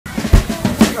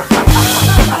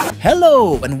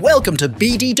Hello and welcome to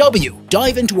BDW.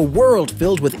 Dive into a world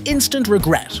filled with instant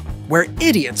regret, where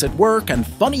idiots at work and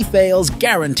funny fails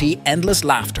guarantee endless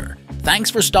laughter.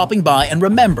 Thanks for stopping by, and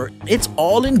remember, it's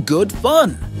all in good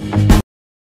fun.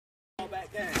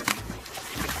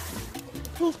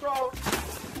 Too strong.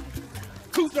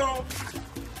 Too strong.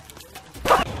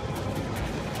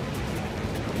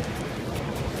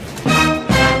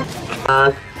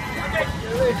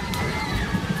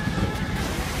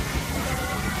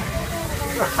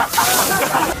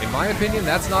 In my opinion,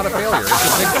 that's not a failure, it's a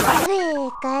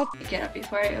victory. Get up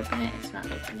before I open it. It's not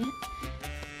open yet.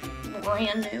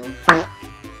 Brand new.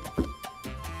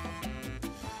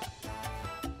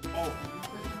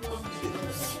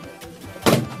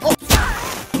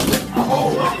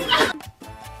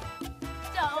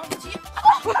 Don't you?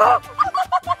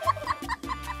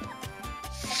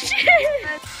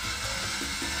 Shit!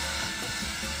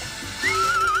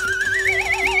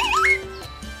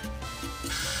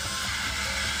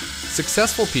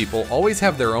 Successful people always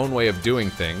have their own way of doing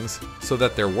things so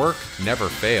that their work never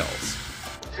fails.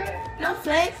 No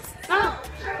flakes. No.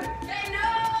 Say no.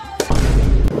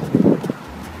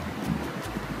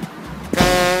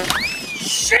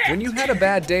 Shit! When you had a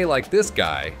bad day like this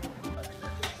guy.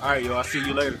 Alright, yo, I'll see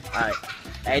you later. Alright.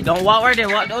 Hey, don't walk right there.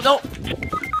 Walk. Don't.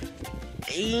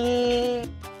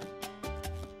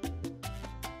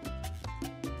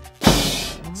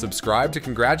 Subscribe to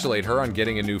congratulate her on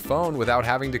getting a new phone without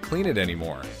having to clean it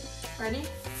anymore. Ready?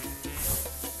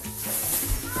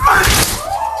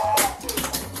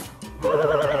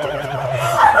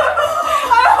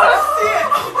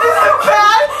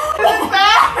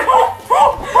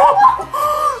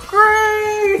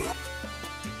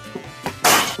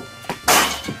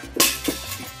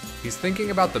 He's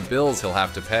thinking about the bills he'll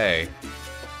have to pay.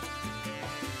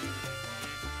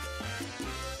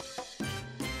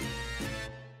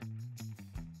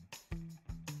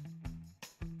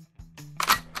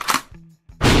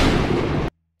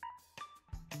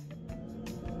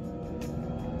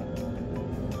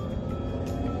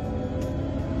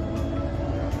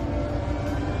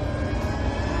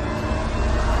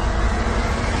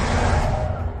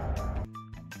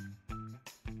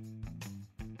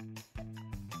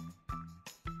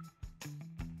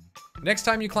 Next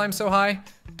time you climb so high,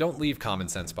 don't leave common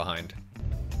sense behind.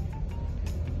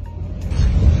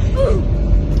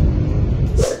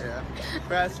 Yeah.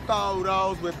 Press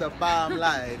photos with the bomb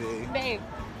lady. Babe.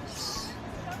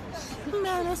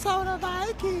 Minnesota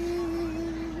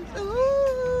Vikings.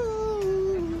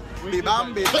 Ooh. The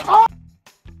bomb bitch.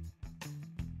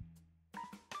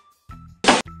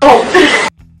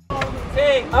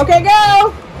 Okay,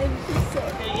 go!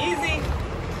 Easy.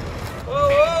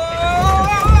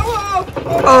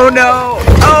 Oh no!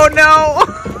 Oh no!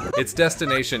 Its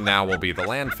destination now will be the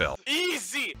landfill.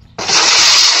 Easy.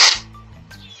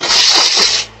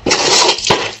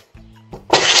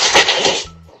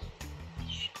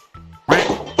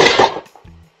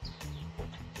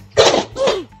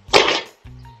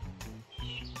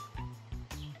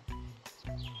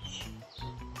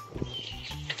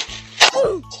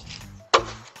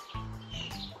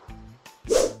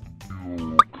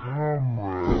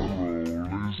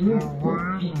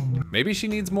 Maybe she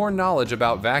needs more knowledge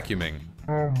about vacuuming.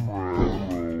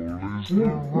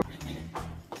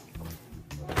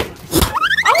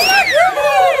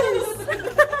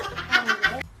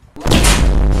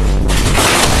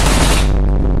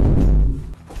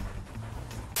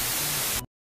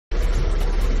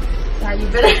 Yeah, you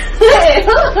better.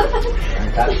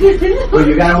 Well,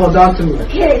 you gotta hold on to me.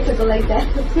 Okay, to go like that.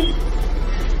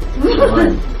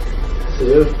 1,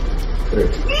 2,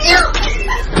 3.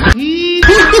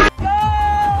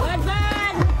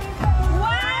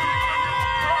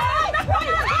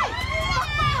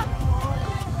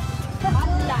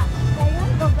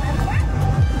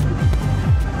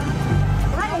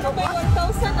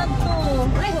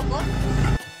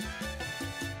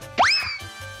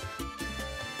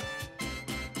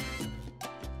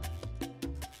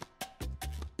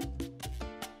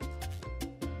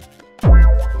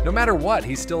 No matter what,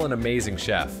 he's still an amazing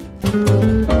chef.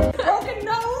 Broken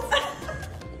nose!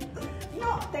 You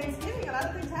know, Thanksgiving, a lot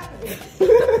of things happen.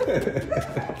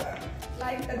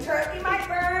 Like the turkey might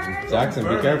burn. Jackson,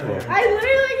 be careful. I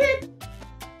literally get.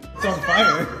 It's on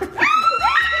fire.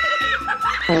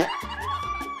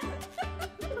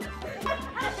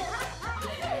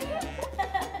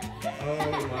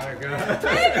 Oh my god.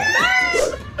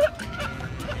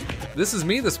 This is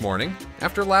me this morning,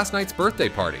 after last night's birthday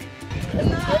party.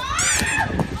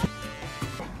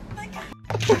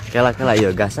 Kela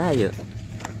yuk, gas aja.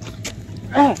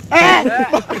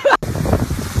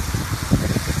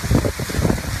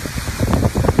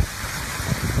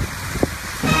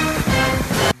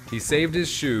 He saved his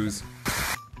shoes.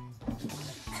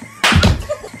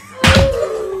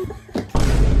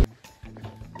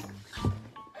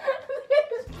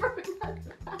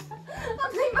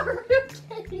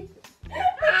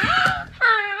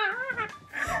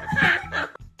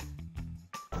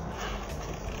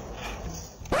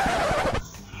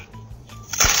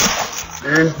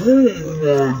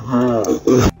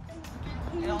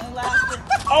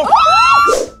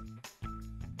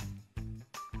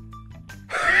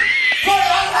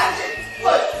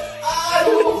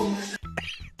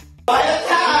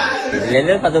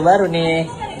 Lihat satu baru nih.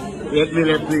 Lihat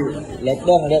nih. Lihat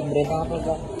dong, lihat berita apa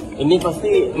bang? Ini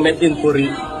pasti made in Puri.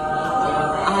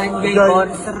 Anjay,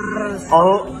 konser.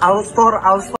 All store.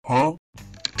 Huh?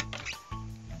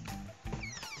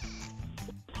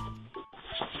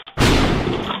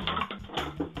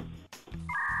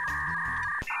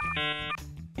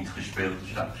 Gespeeld,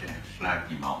 sluit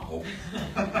die man op.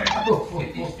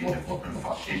 Dit is een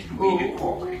fascistoïde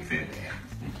kok. Ik vind het echt.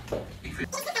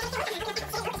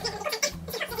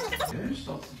 Dus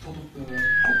dat tot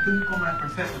op punt kan maar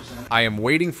perfect zijn. I am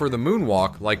waiting for the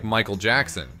moonwalk like Michael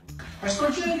Jackson. Maar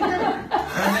stort je even.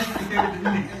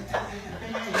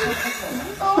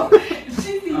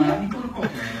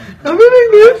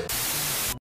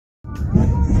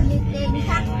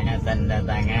 Tanda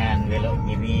tangan, belok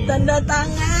kiri. Tanda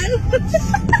tangan.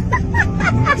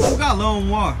 Um galão,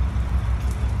 ó.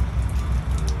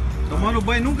 Tomando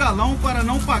banho num galão para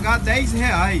não pagar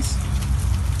R$10.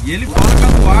 E ele fala com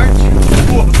a Duarte.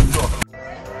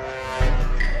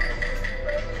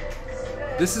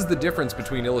 This is the difference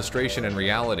between illustration and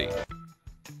reality.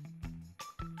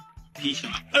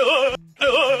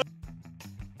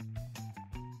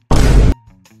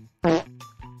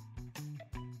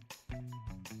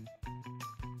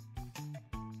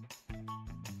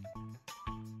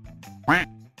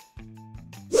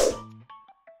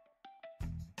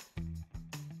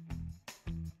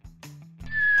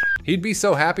 He'd be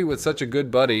so happy with such a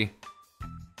good buddy.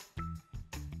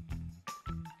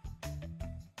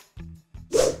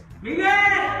 ¡Miguel!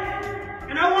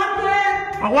 ¡Que no aguante!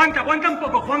 Aguanta un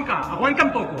poco, Juanca. Aguanta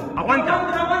un poco. Aguanta.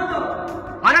 No aguanto.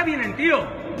 Ahora vienen, tío.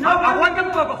 No aguanta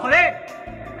un poco, joder.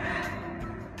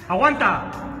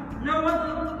 Aguanta. No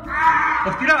aguanto.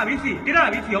 Pues tira la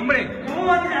bici, hombre. ¿Cómo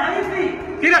va a tirar la bici?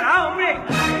 Tírala, hombre.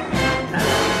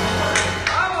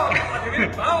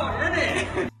 Vamos,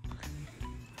 nene.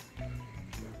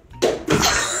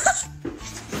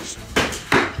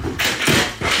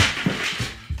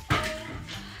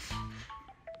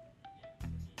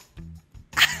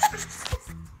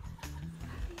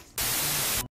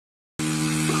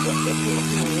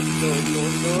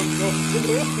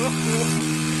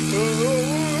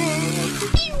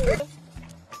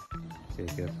 Okay,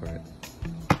 go for it.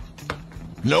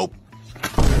 Nope.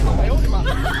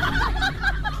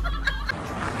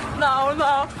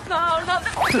 No.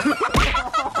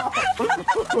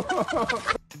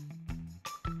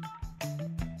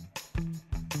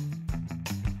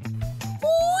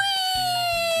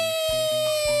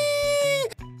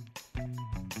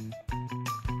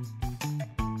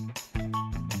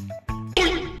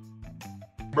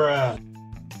 Bruh.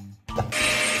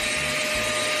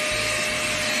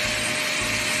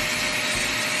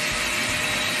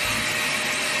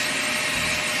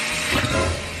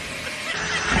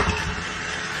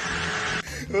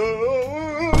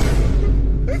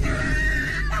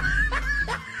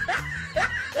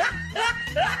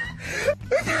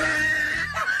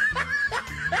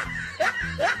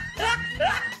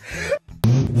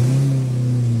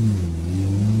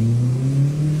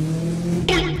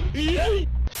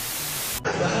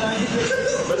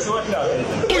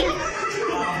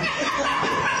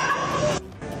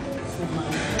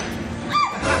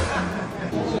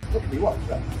 Watch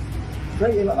that.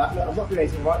 Straight in like that. Look, I'm not doing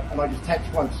anything right, and I just touch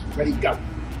once. Ready, go.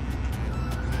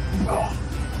 Oh.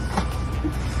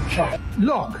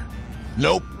 Lock.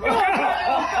 Nope.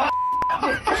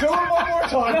 Show him one more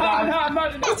time. No.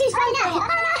 It's too slow now.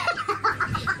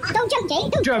 Don't jump,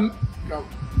 Jake. Don't Jump. Go.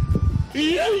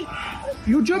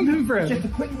 You're jumping for him. Just a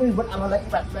quick movement, and I'll let you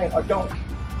back there. I don't.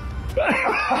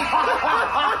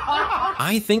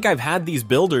 I think I've had these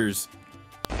builders.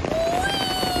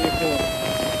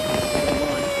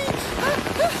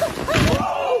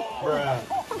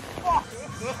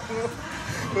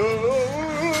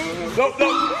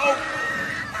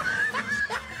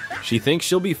 She thinks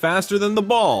she'll be faster than the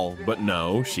ball, but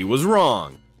no, she was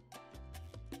wrong.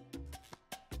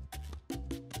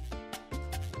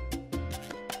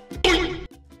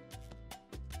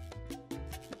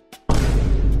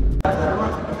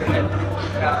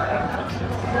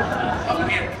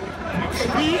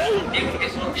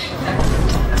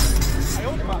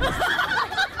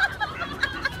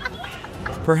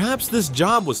 Perhaps this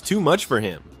job was too much for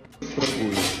him.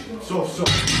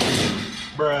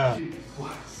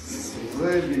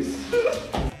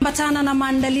 Batana na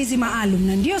maandalizi maalum,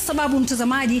 na ndio sababu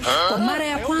mtazamaji, kwa mara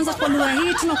ya kwanza kwa lugha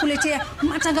hii tunakuletea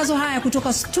matangazo haya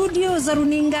kutoka studio za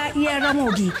runinga ya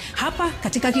Ramogi hapa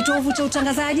katika kitovu cha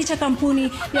utangazaji cha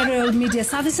kampuni ya Royal Media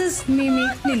Services. Mimi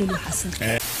ni Lulu Hassan.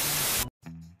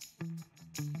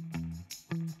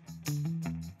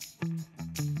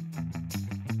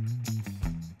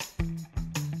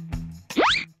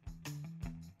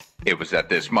 It was at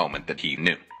this moment that he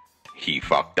knew. He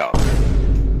fucked up.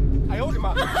 I owed him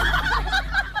up.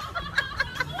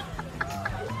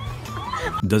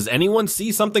 Does anyone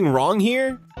see something wrong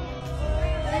here?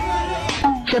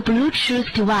 The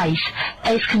Bluetooth device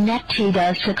is connected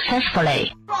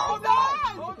successfully. Hold on!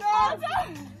 Hold on!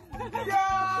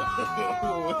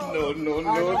 No, no,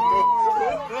 no, no.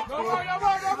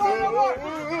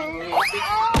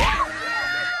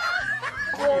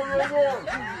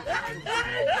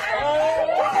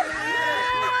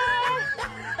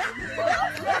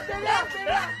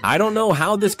 I don't know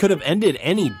how this could have ended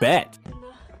any bet.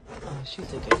 Oh,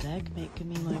 she's a good egg making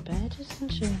me my bed, isn't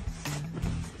she?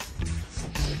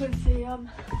 Quincy,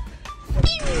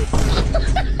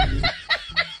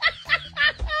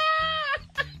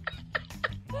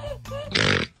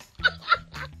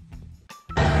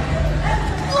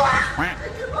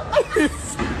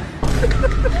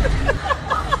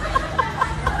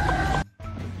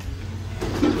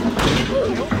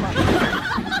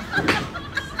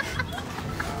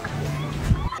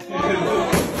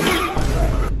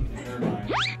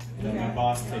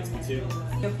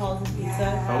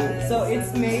 So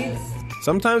it's made.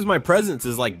 Sometimes my presence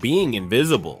is like being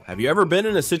invisible. Have you ever been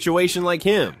in a situation like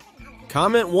him?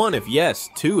 Comment 1 if yes,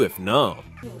 2 if no.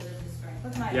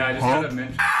 Yeah, I just had to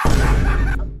mention.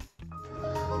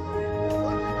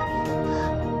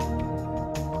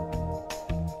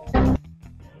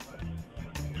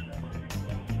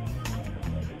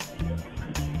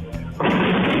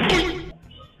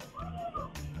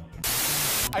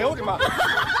 I owed him up.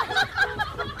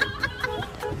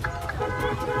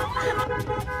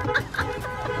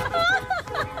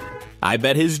 I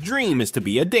bet his dream is to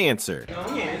be a dancer.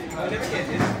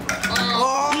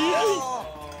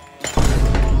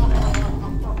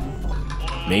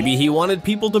 Maybe he wanted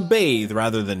people to bathe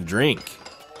rather than drink.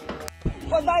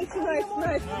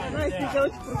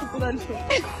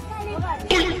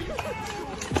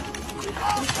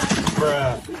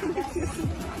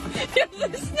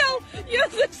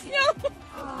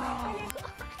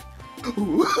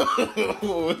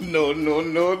 No, no,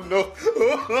 no, no.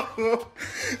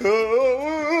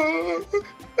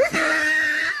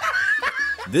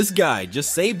 This guy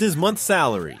just saved his month's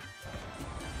salary.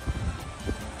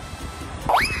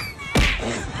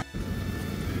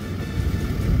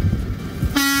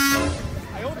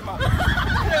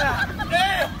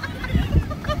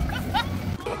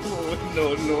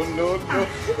 No, no, no, no.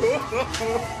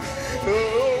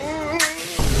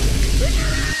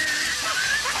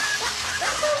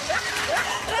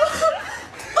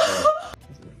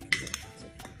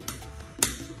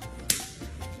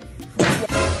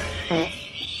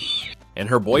 And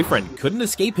her boyfriend couldn't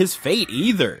escape his fate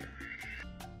either.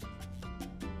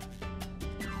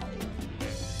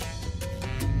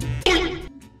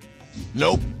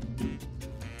 Nope.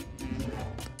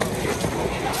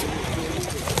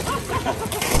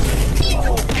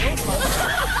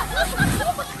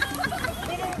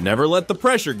 Never let the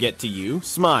pressure get to you.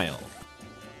 Smile.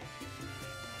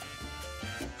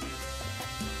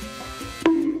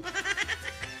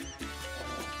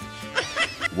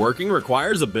 Working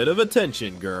requires a bit of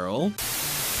attention, girl.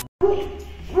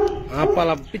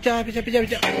 Apalah, pecah.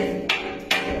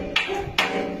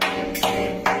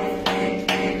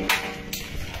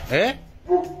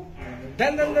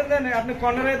 Dan, आपने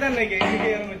corner है dan लेके इसी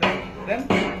के में dan.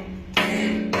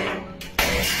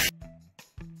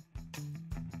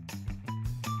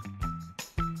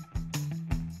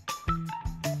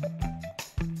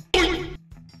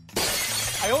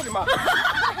 I owed him up.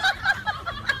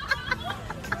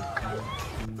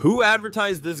 Who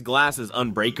advertised this glass as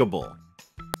unbreakable?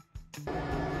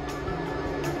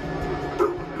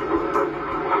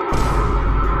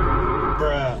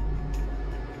 Bruh.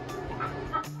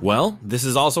 Well, this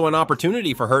is also an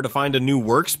opportunity for her to find a new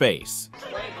workspace.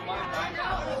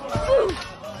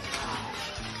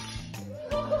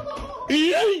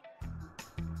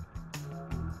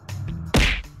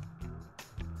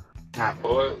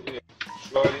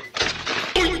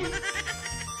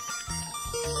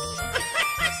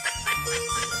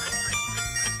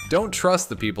 Don't trust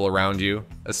the people around you,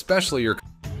 especially your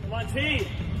Sí.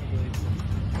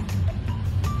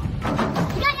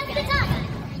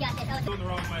 Going the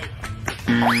wrong way.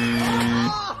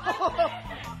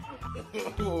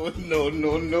 Oh, no,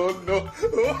 no, no, no.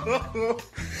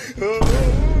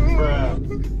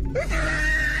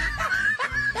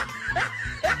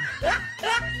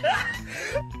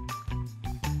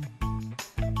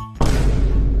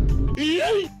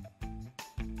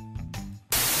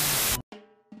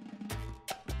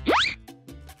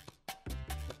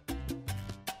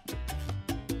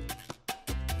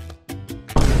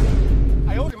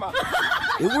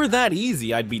 If it were that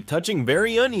easy, I'd be touching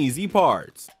very uneasy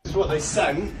parts. This is what they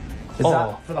sang. Is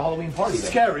that for the Halloween party? It's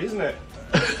scary, isn't it?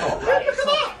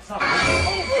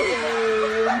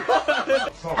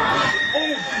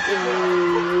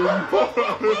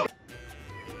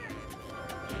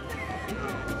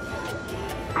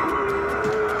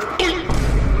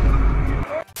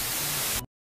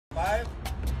 Five,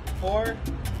 4,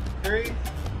 3,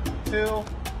 2,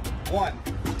 1.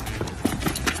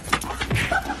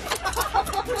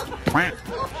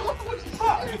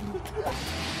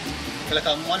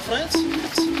 Welcome, my friends.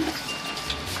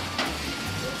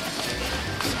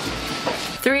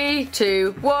 3,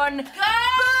 2, 1.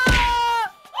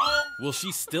 Will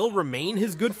she still remain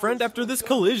his good friend after this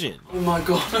collision? Oh my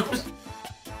god.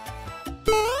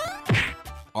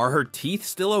 Are her teeth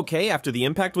still okay after the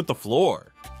impact with the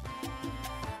floor?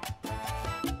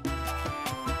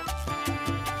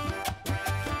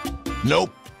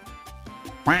 Nope.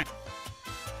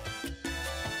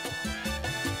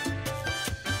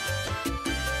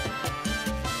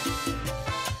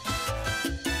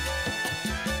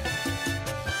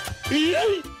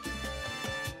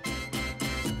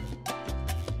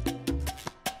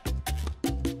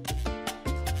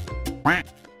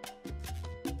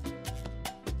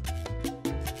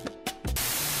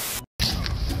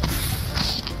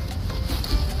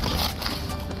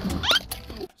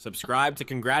 Subscribe to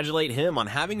congratulate him on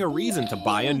having a reason to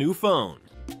buy a new phone.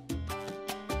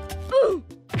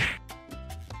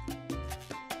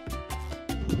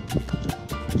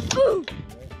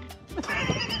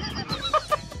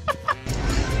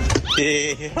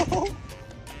 He's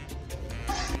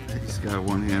got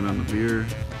one hand on the beer.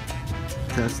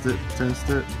 Test it, test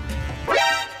it.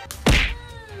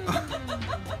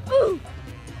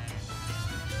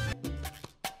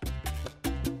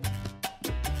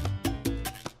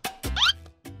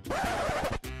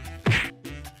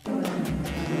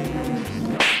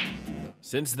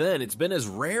 Since then, it's been as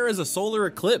rare as a solar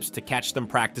eclipse to catch them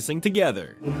practicing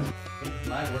together.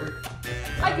 Might work.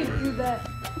 I can do that.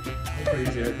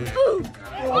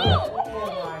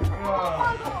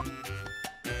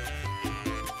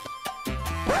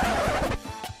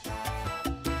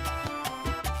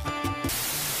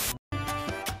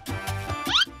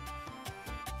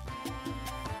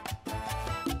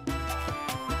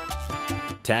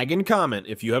 Tag and comment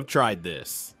if you have tried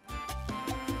this.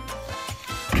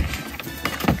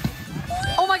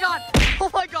 Oh my god! Oh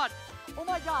my god! Oh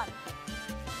my god!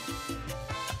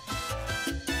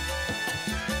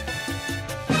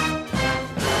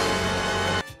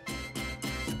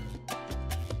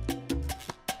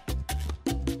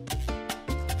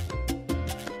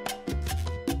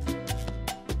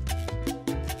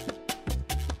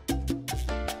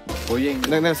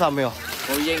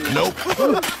 Nope.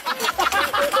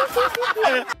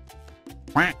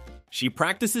 She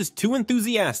practices too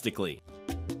enthusiastically.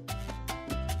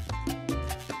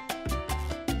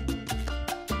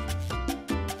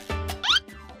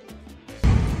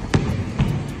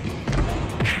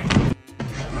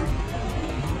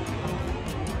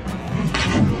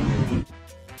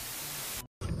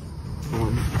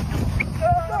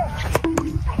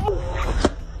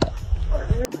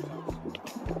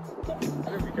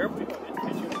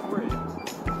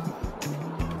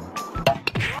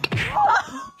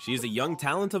 She is a young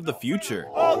talent of the future.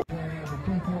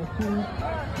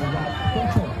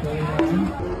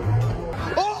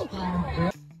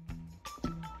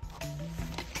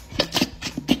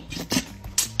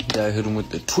 I hit him with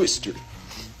the twister.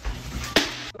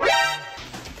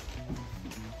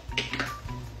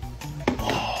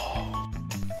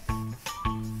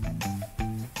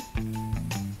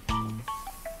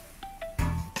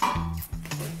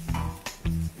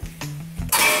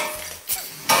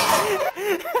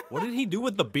 What did he do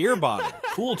with the beer bottle?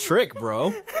 Cool trick,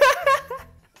 bro.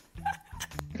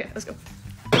 Okay, let's go.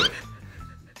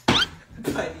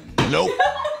 Nope.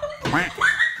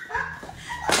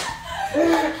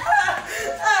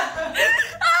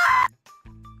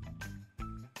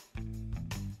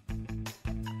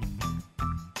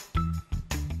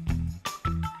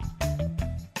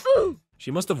 She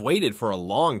must have waited for a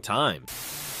long time.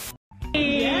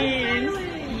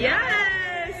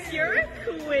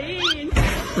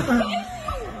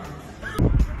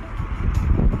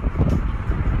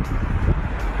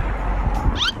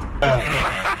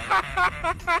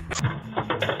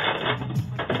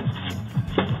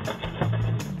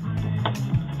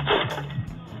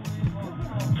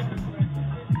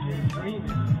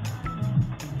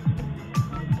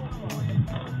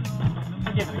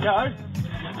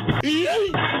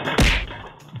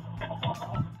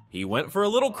 He went for a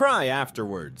little cry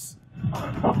afterwards.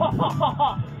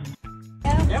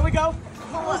 There we go.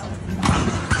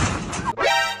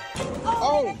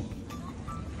 Oh!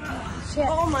 Shit.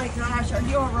 Oh my gosh, are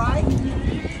you alright?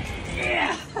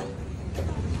 Yeah!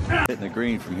 Hitting the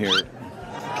green from here.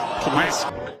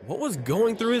 What was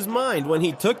going through his mind when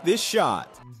he took this shot?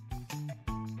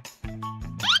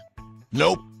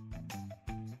 Nope.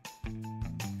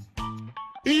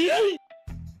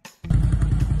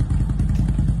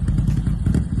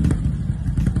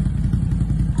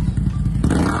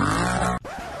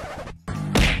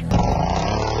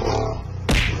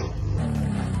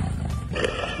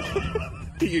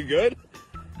 You good?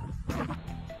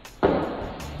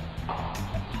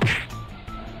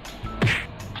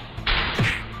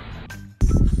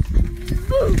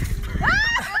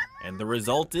 And the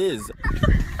result is...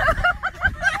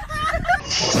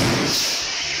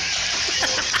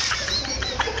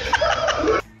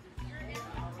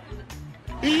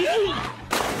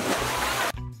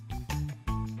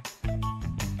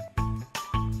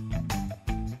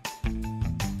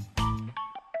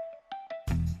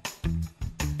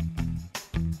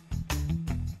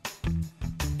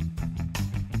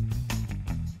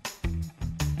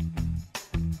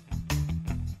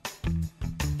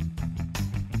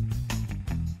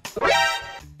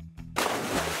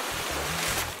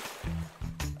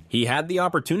 He had the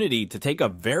opportunity to take a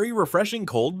very refreshing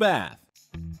cold bath.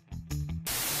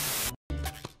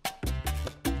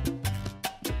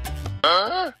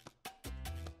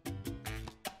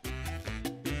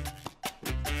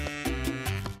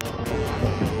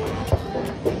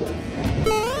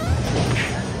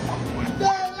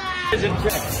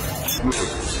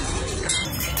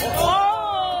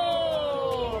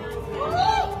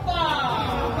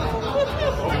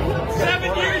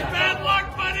 Seven years bad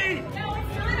luck, buddy!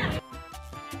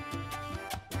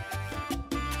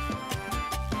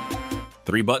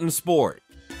 3-button sport.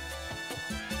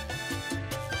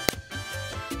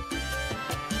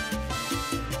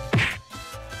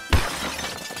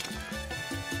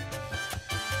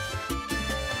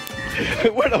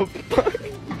 What the fuck?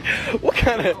 What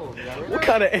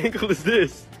kind of angle is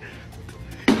this?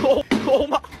 Oh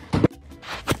my!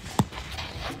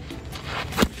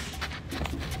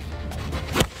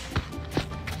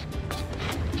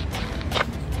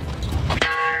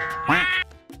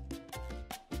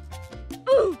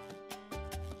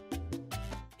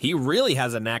 He really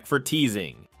has a knack for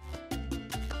teasing.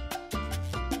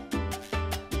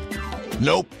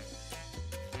 Nope.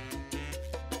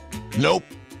 Nope.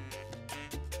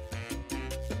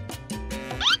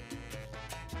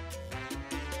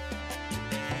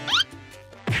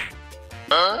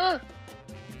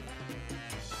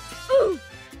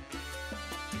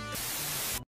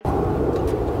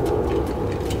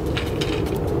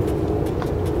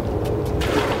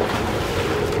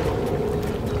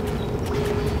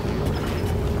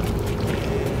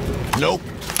 Nope.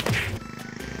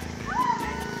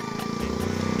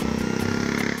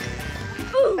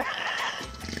 Oh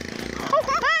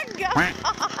my god!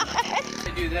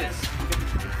 To do this.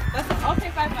 I'll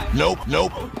take 5-5. Nope.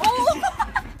 Nope. Oh.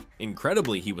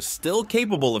 Incredibly, he was still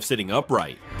capable of sitting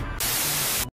upright.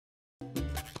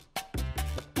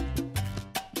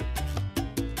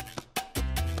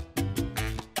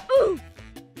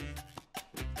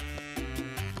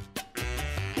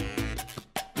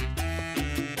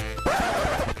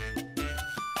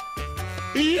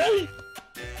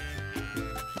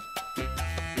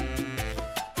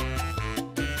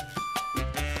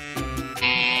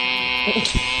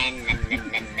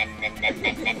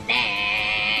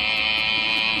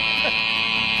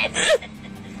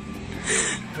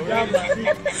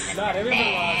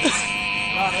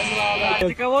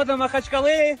 Кого-то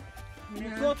Махачкалы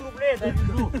 500 рублей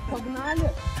довезу.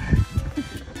 Погнали.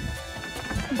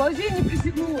 Вообще не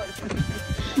пристегнулась.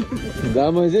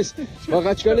 Да, мы здесь в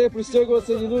Махачкале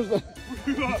пристегиваться не нужно.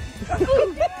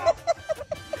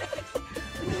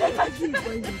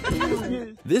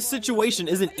 This situation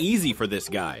isn't easy for this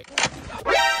guy.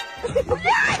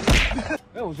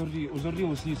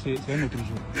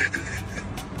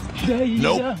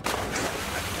 Nope.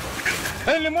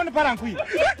 Лимон паранкуй.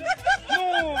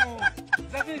 Ну,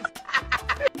 завис.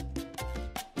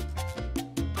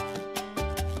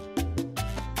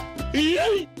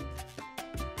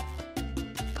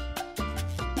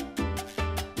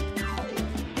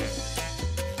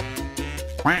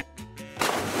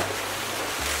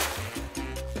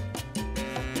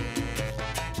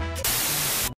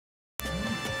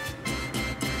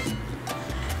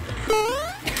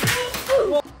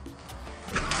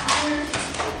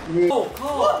 Oh,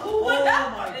 oh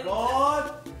my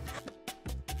God.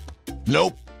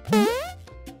 Nope.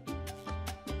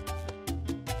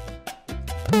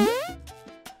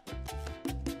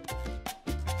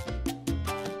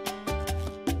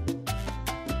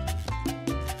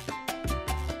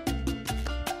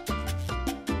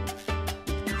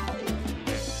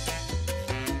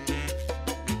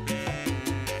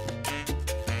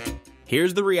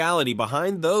 Here's the reality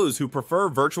behind those who prefer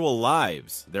virtual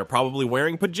lives. They're probably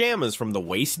wearing pajamas from the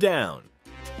waist down.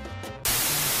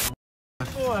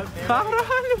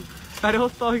 Caralho! Cara, eu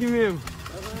tô aqui mesmo.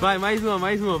 Vai, mais uma,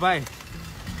 vai.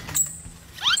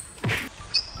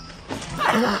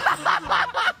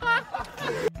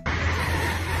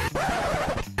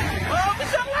 Vamos,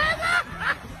 Selena!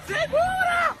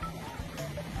 Segura!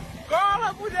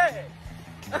 Cola, mulher!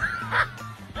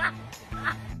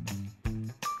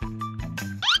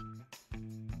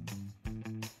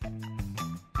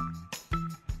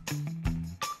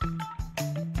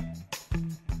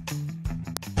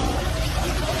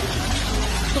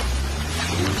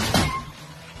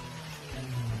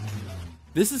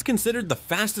 This is considered the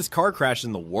fastest car crash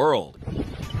in the world.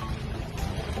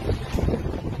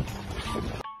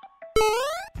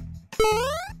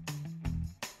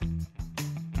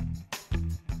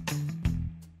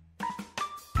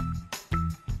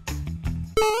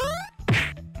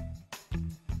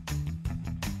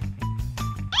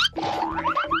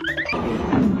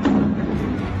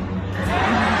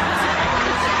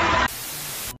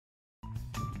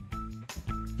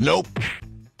 Nope.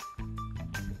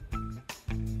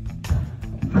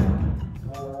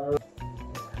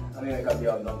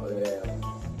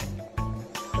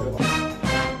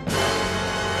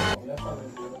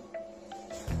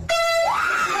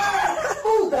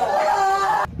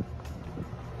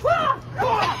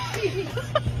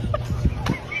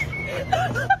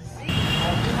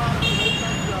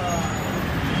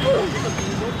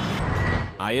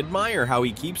 I admire how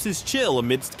he keeps his chill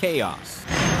amidst chaos.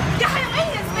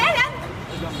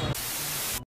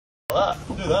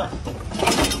 Do that.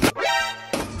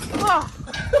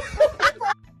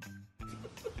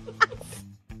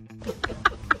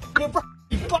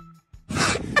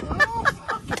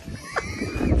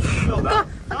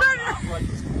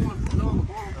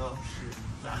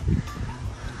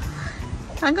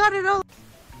 I got it all.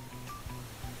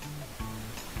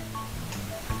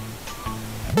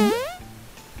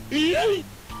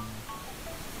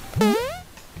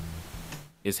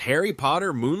 Is Harry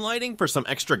Potter moonlighting for some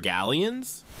extra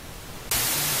galleons?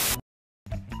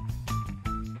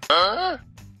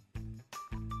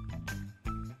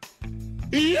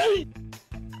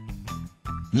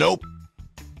 Nope.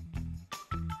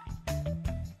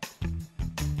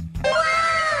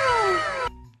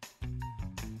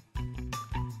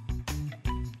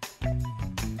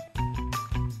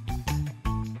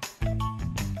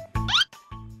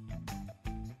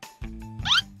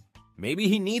 Maybe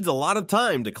he needs a lot of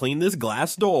time to clean this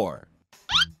glass door.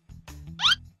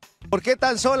 ¿Por qué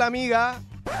tan sola, amiga?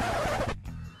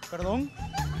 Perdón.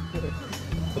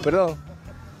 Perdón.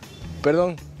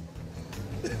 Perdón.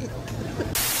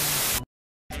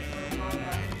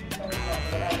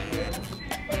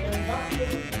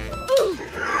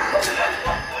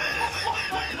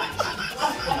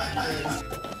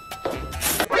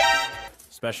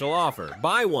 Special offer,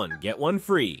 buy one, get one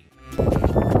free.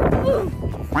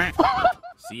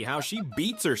 See how she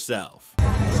beats herself.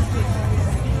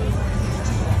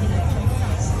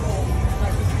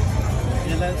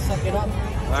 Let's suck it up.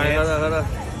 Alright, hold on.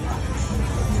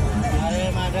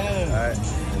 Alright.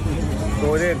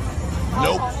 Going in.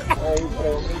 Nope.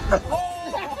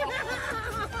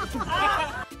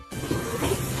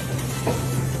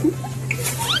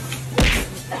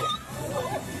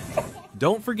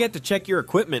 Don't forget to check your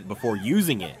equipment before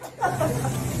using it.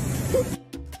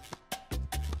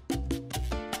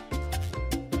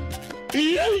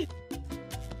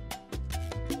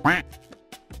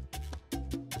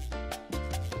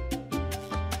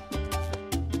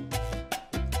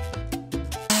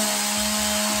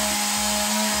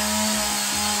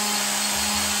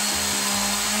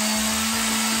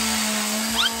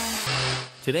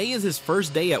 Today is his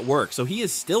first day at work, so he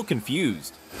is still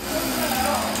confused.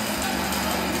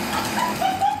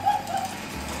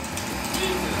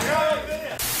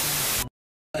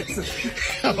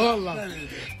 والله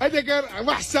هذا كان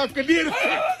محسب كبير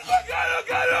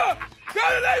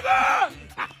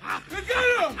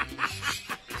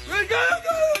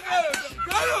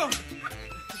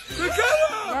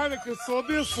que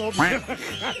sobe, sobe.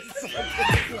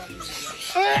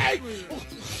 Ai!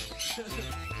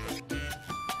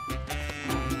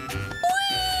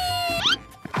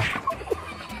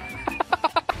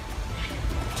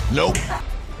 Nope.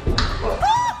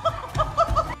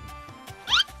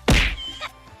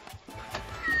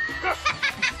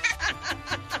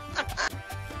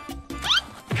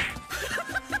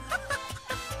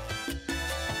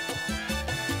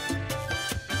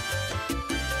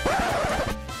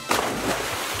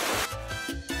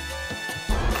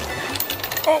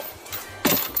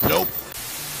 Nope.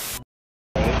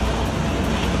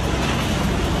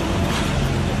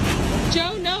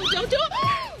 Joe, no, don't do it!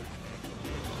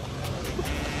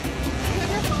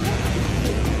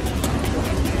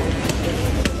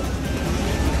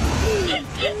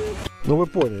 Ну вы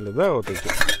поняли, да, вот эти?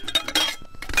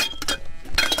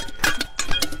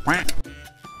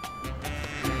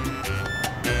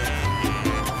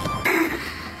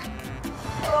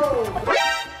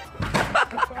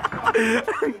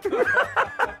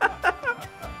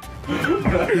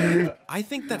 I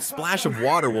think that splash of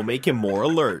water will make him more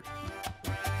alert.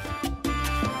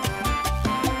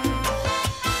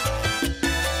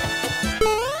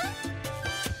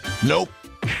 Nope.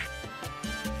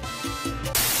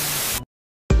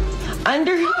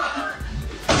 Under.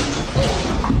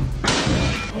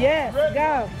 Yes,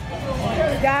 go.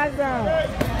 Sky zone.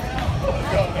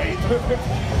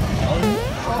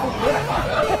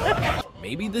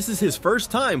 Maybe this is his first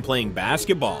time playing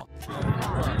basketball.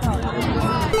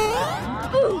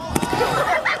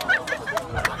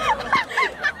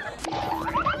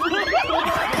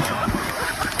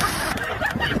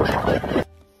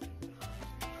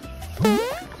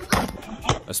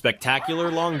 A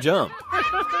spectacular long jump.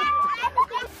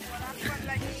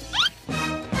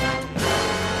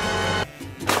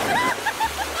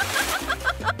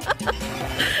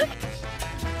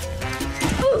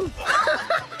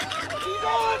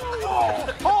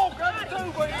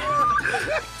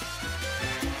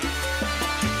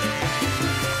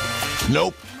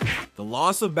 Nope. The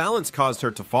loss of balance caused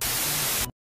her to fall.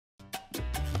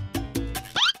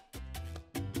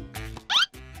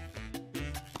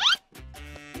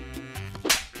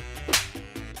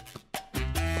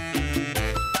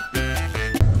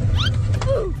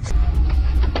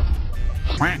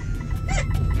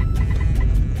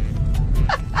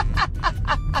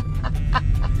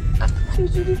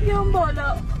 چجوری بیام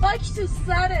بالا؟ خاک تو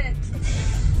سرت.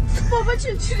 بابا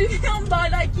چجوری بیام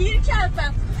بالا؟ گیر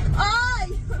کردم. آی!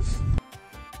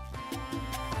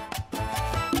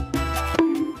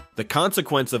 The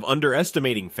consequence of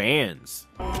underestimating fans.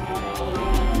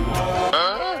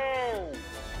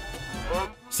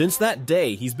 Since that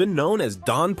day, he's been known as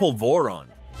Don Polvoron.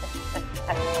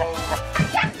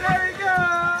 There we go!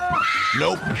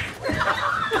 Nope.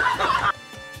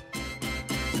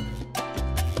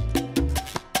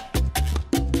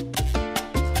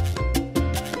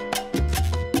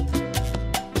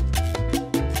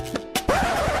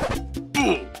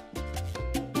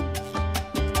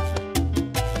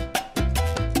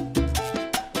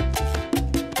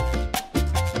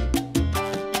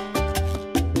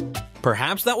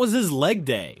 Perhaps that was his leg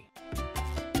day.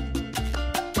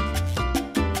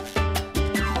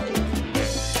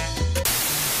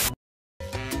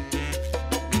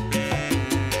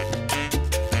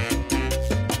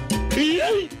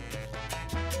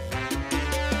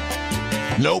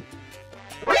 Nope.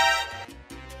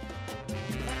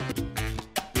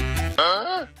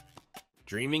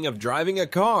 Dreaming of driving a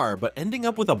car, but ending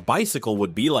up with a bicycle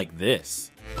would be like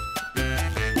this.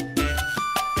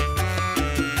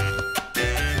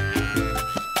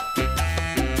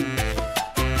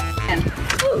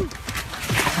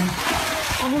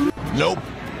 Nope.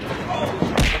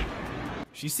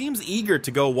 She seems eager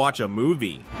to go watch a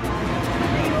movie.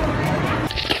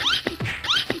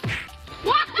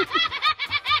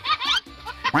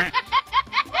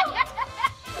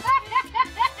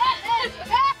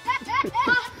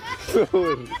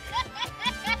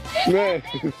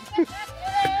 Nice.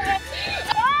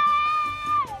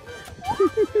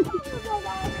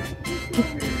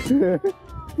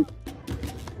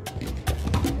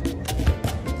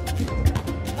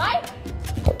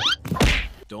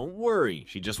 Don't worry,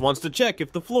 she just wants to check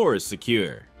if the floor is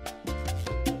secure.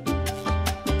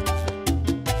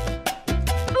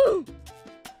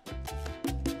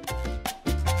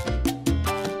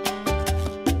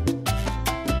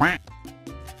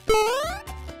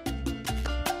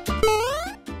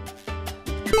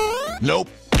 Nope.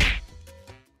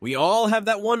 We all have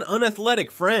that one unathletic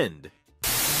friend.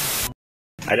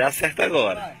 Aí dá certo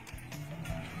agora.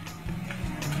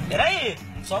 Peraí,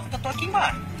 só que eu tô aqui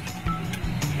embaixo.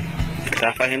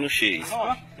 Tá fazendo X.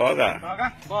 Pode.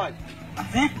 Pode.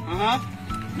 Assim? Aham.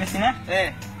 Assim, né?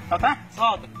 É. Solta?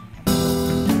 Solta.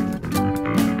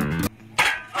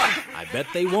 I bet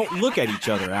they won't look at each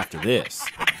other after this.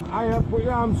 I have put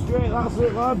your arms straight, that's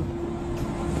it, lad.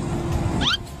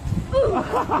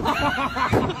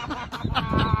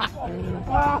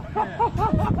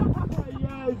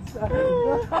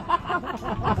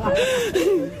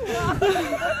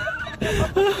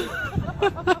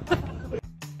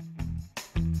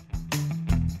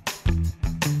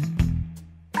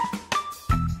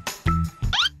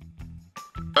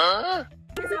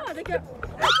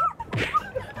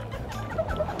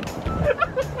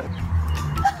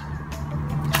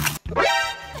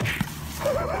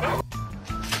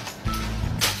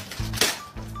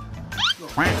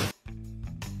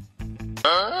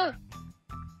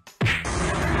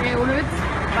 Ey, ohne Witz,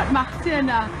 was macht ihr denn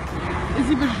da? Ist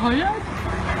sie bescheuert?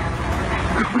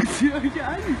 Guckt sie euch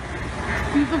an.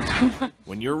 Sie ist doch schon...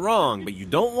 When you're wrong, but you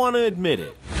don't want to admit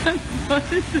it. Was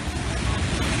soll das?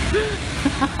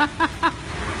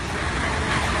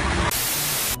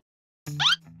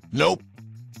 Nope.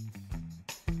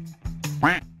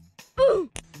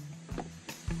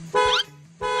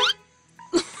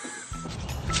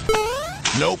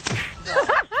 Nope.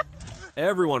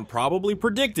 Everyone probably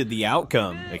predicted the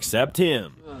outcome, except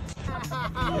him.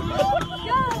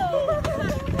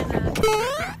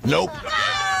 Nope.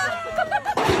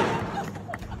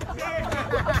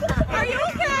 Are you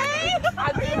okay?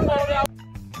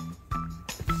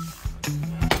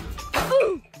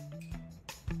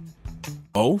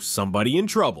 Oh, somebody in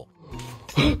trouble.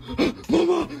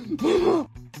 Mama! Mama!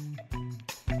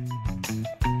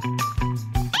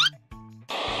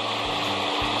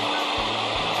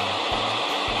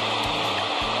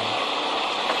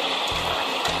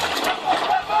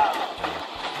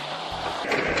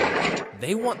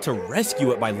 They want to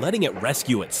rescue it by letting it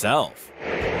rescue itself.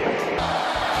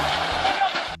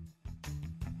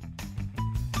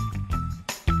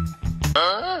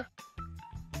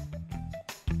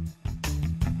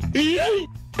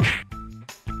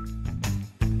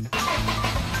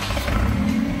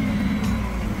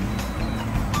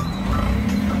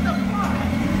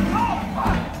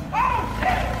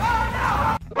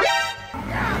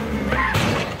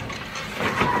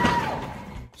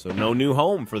 So no new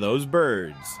home for those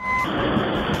birds.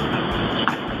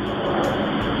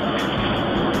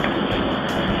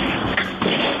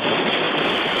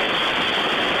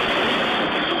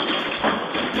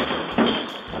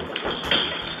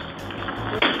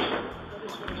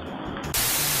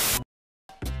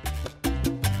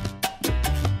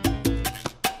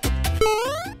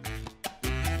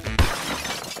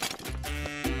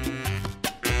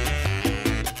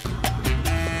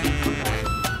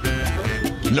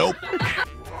 Nope.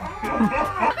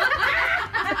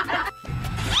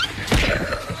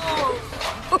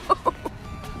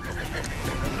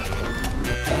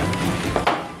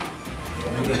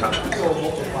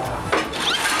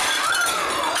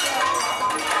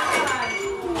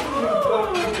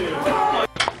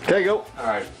 Okay, go. All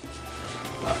right.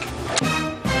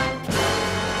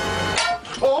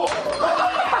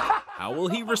 How will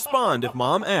he respond if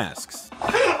Mom asks?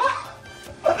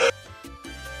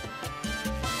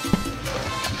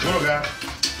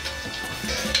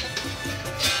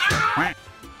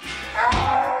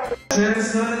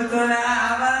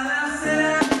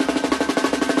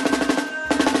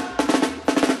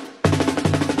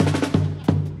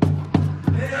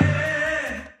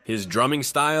 His drumming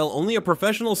style, only a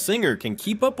professional singer can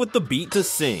keep up with the beat to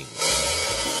sing.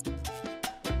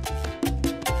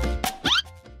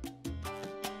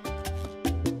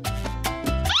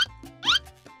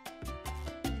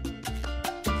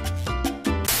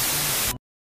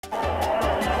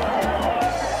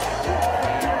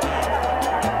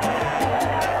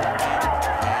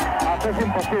 Es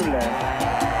imposible.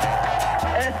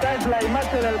 Esta es la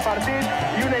imagen del partido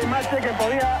y una imagen que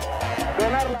podía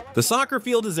donar la... The soccer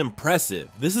field is impressive.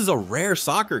 This is a rare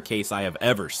soccer case I have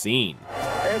ever seen.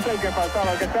 Es el que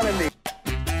faltaba, el que está vendido.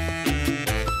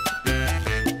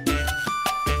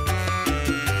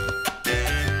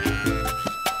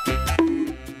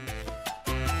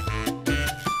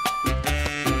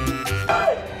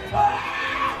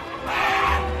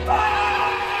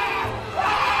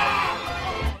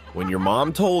 When your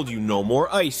mom told you no more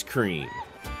ice cream.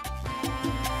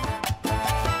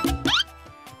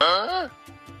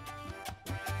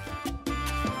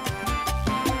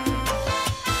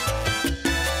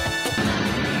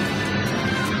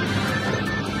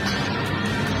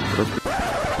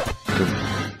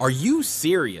 Are you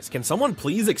serious? Can someone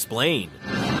please explain?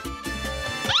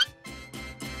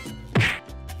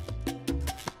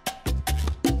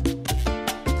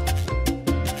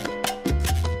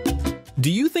 Do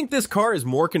you think this car is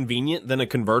more convenient than a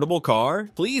convertible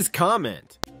car? Please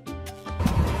comment.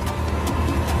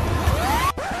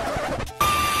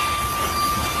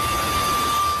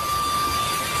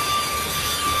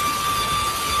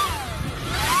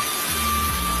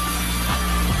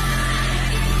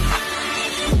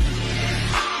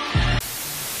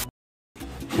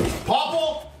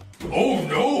 Popple! Oh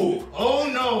no! Oh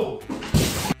no!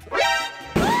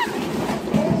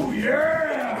 Oh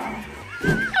yeah!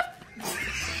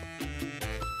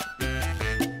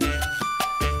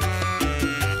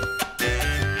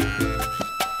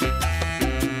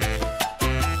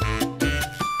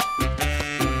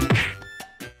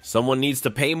 Someone needs to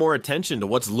pay more attention to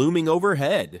what's looming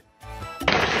overhead.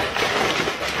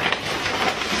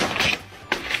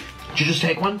 Did you just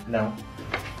take one? No.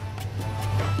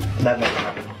 That never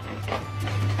happened.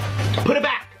 Put it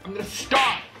back! I'm gonna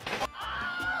stop!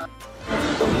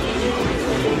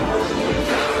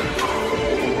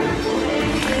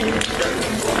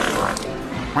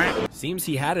 Seems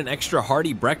he had an extra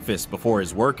hearty breakfast before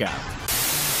his workout.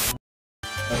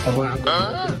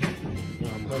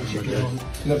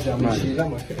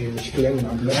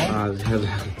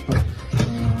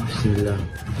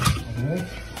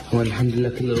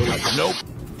 Nope.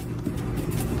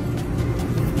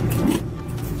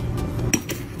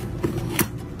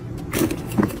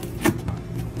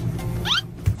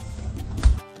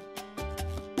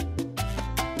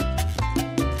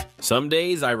 Some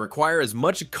days I require as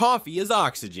much coffee as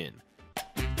oxygen.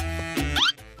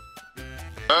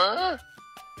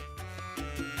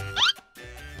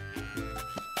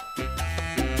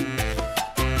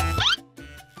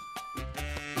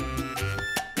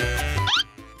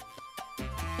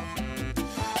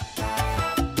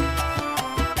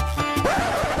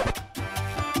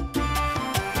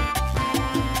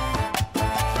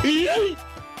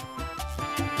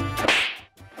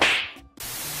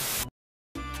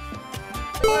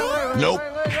 Nope.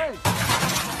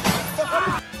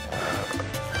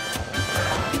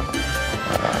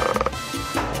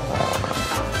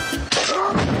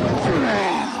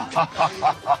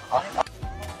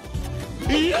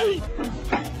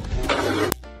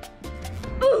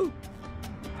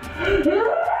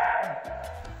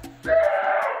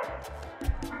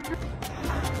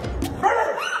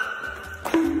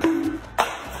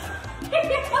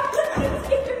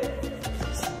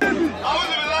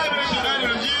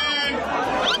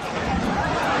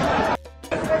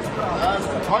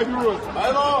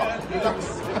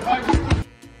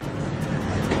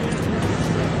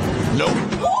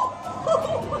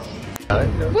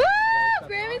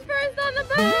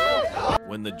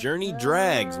 When the journey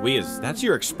drags, that's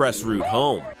your express route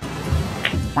home.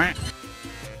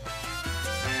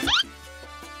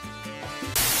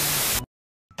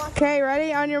 Okay,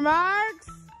 ready? On your marks,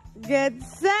 get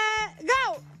set,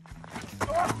 go!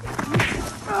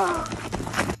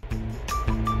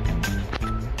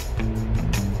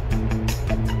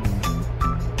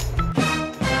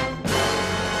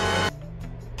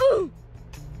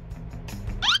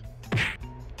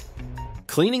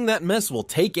 Cleaning that mess will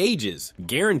take ages,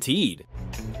 guaranteed.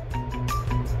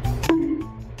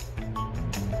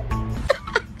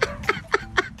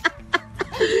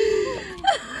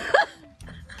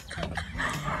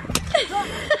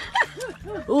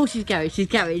 Oh, she's going, she's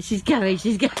going, she's going,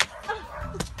 she's going.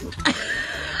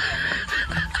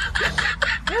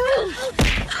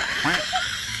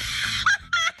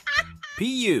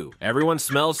 PU, everyone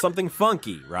smells something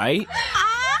funky, right?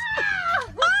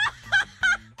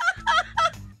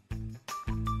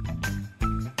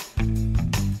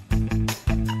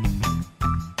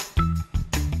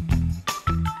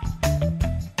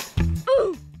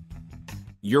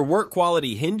 Your work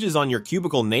quality hinges on your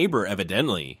cubicle neighbor,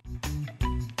 evidently.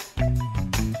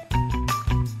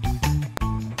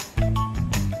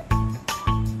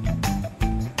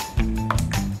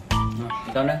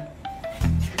 Done.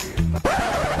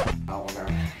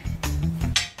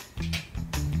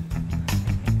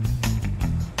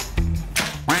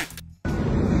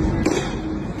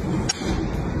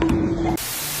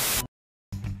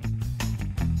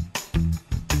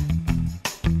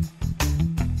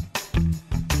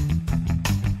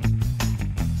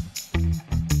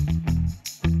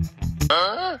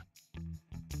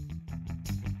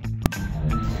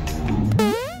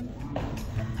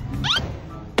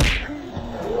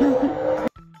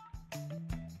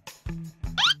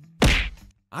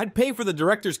 I'd pay for the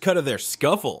director's cut of their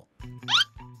scuffle.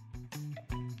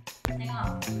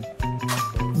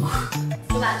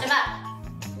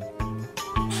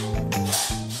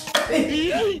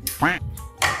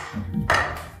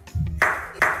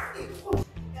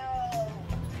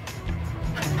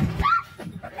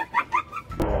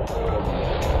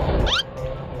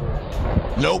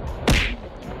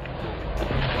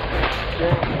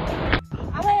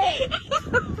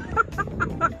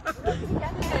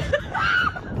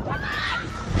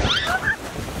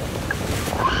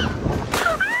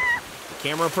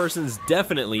 camera person's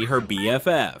definitely her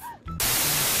BFF.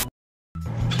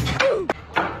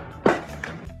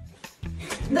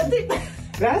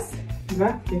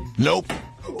 Nope.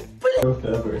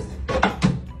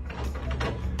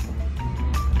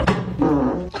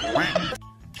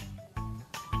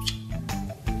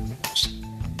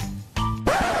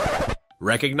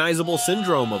 Recognizable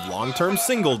syndrome of long-term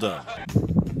singledom.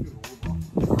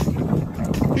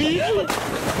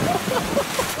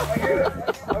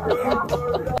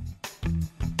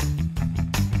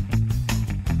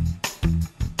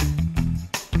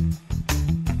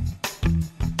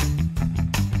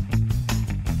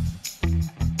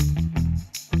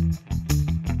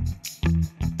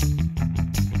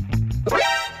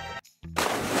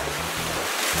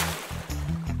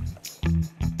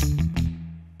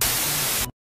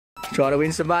 Trying to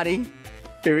win some money.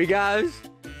 Here he goes.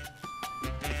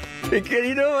 Can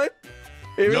you do it?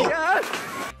 Here Nope. he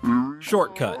goes.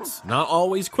 Shortcuts, not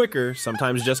always quicker,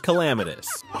 sometimes just calamitous.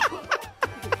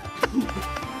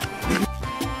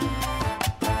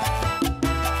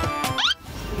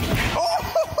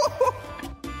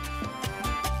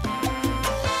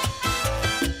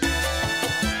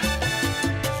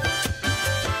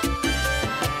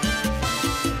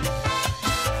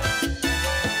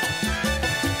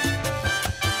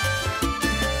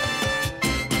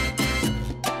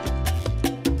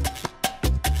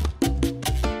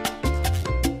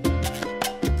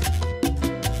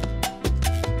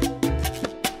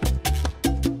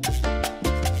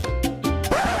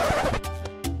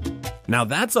 Now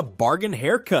that's a bargain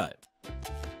haircut.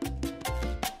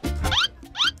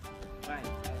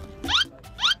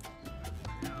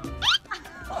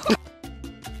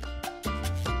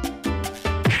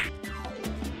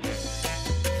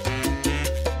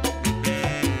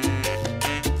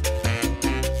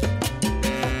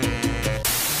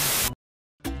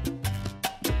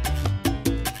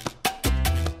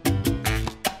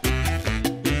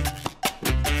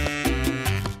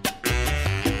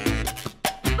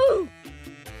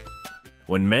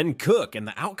 When men cook and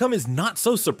the outcome is not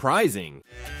so surprising.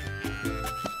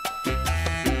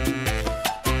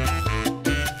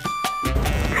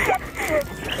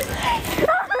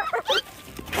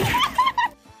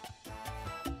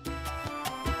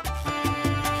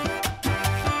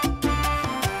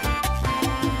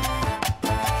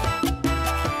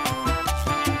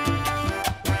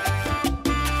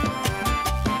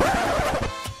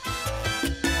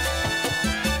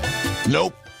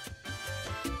 Nope.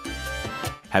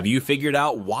 Have you figured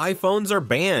out why phones are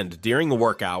banned during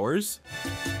work hours?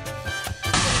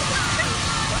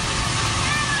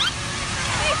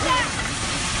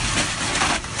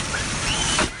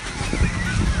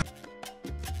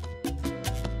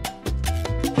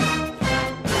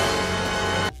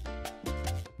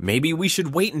 Maybe we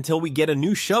should wait until we get a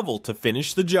new shovel to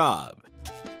finish the job.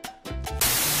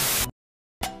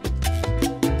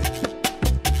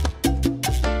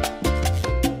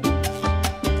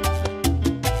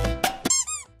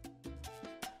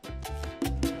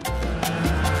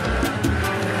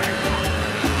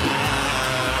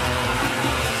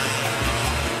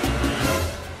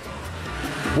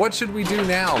 What should we do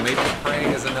now? Maybe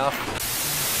praying is enough.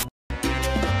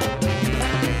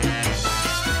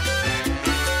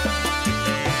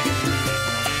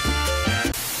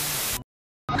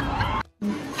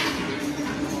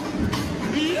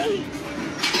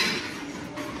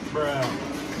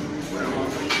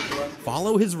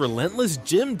 Follow his relentless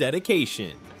gym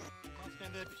dedication.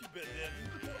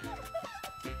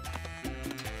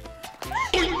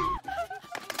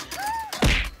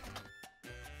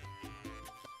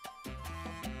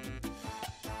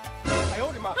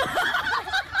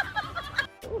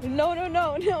 No, no,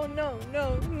 no, no, no,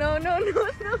 no, no, no, no,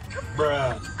 no.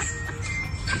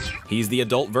 Bruh. He's the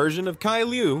adult version of Kai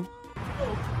Liu.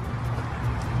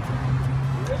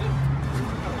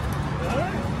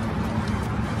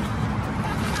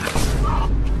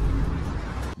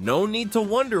 No need to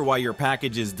wonder why your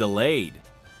package is delayed.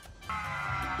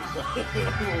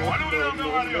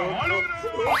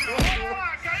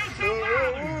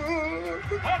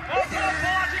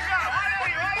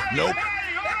 Nope.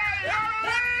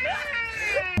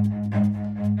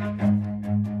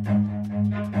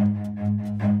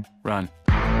 Run.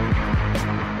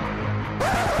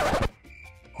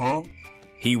 Huh?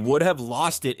 He would have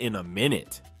lost it in a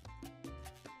minute.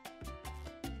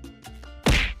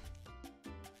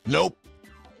 Nope.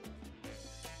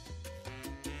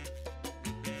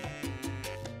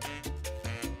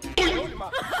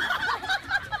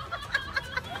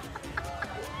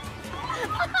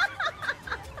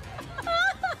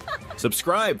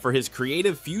 Subscribe for his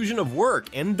creative fusion of work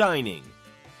and dining.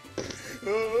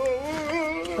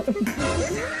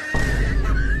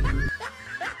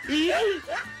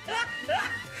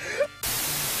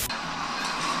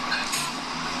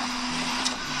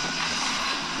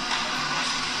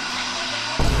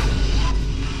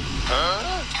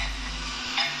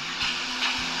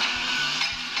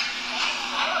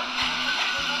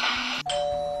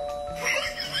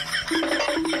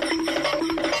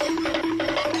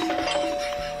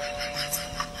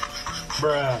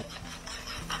 Bruh.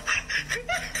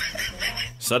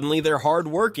 Suddenly they're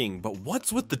hardworking, but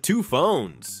what's with the two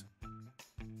phones?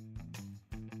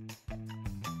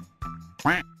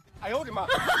 I hold him up.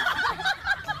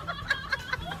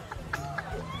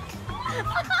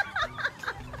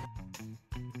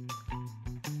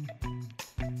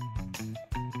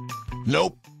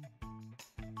 Nope.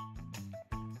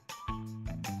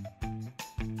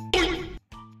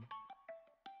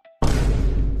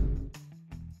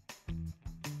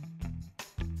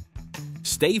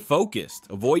 Stay focused.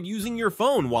 Avoid using your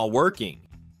phone while working.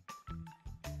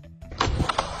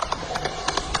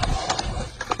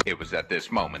 It was at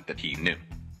this moment that he knew.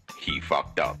 He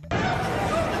fucked up.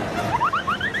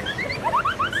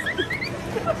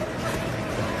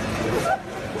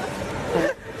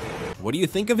 What do you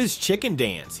think of his chicken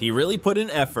dance? He really put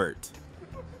in effort.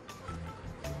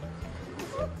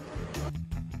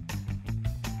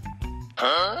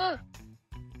 Huh?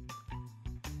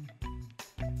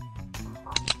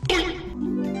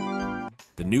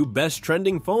 The new best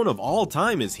trending phone of all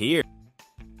time is here.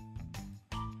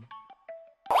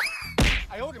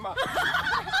 I hold him up.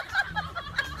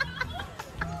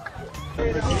 You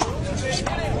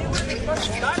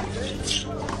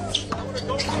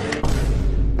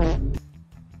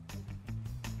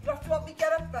have to help me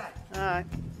get up back. Alright.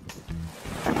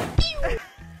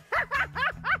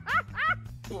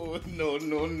 Oh, no,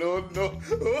 no, no, no.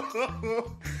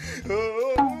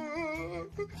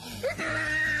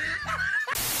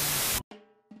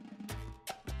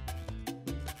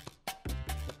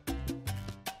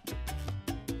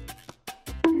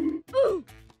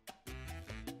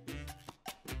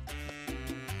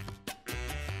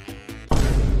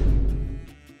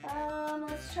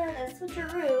 Let's try this.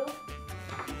 Switcheroo.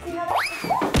 See how that.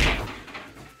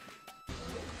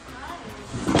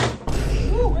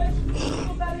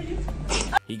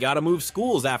 He gotta move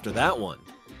schools after that one.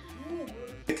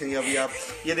 देखिए अभी आप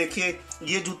ये देखिए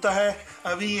ये जूता है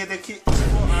अभी ये देखिए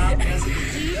इसको आप ऐसे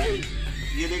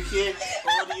ये देखिए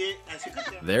और ये ऐसे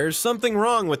करते हैं. There's something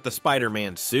wrong with the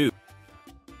Spider-Man suit.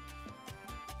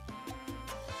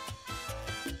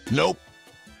 Nope.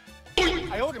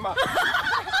 I hold him up.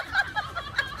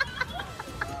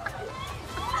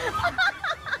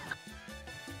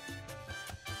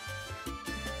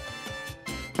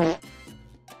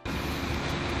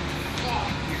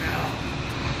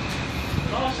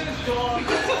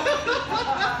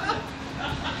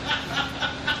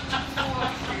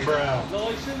 Bruh.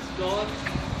 License gone.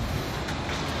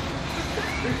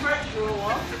 Refresh for a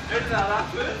while. Did that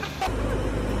happen?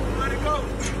 Where'd it go?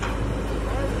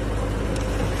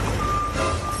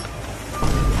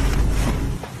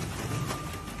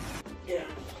 Yeah.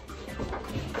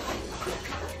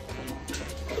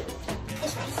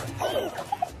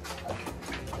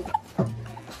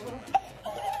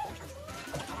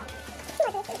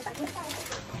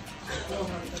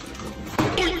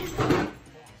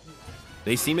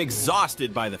 They seem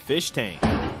exhausted by the fish tank. Good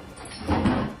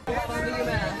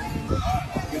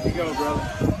to go, brother.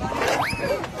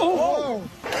 Oh!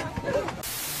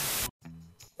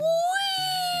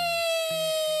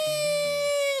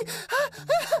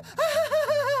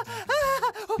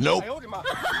 Nope. I hold him up.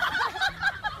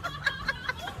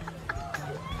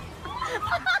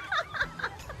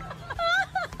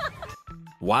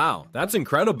 Wow, that's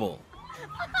incredible.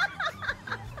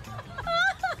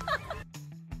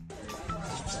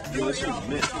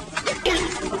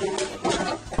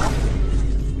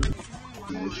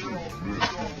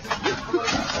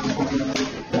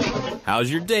 How's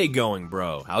your day going,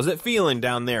 bro? How's it feeling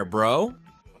down there, bro?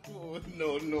 Oh,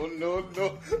 no, no, no,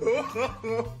 no.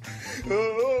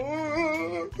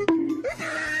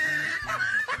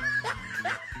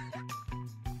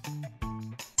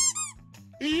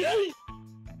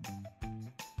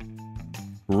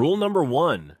 Rule number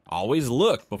 1, always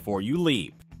look before you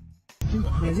leap. Oh,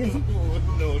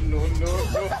 no, no,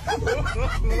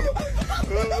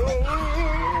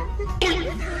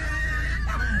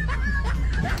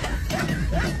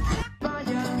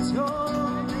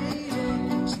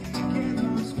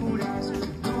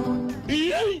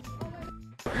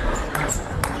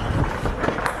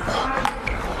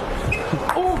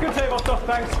 Oh, good save us stuff,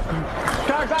 thanks.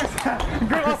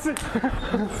 Thanks.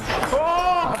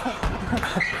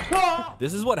 Oh!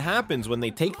 This is what happens when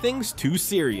they take things too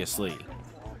seriously.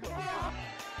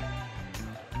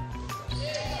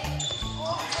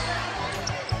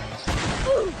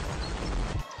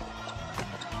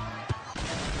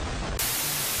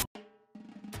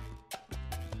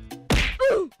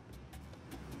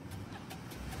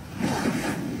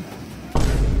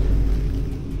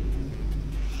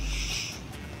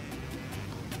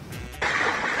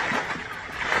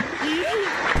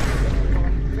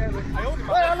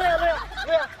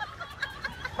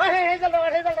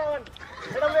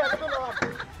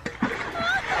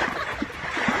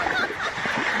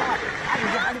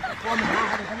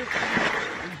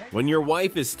 When your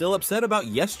wife is still upset about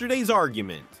yesterday's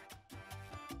argument.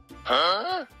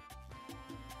 Huh?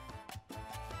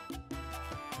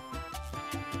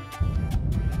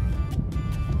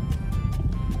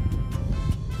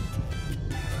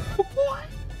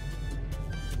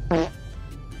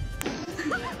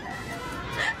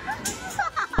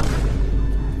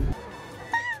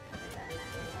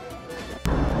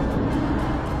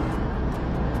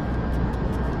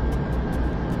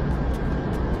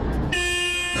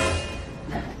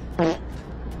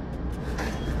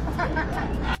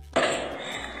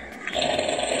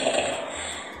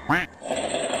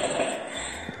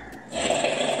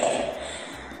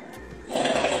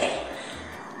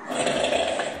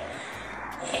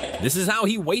 This is how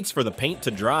he waits for the paint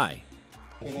to dry.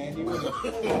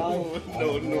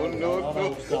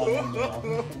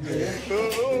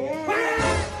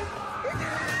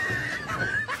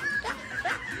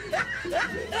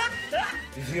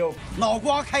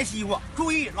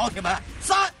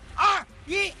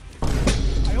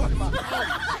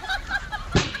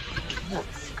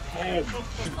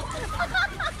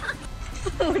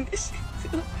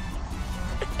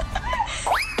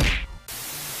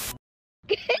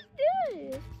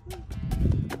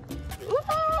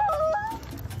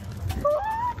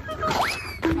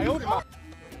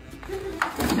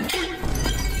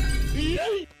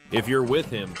 If you're with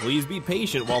him, please be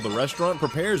patient while the restaurant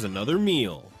prepares another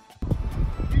meal.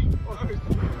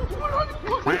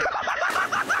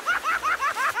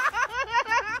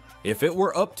 If it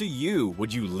were up to you,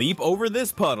 would you leap over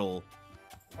this puddle?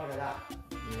 Over that.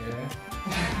 Yeah.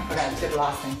 Okay, let's get the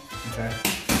last thing. Okay.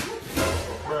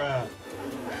 Bruh.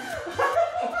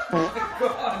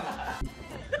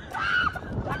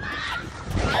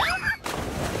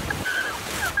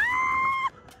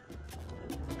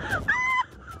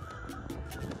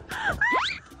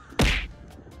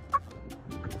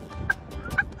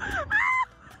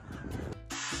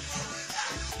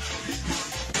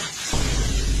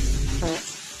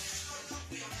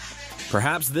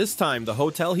 Perhaps this time the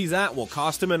hotel he's at will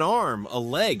cost him an arm, a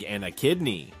leg, and a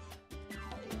kidney.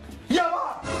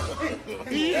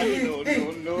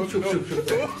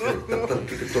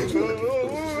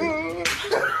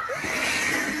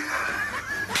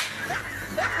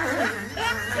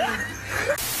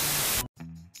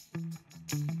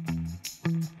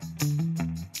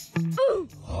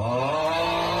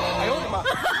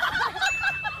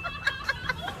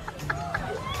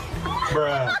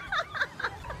 Bruh.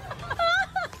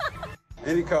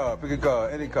 Any card, pick a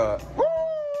card, any card.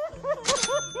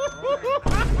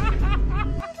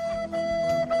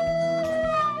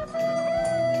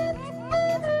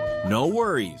 No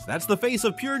worries, that's the face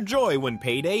of pure joy when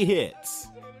payday hits.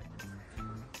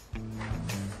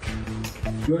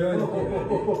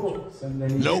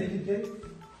 Nope.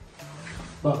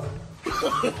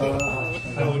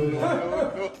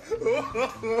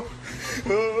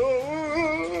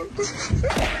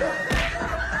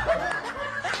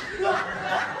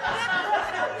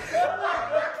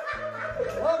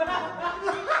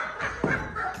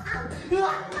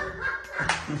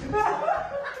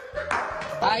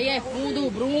 Aí é fundo,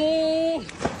 Bruno.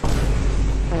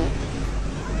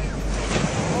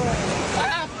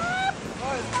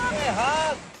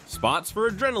 Spots for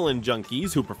adrenaline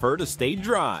junkies who prefer to stay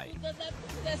dry.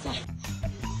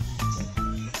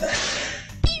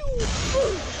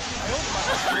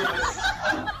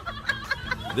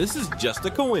 This is just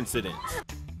a coincidence.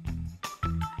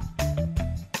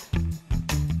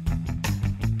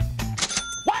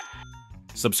 What?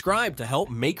 Subscribe to help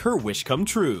make her wish come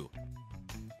true.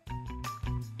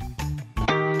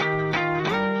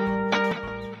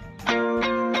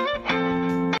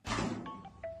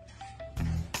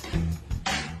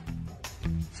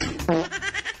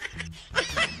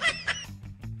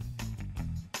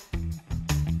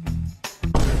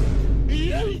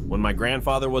 When my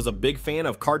grandfather was a big fan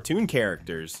of cartoon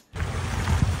characters,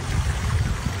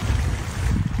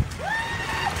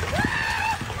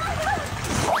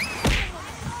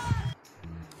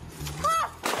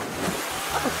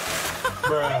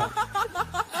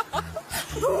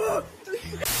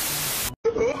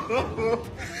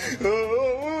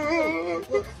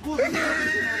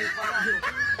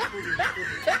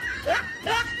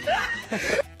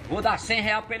 Vou dar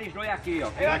R$100 pra eles dois aqui,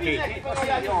 ó. Pega aqui.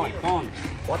 Toma.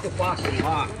 Bota o passo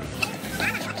lá.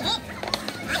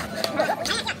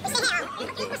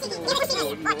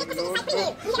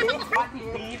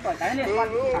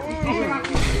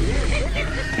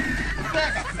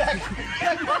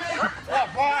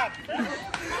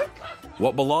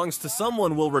 What belongs to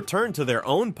someone will return to their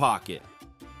own pocket.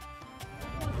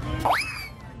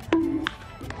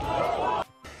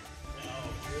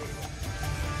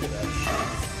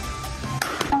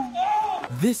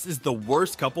 This is the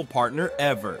worst couple partner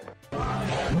ever.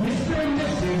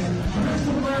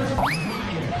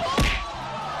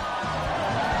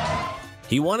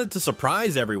 He wanted to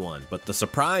surprise everyone, but the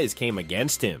surprise came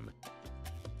against him.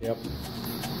 Yep.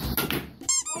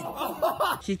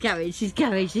 She's coming, she's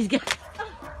coming, she's coming.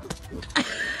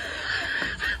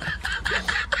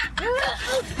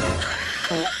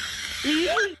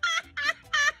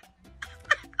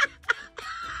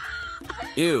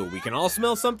 Ew, we can all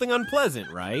smell something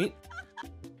unpleasant, right?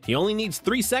 He only needs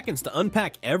 3 seconds to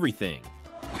unpack everything.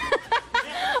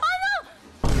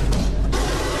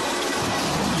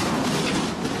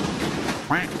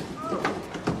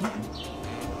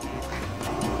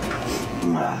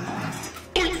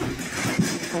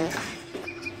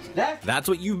 That's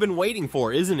what you've been waiting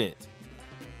for, isn't it?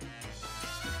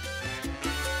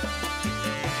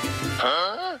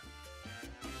 Huh?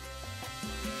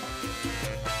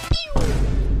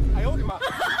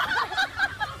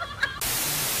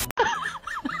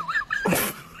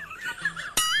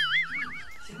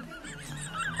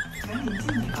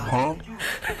 Huh?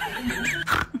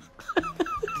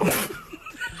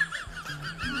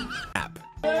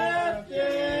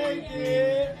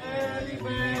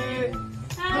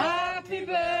 Happy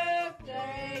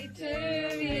birthday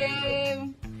to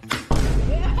you.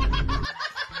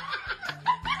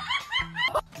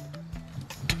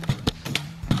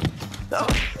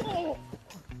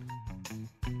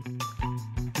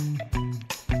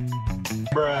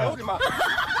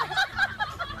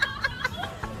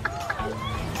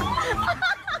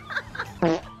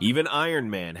 Even Iron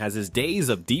Man has his days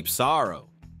of deep sorrow.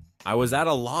 I was at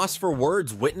a loss for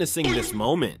words witnessing this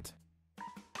moment.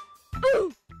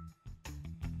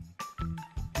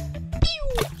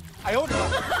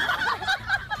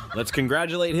 Let's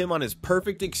congratulate him on his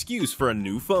perfect excuse for a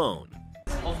new phone.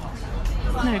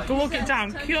 No, go walk it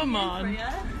down. Come on.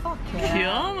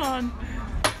 Come on.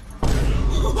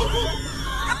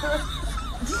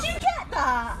 Did you get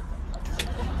that?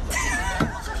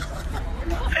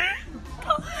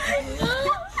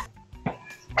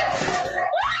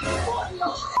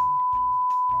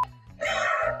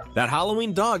 That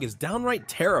Halloween dog is downright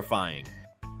terrifying.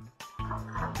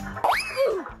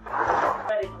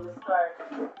 Ready for the start.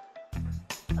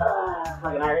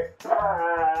 Fucking hurt.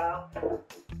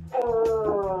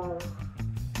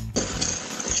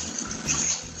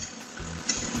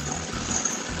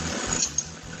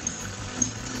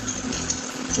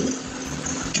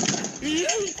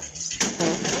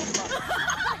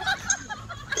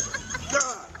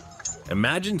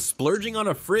 Imagine splurging on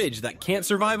a fridge that can't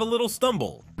survive a little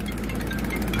stumble.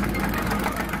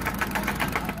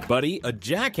 Buddy, a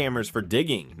jackhammer's for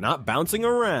digging, not bouncing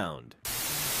around.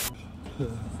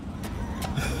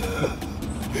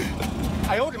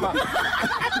 I owed him up.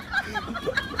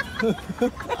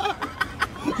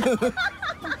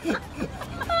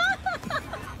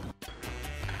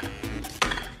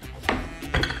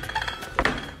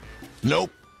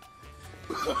 Nope.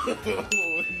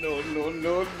 No, no,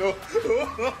 no, no.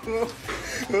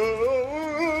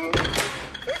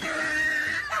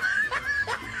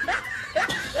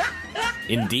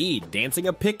 Indeed, dancing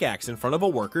a pickaxe in front of a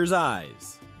worker's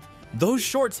eyes. Those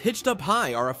shorts hitched up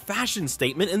high are a fashion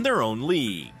statement in their own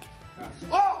league.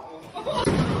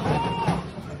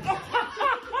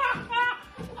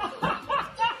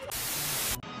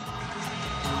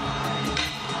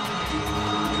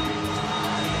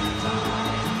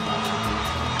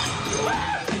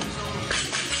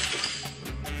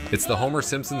 It's the Homer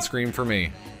Simpson scream for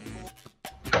me.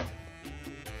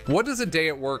 What does a day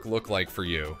at work look like for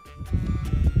you?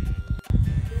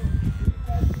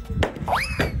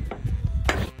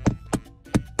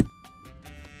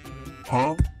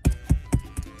 Huh?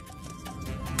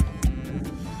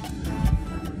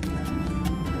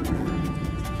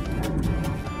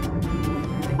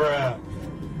 Bruh.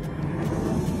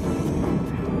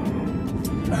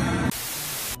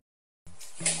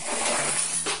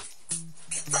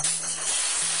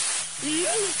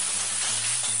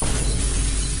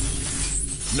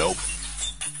 Nope.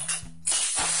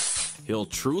 He'll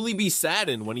truly be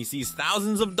saddened when he sees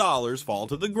thousands of dollars fall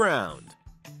to the ground.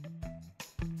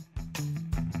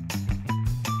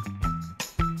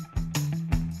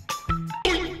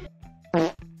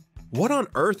 What on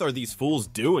earth are these fools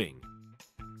doing?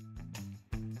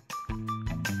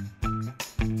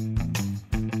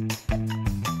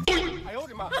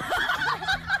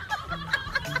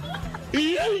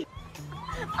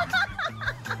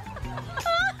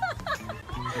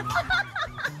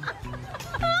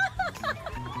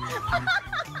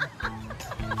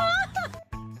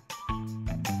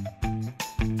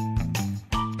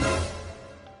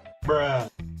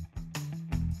 Bruh.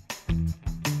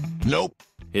 Nope.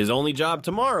 His only job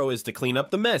tomorrow is to clean up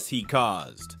the mess he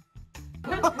caused.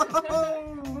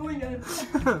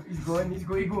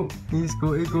 He's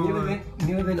going.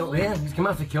 Niemand bent nog her. Vi skal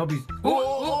meget få kjobbis.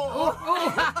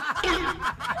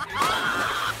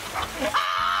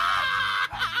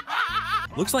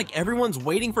 Looks like everyone's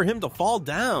waiting for him to fall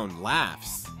down.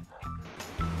 Laughs.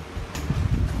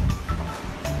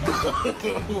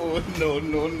 No,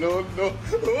 no, no, no.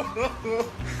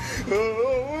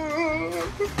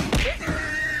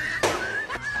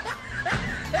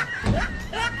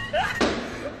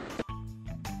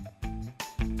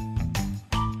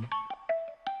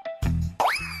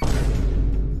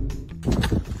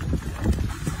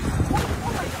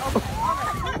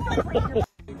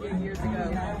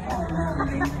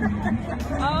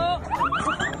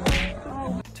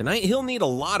 Tonight he'll need a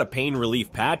lot of pain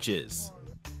relief patches.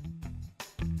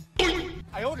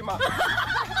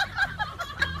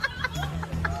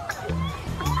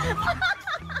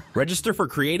 Register for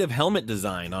creative helmet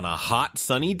design on a hot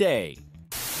sunny day.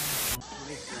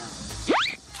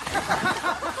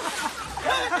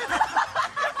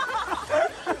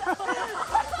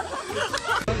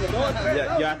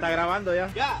 Ya está grabando ya.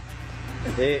 Ya.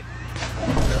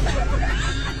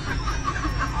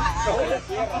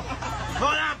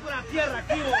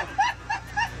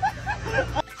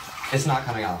 It's not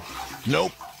coming off.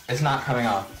 Nope. It's not coming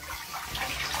off.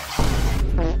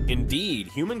 Indeed,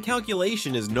 human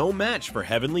calculation is no match for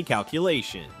heavenly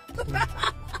calculation.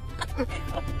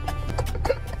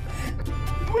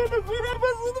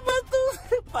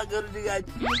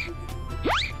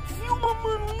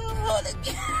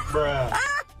 Bruh.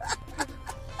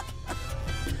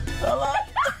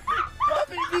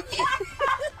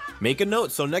 Make a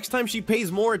note so next time she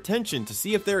pays more attention to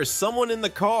see if there is someone in the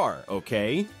car,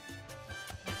 okay?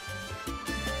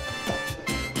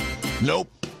 Nope.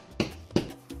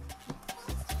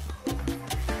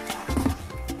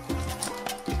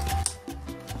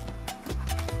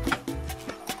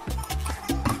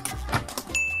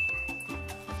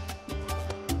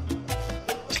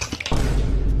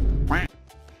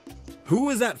 Who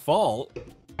is at fault?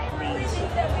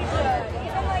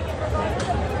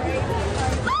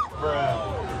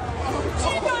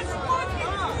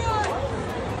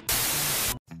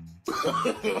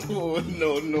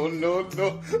 No, no, no,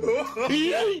 no.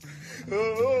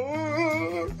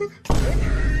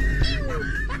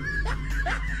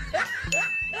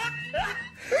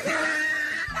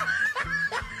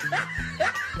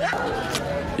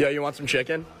 Yo, you want some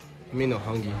chicken? Me no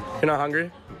hungry. You're not hungry?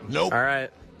 Nope. All right.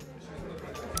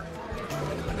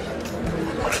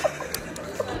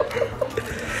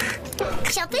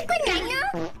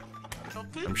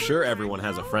 I'm sure everyone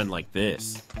has a friend like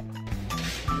this.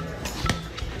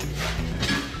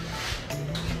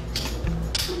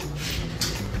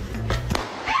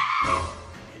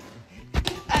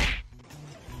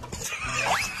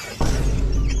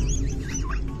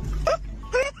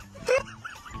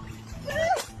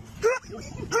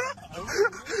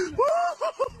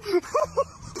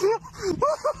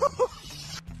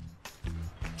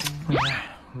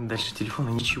 Дальше телефона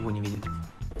ничего не видит.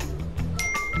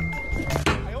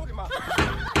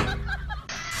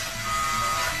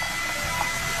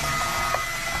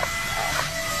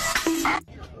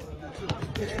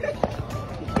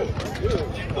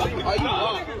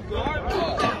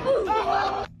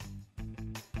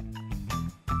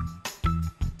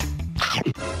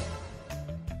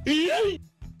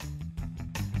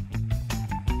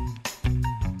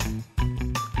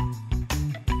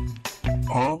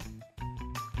 Huh?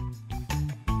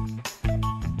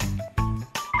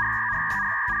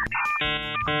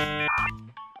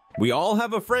 We all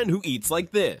have a friend who eats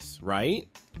like this, right?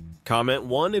 Comment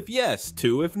 1 if yes,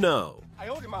 2 if no.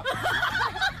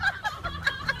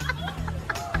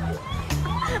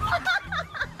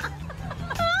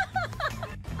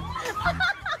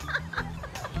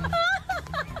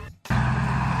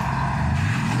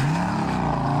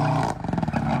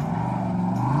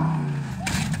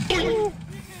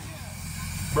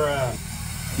 Bruh.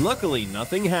 Luckily,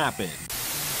 nothing happened.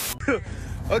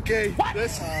 Okay,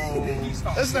 that's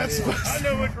not supposed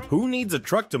to. Who needs a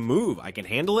truck to move? I can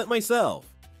handle it myself.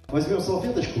 Возьмем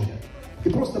салфеточку и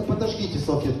просто подожгите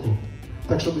салфетку.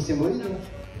 Так, чтобы всем было видно.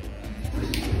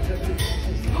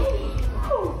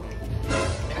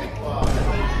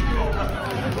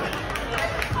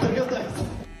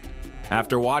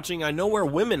 After watching, I know where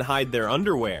women hide their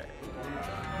underwear.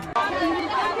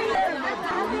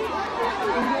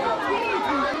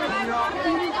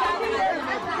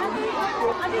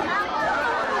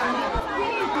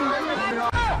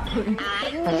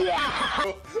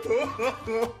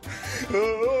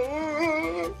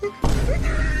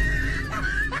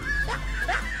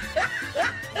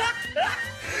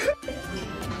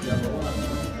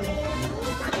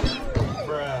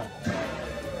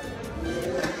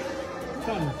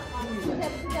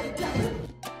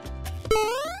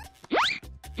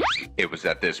 It was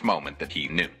at this moment that he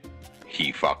knew.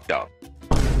 He fucked up.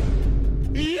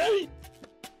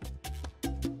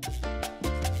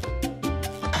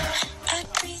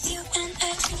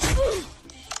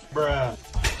 Bruh.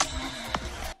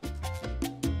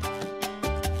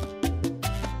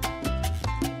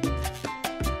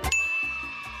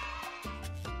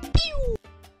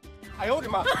 I owed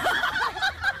him up.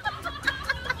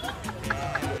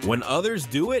 When others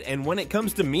do it and when it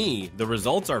comes to me, the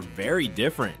results are very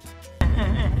different.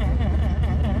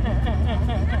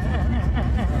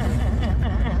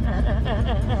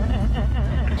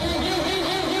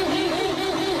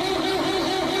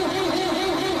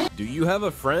 Do you have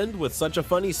a friend with such a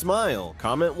funny smile?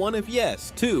 Comment 1 if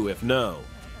yes, 2 if no.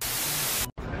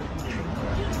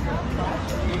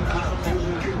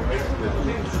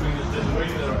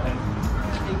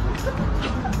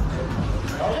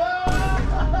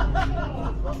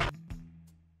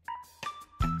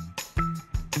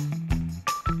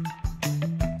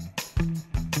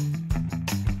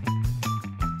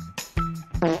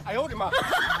 I owed him up.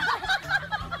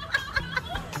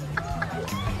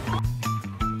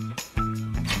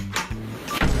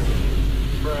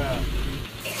 Bruh.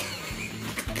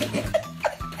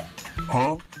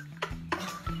 Huh?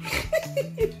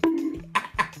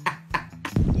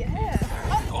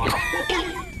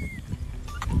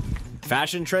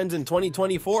 Fashion trends in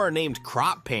 2024 are named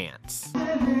crop pants.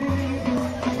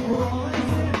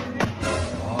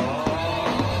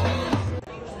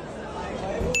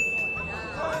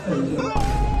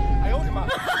 I owed him up.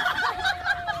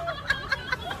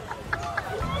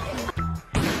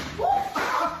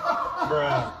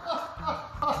 Bruh.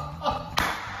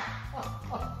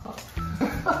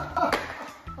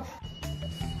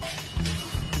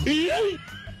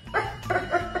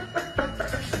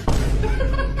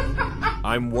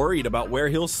 I'm worried about where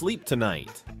he'll sleep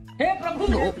tonight. हे प्रभु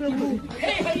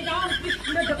हे हरि राम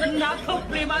कृष्ण जगन्नाथ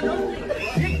प्रेमानंद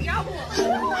ये क्या हुआ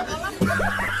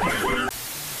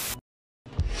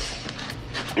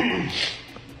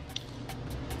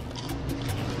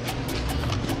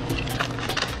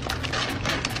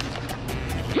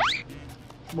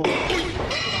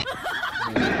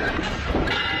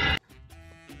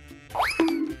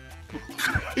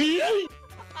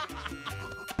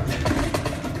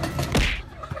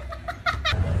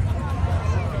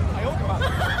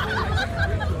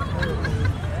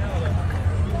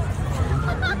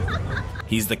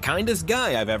He's the kindest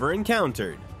guy I've ever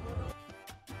encountered.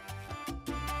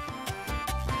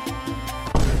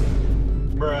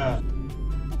 Bruh.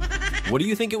 What do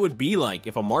you think it would be like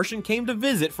if a Martian came to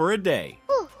visit for a day?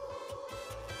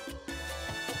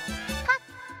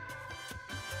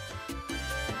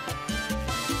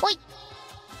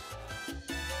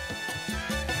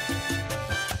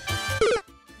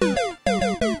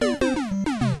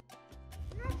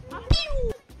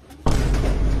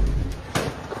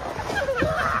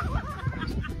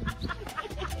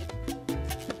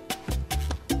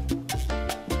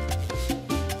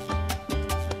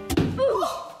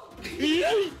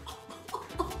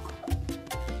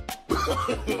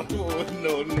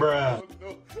 No, Bruh.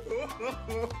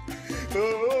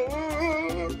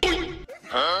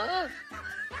 Huh?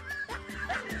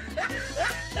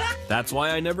 That's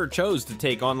why I never chose to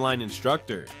take online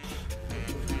instructor.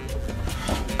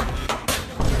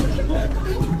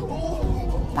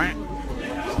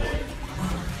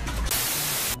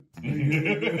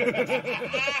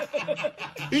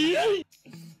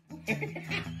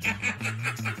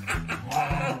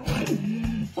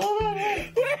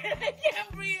 I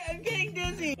can't breathe. I'm getting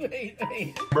dizzy.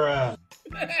 Wait. Bruh.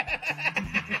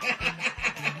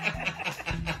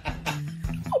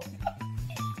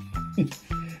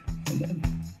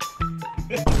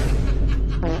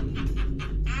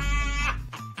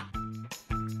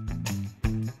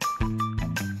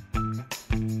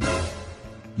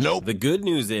 Nope. The good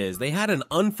news is they had an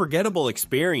unforgettable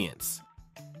experience.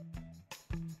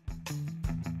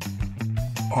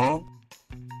 Huh?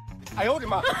 I owed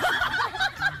him up.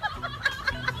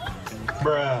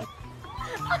 Bruh.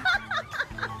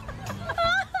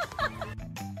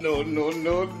 No, no,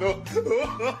 no, no.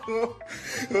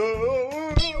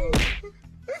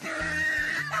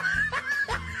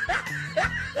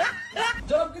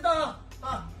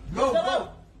 Go.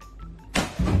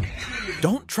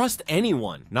 Don't trust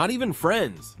anyone, not even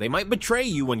friends. They might betray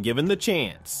you when given the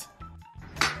chance.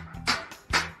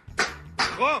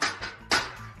 Go.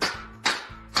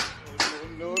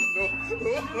 No,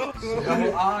 no,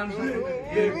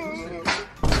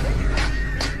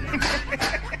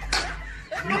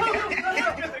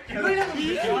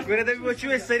 Agora deve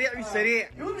botar سريع بالسريع.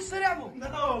 يقول بالسريع مو.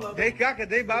 داي كاكا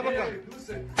داي بابكا.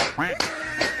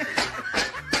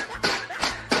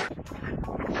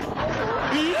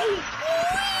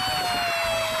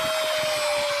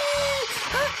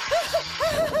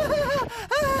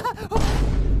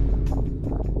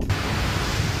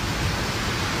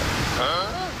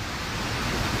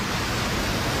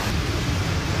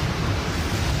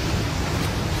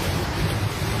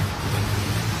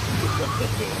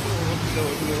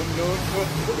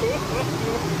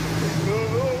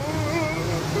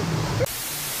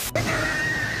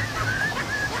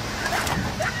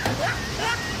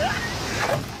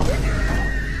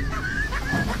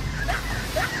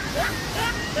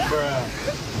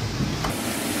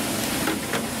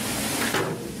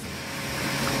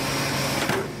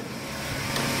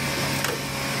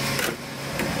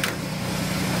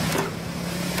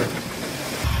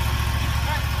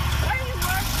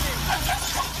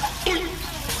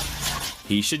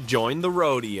 He should join the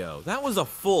rodeo. That was a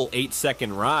full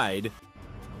 8-second ride.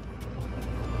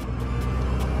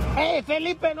 Hey,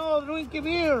 Felipe, no drink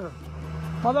beer,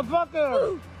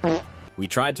 motherfucker. We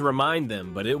tried to remind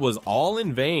them, but it was all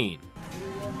in vain.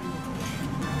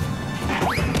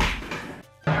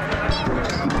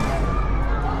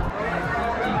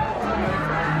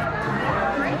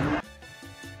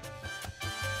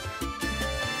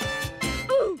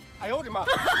 I hold him up.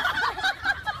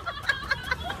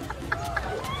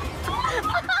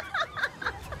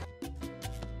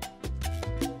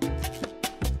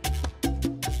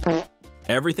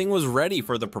 Everything was ready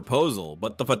for the proposal,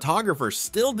 but the photographer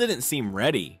still didn't seem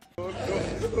ready.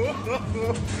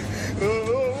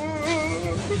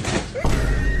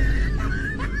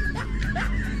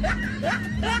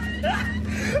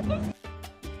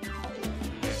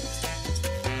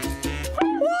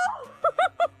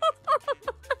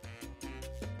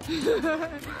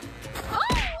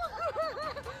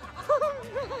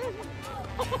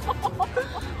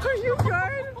 Are you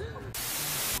good?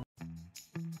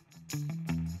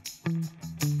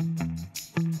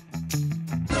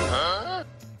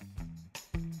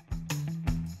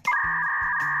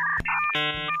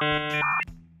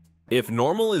 If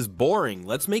normal is boring,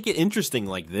 let's make it interesting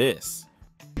like this.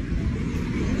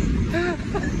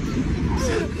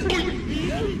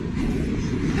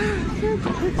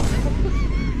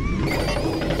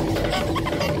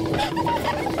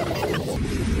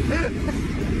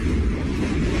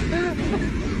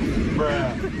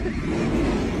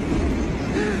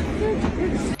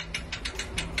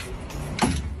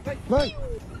 Hey.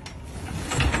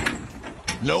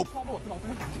 Nope.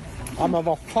 I'm of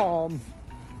a farm.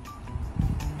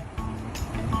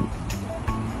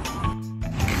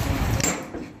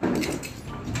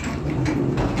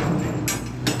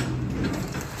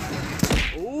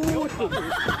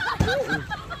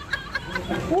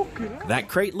 That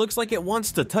crate looks like it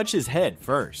wants to touch his head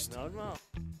first.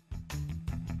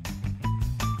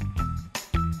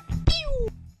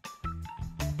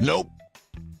 Nope.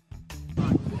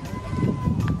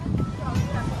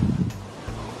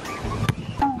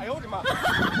 I hold him up.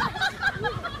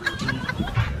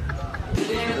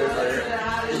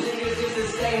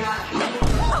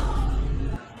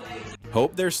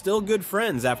 Hope they're still good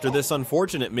friends after this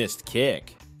unfortunate missed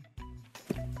kick.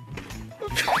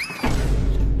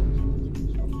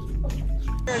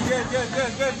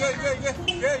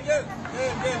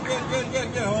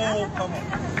 Oh, come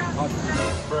on.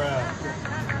 Bruh.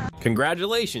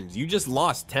 Congratulations, you just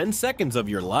lost 10 seconds of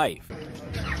your life.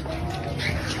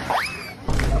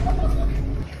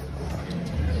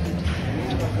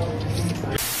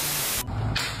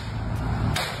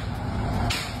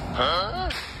 Huh?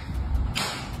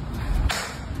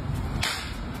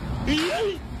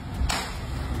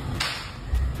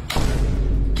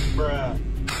 Bruh.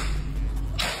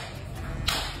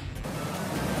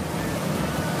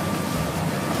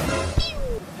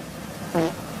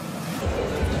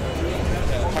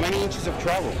 How many inches of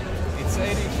travel? It's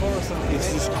 84 something.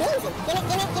 It's just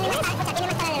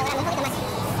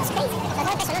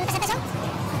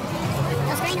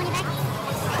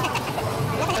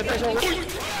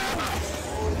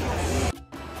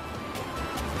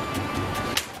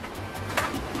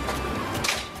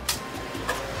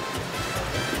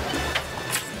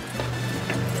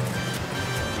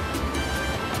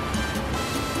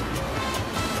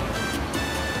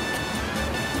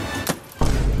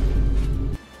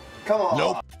Come on.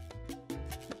 Nope.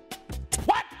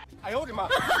 What? I owed him up.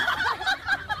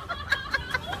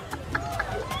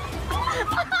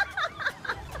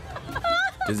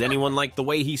 Does anyone like the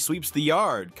way he sweeps the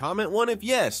yard? Comment 1 if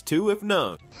yes, 2 if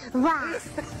no. Rock.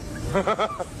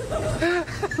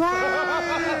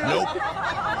 Nope.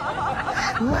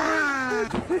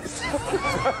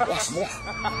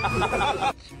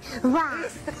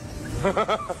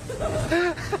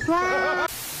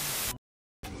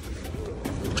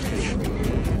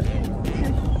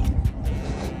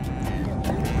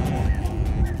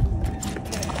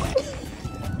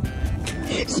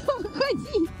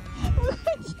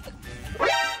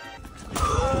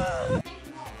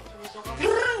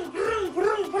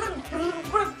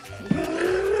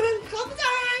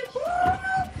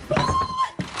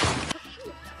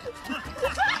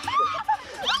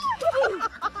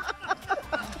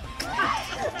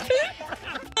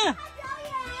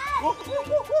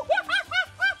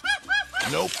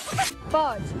 Nope.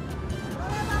 Bud.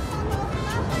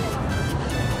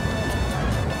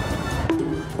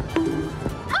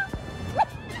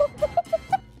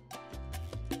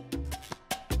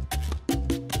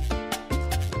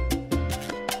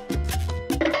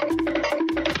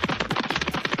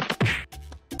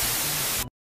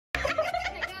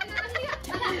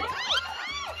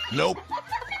 Nope.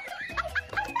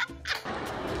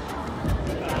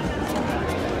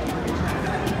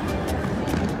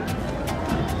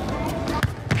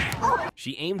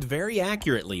 She aimed very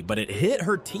accurately, but it hit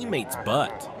her teammate's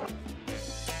butt.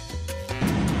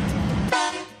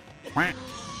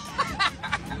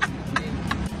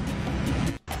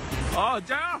 Oh,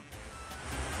 down!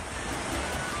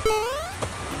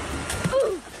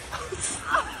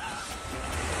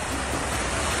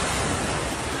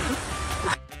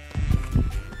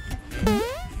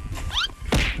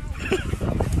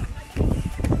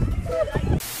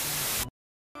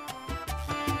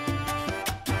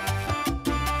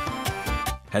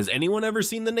 Has anyone ever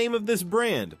seen the name of this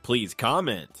brand? Please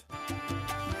comment.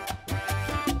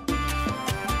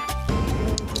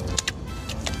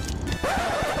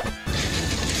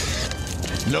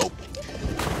 Nope.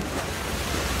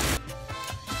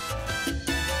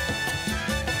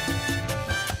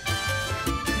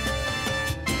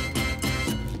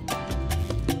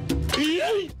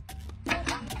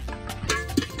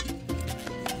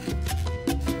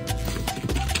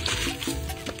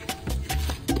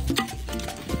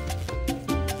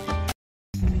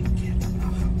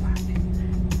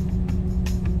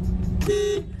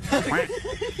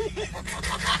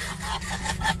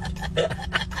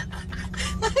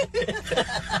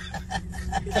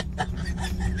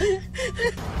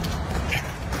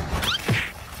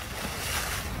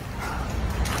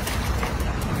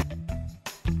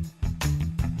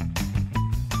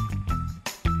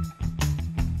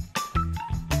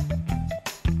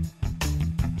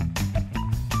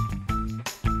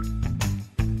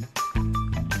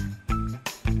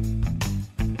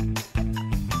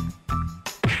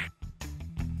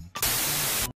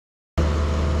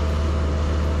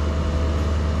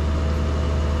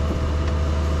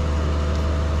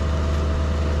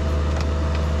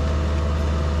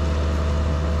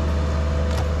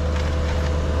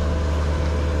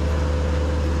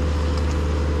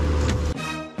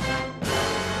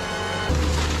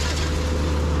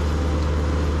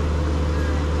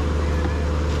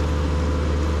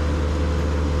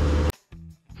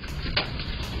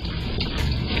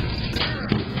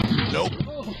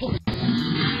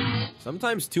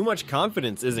 Sometimes too much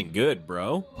confidence isn't good,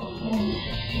 bro.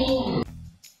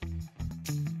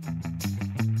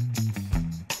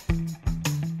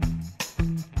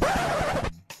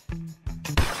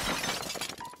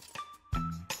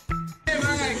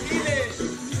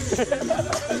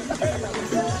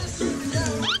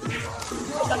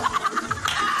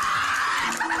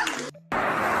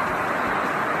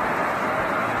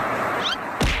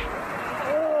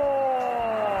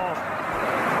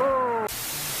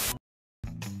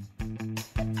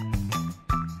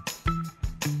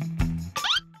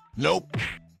 Nope.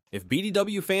 If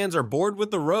BDW fans are bored with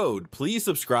the road, please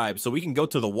subscribe so we can go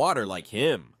to the water like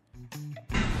him.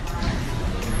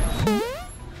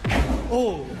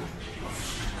 Oh.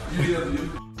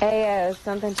 Ayo,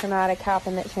 something traumatic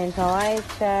happened that changed my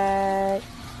life. Check.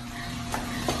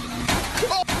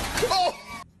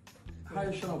 هاي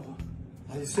اشربها.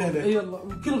 هاي سهلة.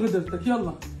 يلا كل غدرتك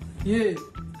يلا. يه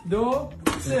دو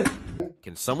سه.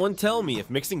 Can someone tell me if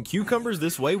mixing cucumbers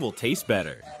this way will taste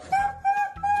better?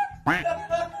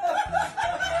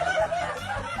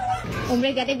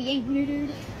 Hombre, quédate bien.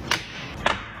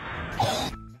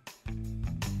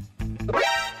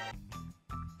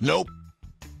 Nope.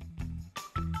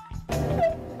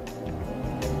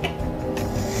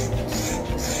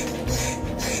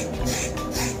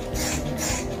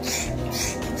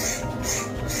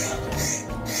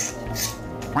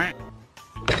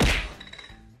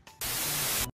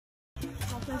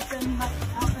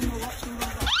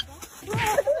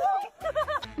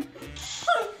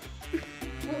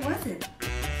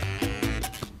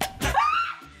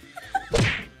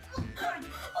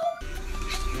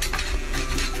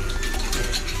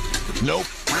 Nope.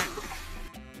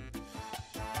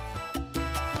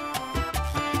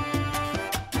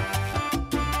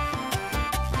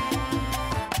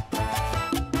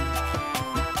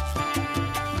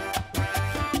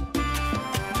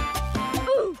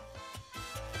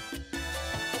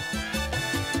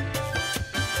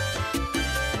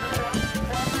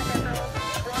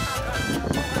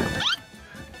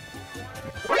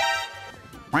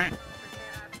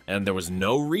 And there was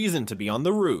no reason to be on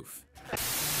the roof.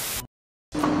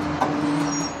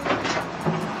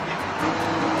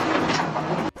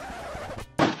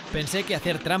 Pensé que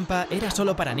hacer trampa era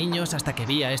solo para niños hasta que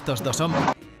vi a estos dos hombres.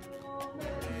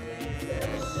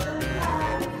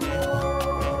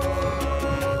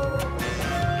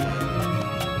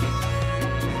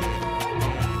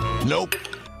 Nope.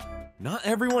 Not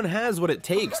everyone has what it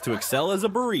takes to excel as a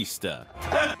barista.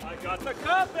 I got the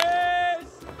copies!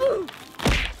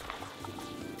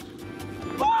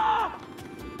 Ah!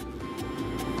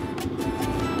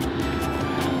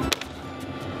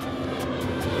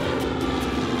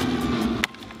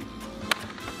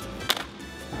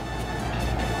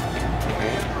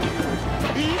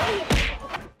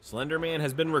 Slender Man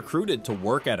has been recruited to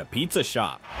work at a pizza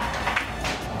shop.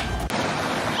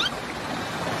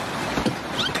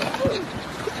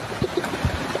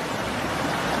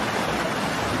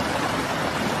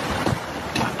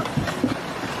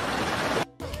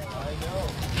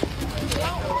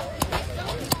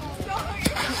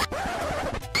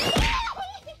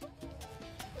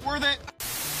 Worth it.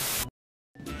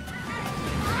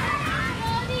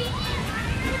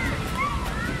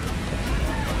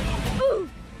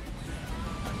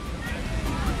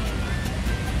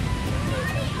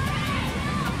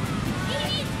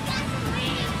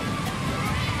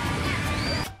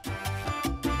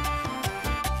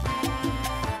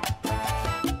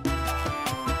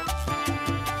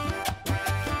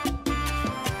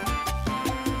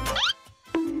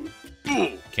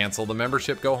 Cancel the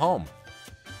membership, go home.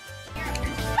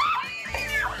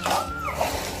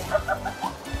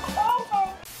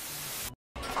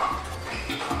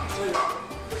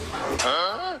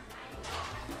 Huh?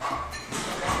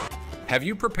 Have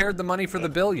you prepared the money for the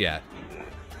bill yet?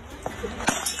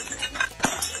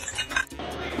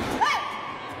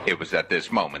 It was at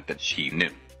this moment that she knew.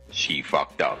 She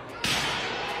fucked up.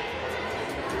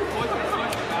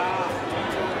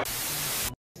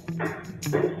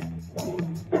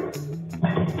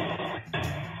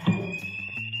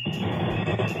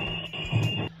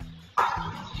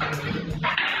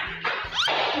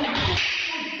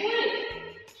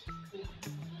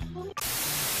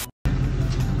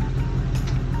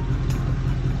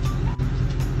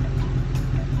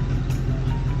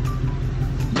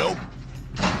 Nope.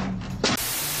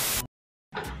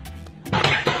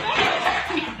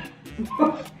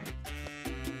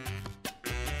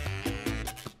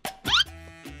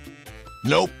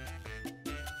 Nope.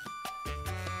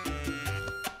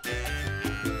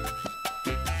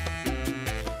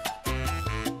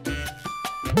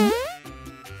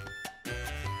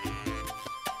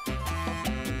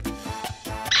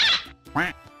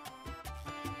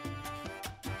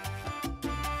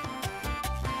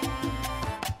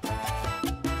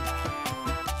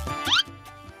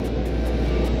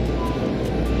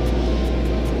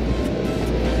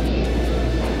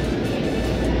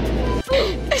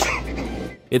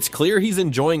 It's clear he's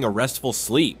enjoying a restful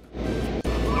sleep.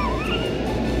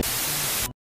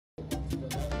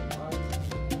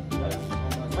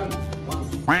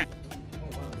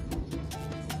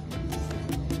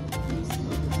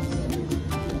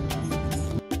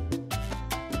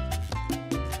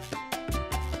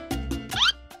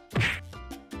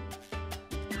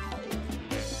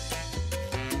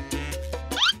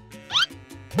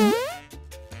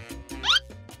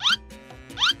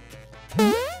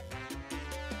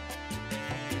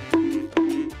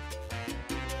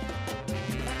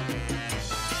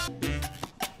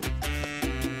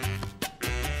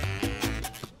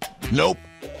 Nope.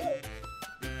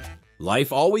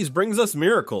 Life always brings us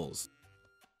miracles.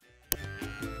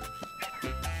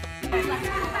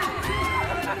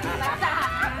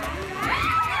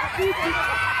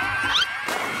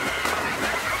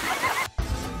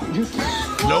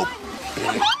 Nope.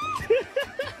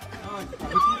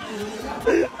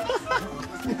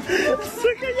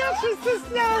 Сука, я же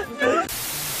стеснялся!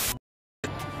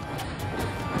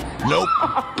 Nope.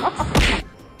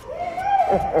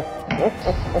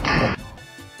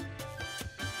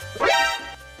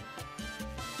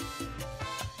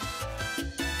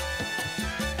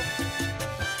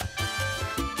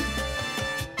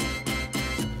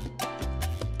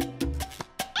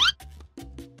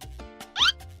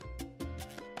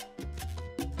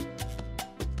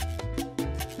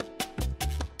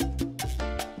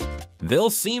 They'll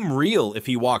seem real if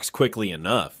he walks quickly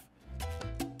enough.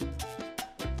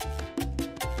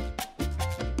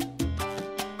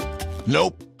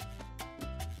 Nope.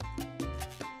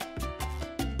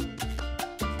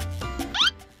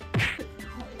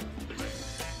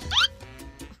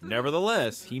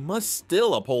 Nevertheless, he must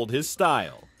still uphold his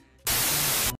style.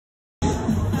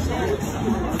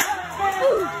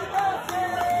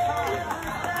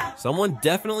 Someone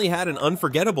definitely had an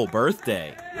unforgettable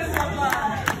birthday.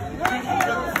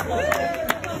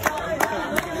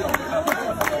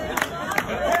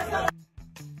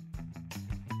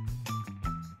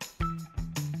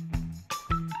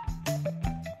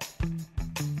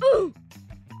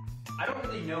 I don't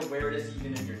really know where it is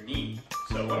even in your knee.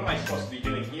 So what am I supposed to be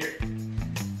doing here?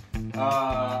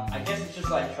 I guess it's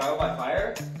just like trial by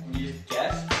fire, and you just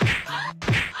guess.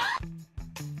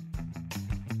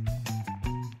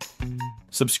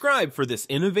 Subscribe for this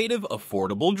innovative,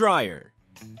 affordable dryer.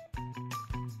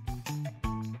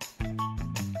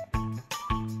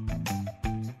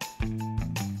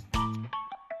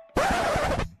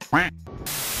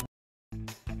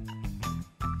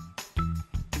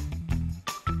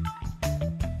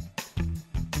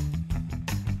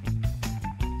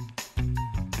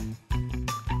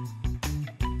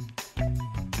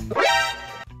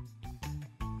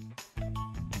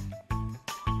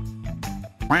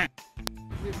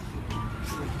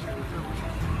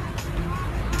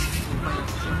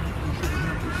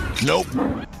 Nope.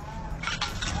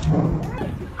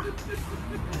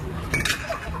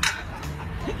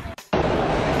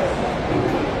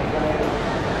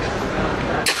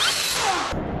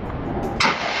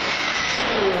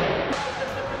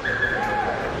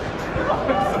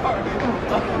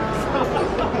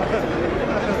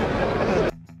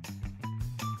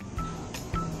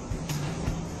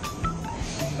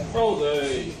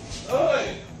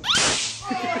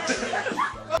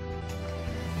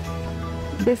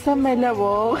 Bésame la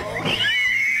boca.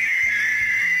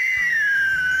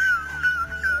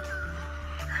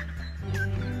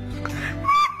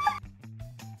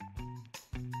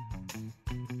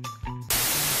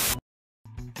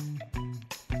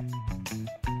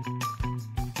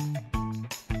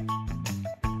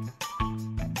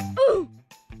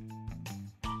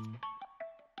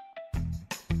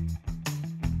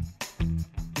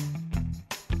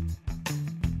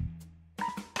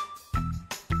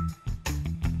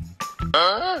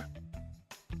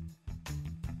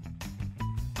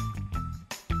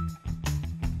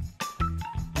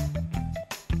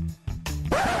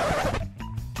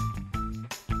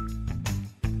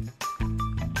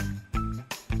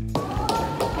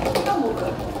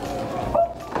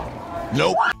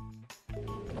 Nope.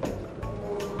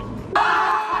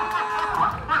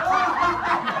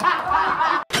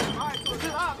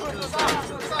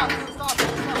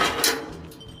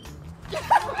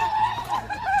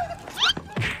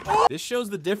 This shows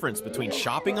the difference between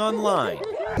shopping online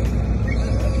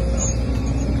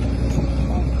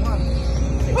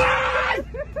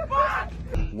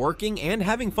working and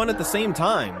having fun at the same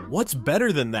time. What's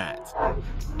better than that?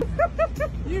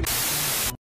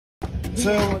 2, 3.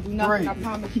 I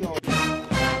promise you.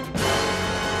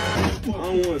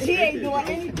 He ain't doing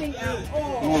anything at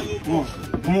all.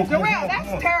 Darrell,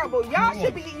 that's terrible.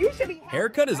 You should be.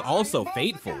 Haircut is also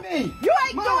fateful. You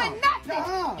ain't doing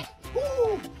nothing.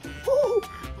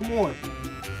 Come on.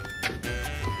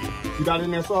 You got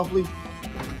in there softly?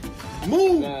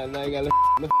 Move! Nah, you gotta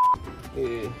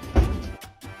yeah.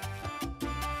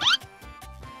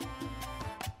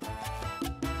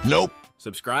 Nope.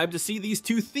 Subscribe to see these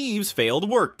two thieves' failed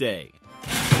workday.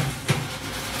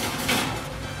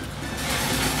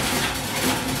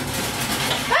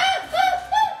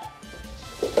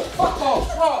 Fuck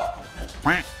off, fuck!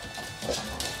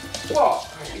 Fuck,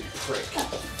 you prick.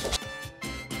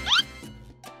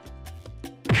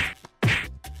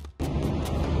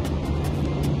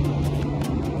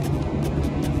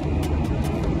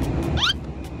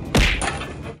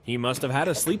 He must have had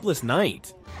a sleepless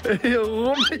night. Like I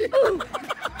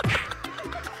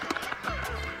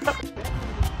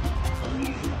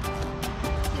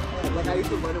used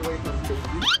to run away from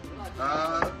safety.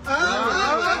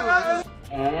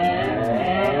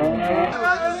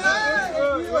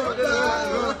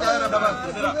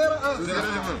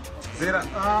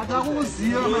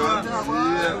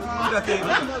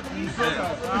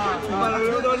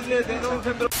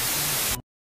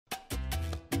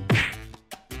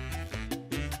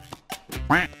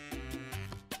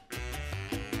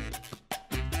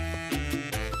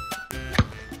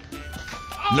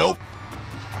 Nope.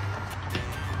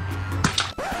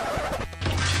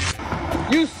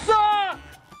 You suck!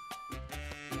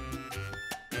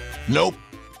 Nope.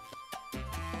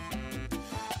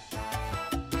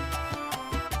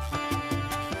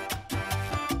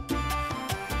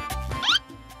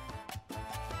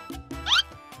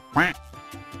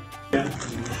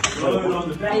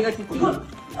 To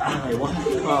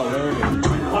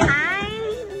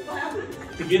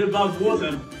get above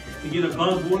water,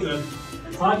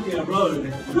 hard to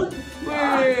road.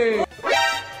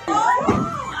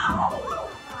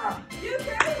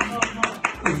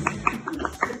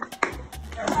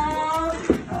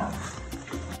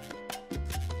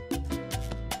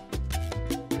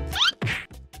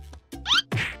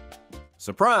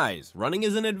 Surprise! Running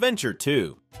is an adventure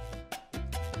too.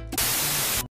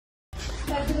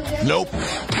 Nope.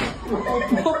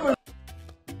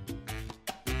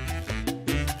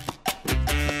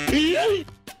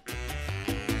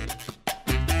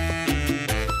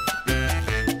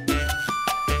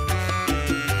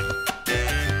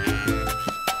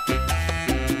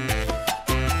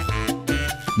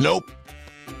 Nope.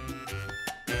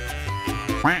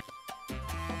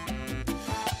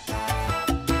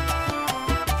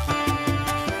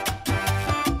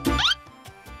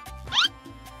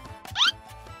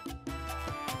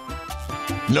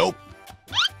 Nope.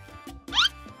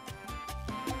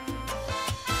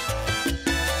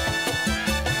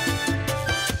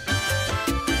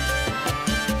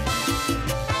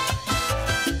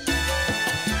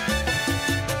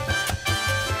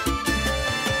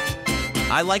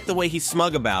 I like the way he's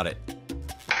smug about it.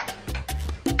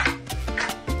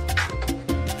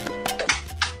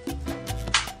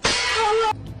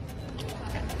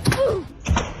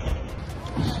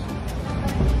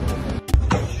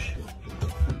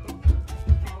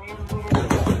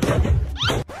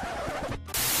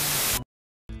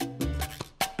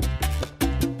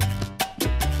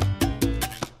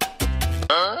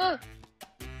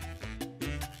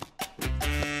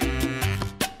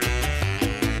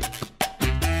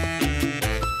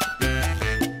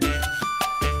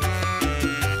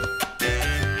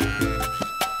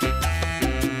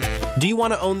 Do you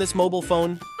want to own this mobile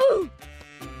phone?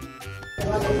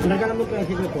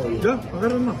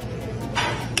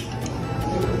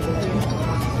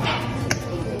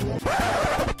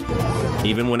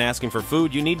 Even when asking for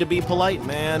food, you need to be polite,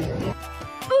 man.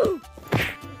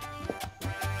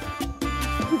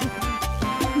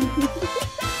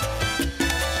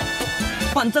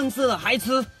 办正事了还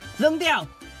吃，扔掉。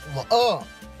我饿。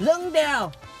扔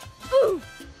掉。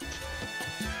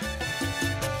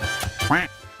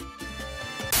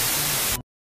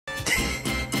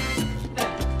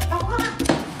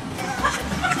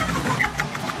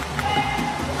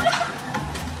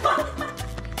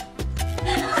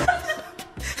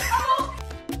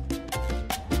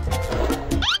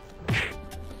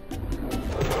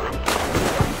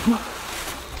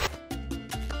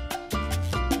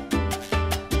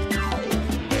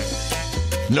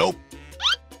Nope.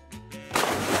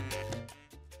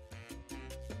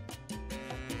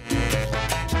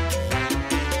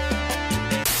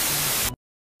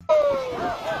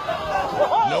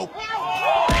 Nope.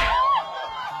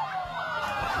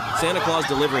 Santa Claus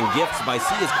delivering gifts by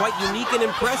sea is quite unique and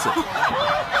impressive.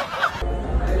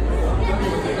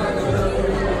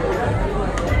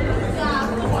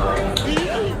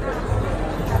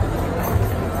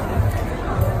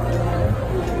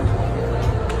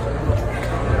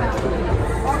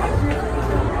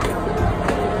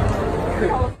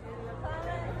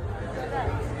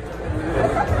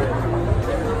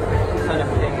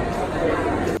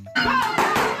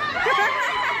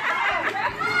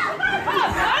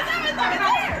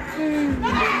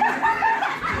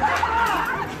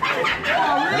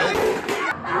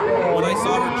 When I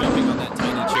saw her jumping on that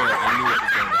tiny chair, I knew it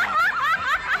was going to happen.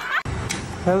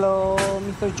 Hello,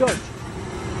 Mr. George.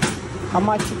 How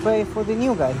much you pay for the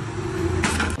new guy?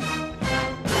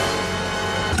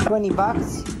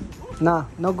 $20? Nah,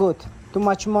 no good. Too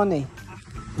much money.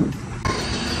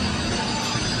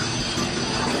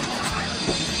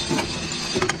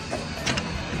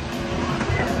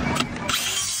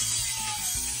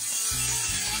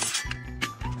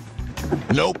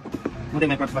 Nope.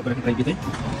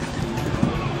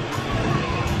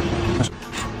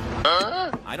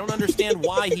 I don't understand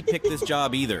why he picked this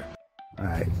job either. All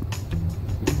right.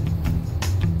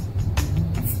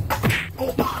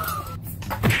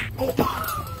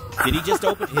 Did he just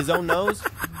open his own nose?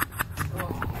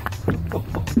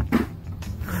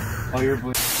 Oh, you're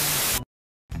blue.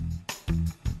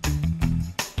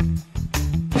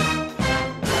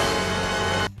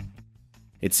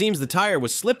 It seems the tire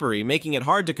was slippery, making it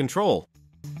hard to control.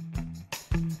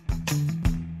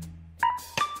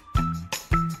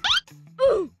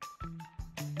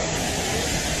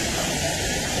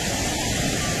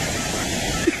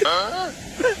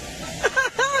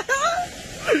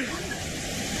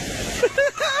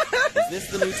 Is this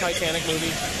the new Titanic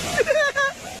movie?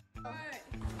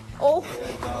 Oh.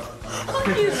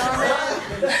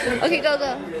 Okay, go,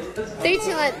 go. 3,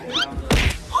 2,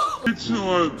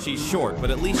 1. She's short,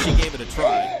 but at least she gave it a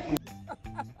try.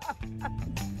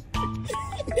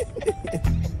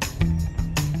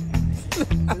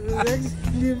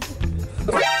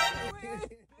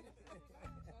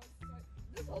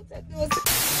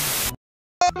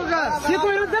 Cinco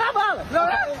minutos na bala.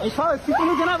 Eles falam 5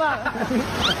 minutos na bala.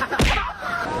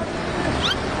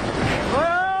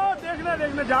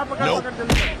 देखना जा पकड़ पकड़ चल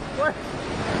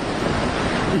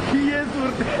ये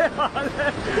सूरत हाल है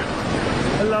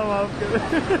अल्लाह माफ करे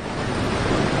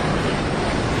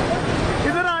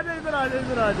इधर आ जाओ इधर आ जाओ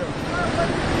इधर आ जाओ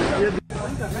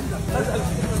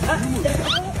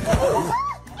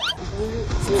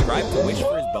Subscribe to wish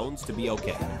for his bones to be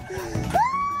okay.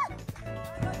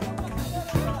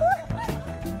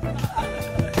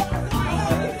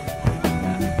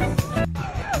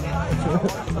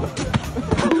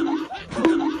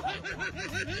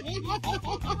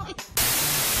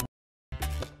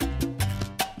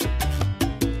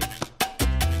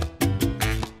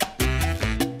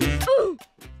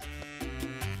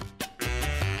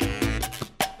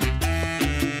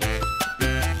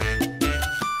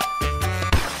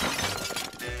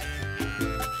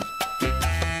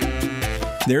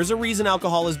 There's a reason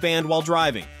alcohol is banned while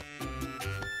driving.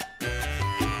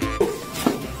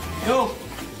 Yo!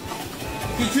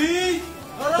 Kooky!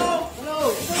 Hello!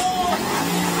 Hello!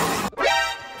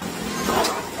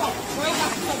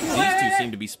 These two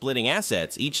seem to be splitting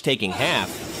assets, each taking half.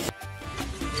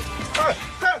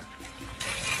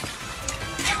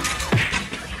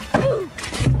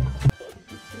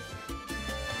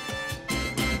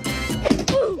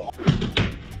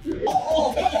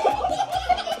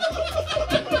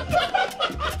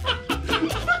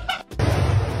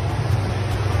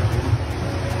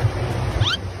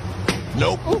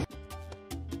 Nope.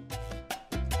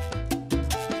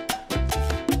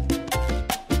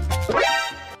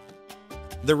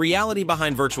 The reality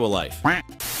behind virtual life.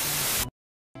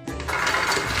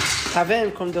 Tá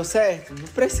vendo como deu certo? Não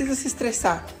precisa se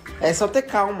estressar. É só ter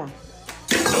calma.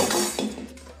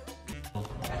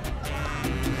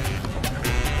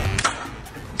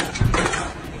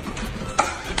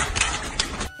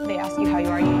 They ask you how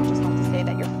you are, you just have to say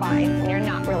that you're fine when you're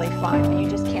not really fine, but you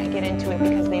just can't get into it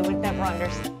because they would never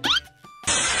understand.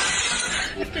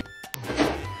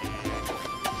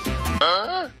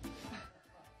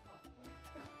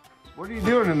 What are you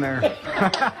doing in there?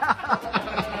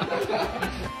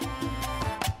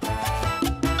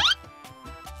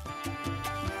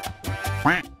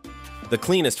 The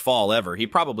cleanest fall ever. He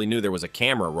probably knew there was a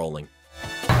camera rolling.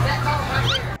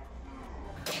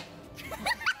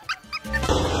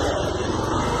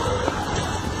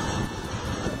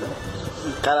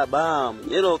 Cara bom,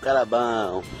 virou cara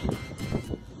bom.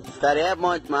 Esse cara é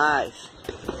bom demais.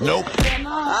 Nope.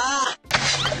 Ah!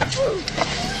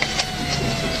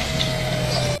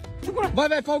 Vai,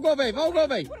 vai, folgou, velho, folgou,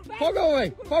 velho. Folgou,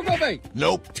 velho, folgou, velho.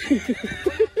 Nope.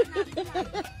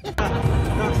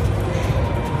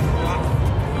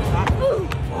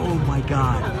 Oh my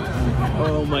god.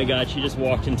 Oh my god, she just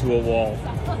walked into a wall.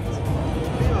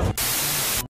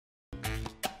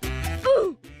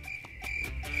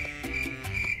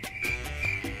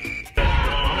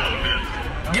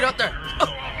 Get up there.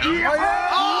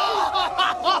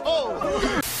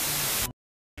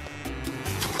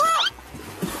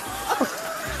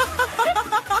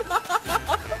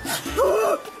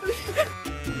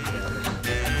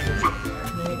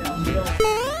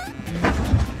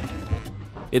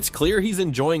 It's clear he's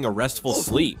enjoying a restful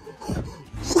sleep.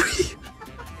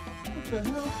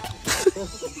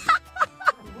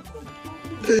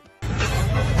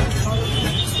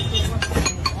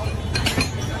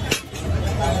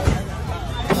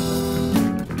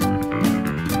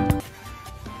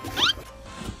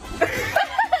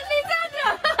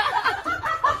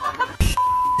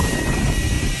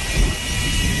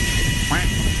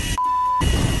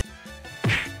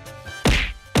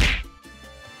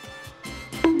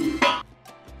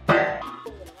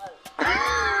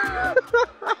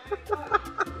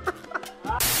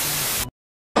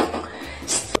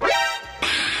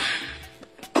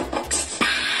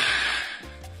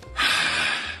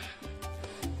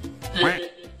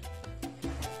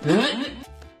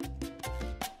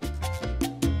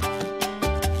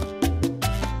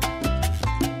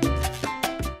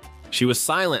 She was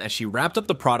silent as she wrapped up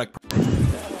the product.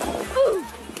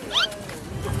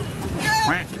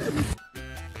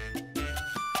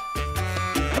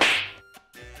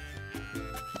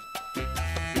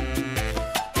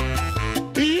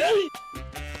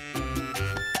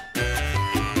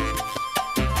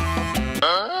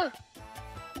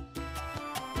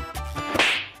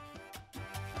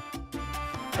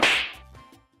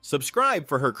 Subscribe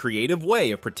for her creative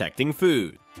way of protecting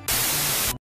food.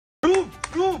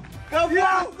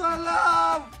 يا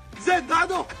سلام زد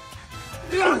هادو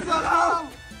يا سلام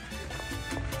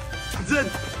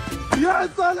زد يا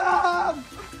سلام.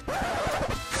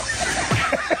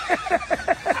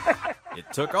 It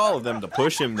took all of them to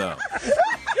push him though.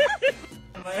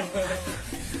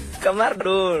 Kamar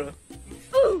dulu.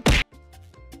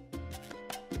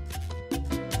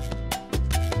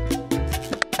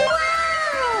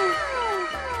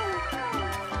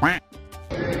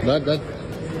 Dad.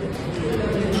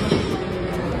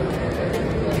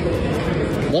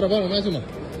 Bora, mais uma.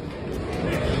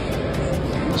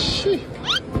 Xiii.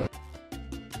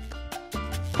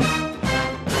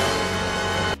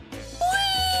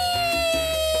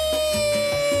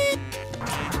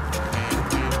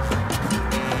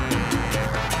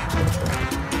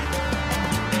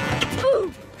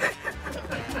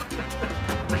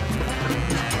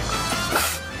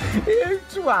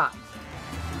 Tua.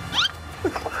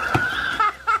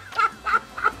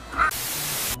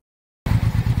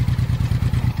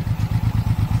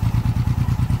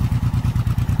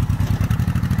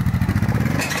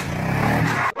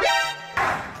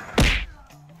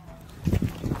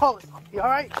 Hold it. You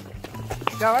alright?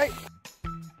 You alright?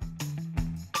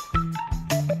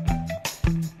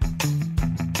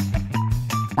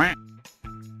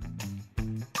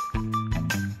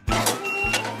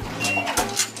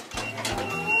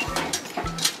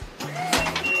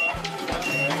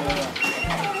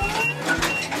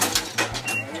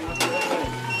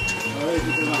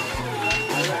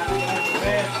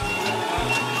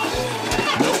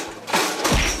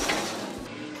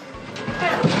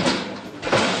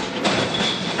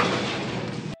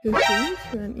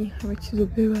 من این همه چیزو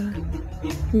ببرن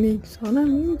نکسان هم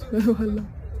نمیتونه والا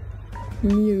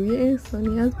نیروی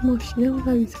انسانی از ماشین هم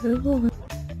قوی تره واقعا.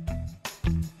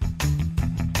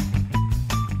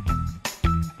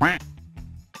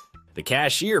 The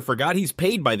cashier forgot he's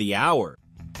paid by the hour.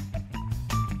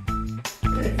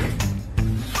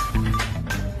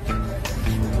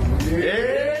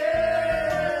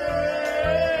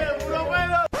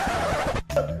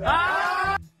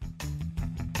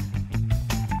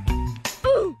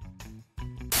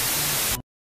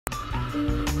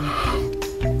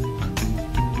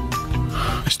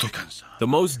 The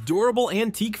most durable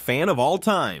antique fan of all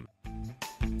time.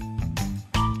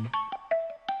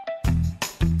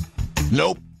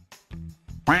 Nope.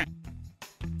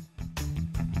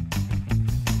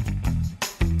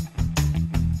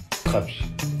 خبش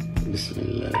بسم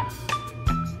الله.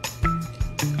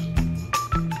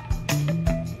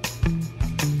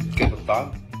 كيف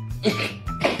الطعم؟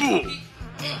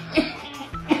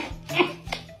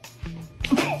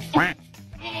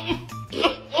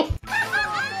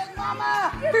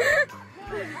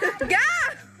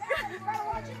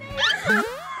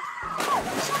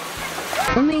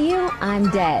 Only you, I'm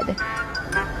dead.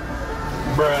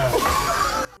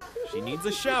 Bruh. She needs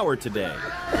a shower today.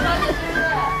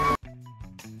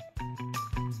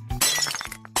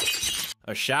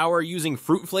 A shower using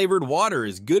fruit-flavored water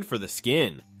is good for the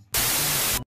skin.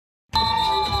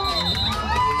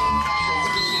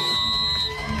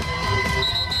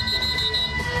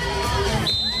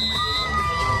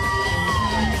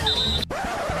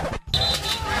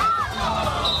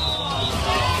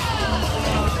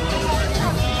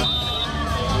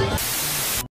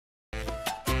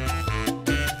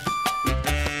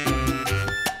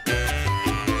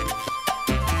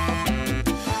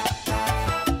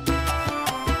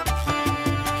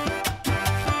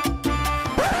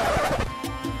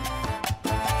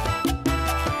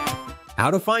 How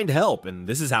to find help, and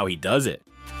this is how he does it.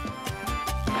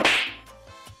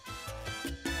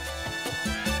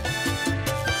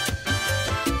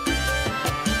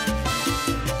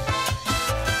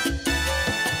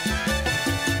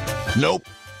 Nope.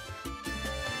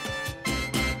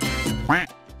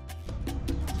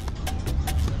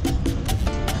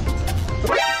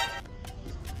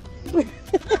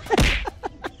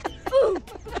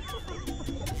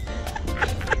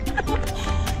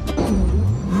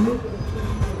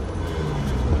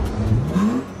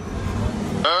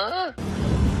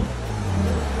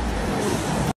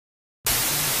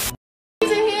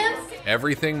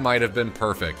 Everything might have been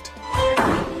perfect.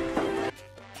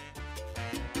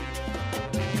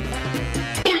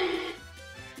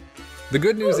 The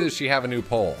good news is she have a new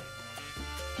pole.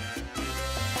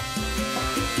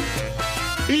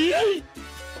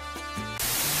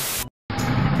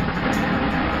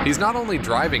 He's not only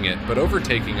driving it, but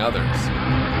overtaking others.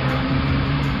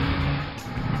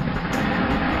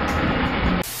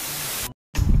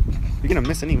 You're gonna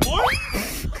miss anyway.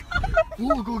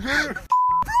 Ooh, go get her.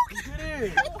 Get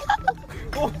in.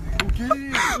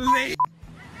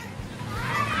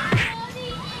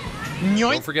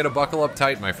 Don't forget to buckle up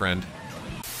tight, my friend.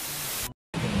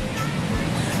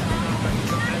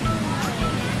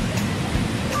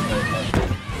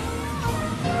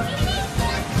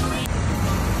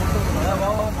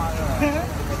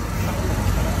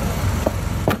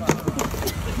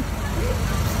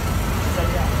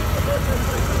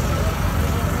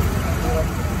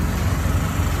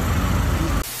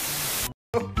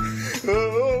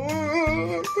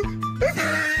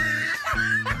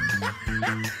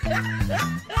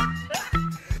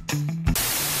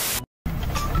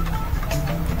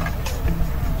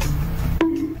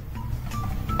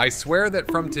 I swear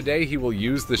that from today he will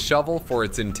use the shovel for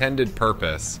its intended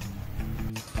purpose.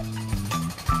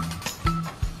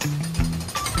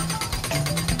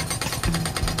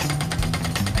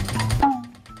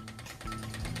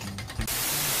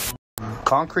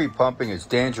 Concrete pumping is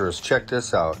dangerous. Check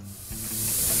this out.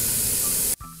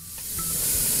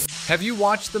 Have you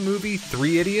watched the movie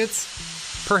 3 Idiots?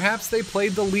 Perhaps they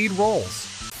played the lead roles.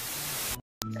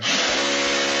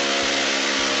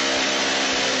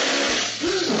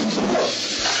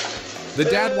 The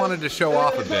dad wanted to show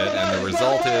off a bit, and the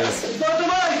result is...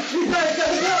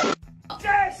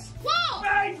 Jess! What?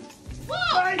 Babe!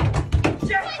 What? Babe!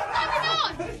 Jess! What's going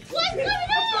on? What's going on?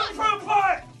 I've got a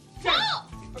fire! Jess!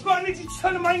 What? I've got to need you to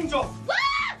turn the mains off! What?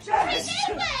 Jess!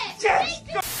 Get away!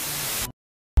 Jess!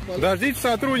 Подождите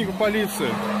сотрудников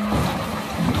полиции.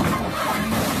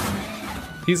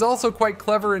 He's also quite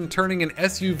clever in turning an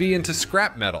SUV into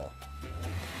scrap metal.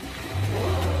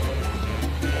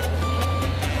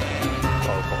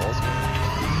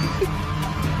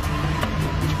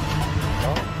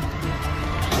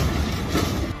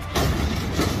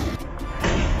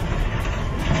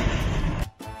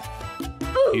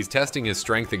 He's testing his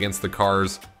strength against the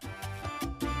cars.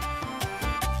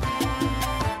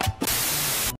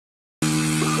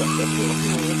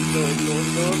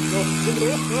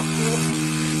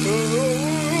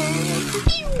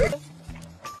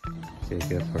 Okay,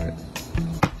 go for it.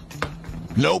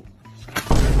 Nope.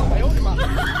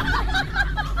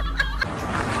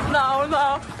 No,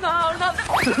 no, no, no.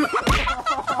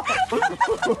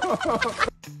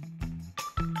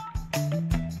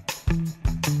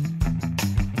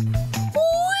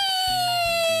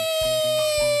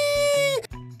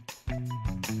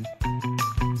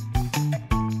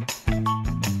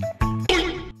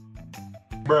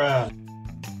 Bruh.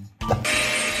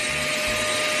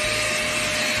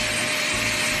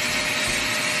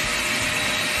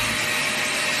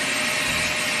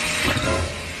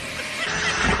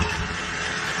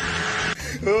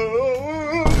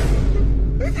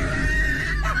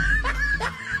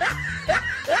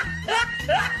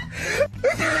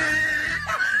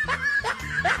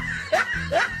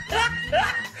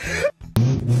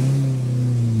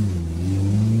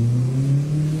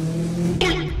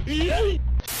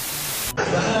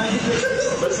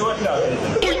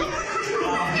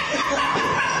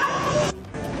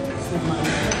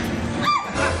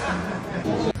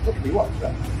 Look at me, watch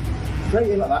that. Straight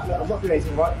in like that, look, I'm not doing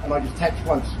anything right, and I just touch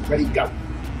once, ready, go.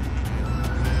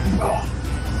 Oh.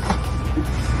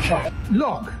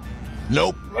 Lock!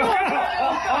 Nope.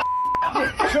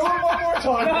 Show him one more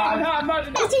time, man.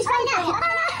 No. It's too slow now.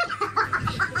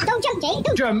 Don't jump, Jake.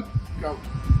 Don't Jump. Go.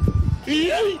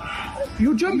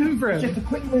 You're jumping for him. Just a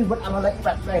quick movement, and I'll let you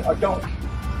back there. I don't.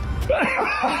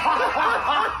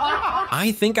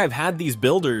 I think I've had these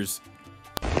builders.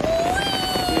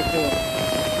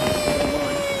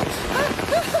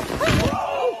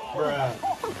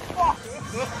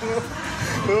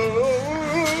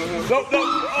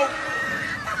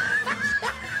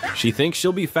 She thinks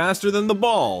she'll be faster than the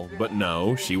ball, but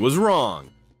no, she was wrong.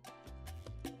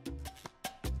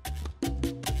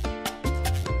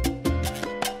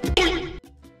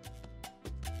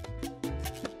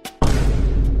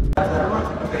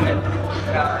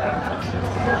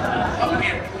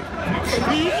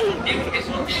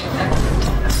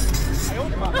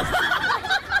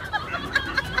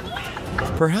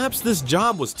 Perhaps this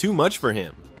job was too much for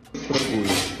him.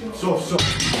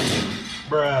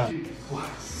 Bruh.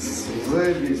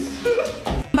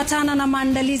 Batana na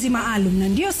maandalizi maalum, na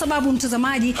ndio sababu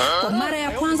mtazamaji, kwa mara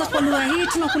ya kwanza kwa lugha hii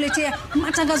tunakuletea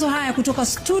matangazo haya kutoka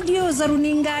studio za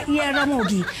runinga ya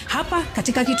Ramogi hapa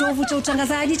katika kitovu cha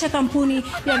utangazaji cha kampuni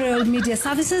ya Royal Media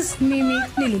Services. Mimi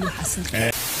ni Lulu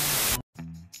Hassan.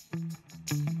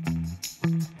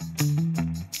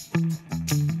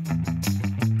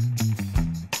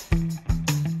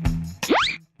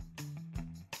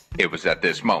 It was at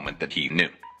this moment that he knew.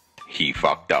 He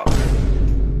fucked up.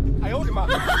 I owed him up.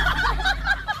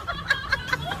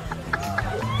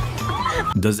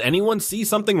 Does anyone see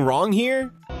something wrong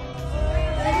here?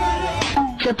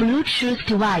 The Bluetooth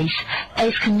device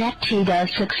is connected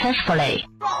successfully.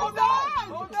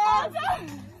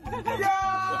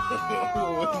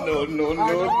 No, no, no,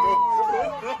 no.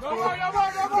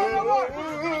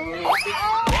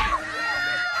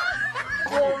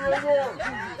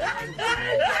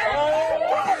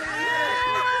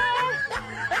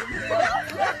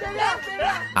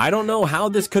 I don't know how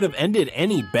this could have ended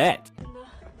any bet.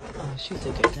 Oh, she's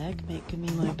a good egg making me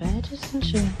my bed, isn't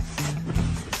she?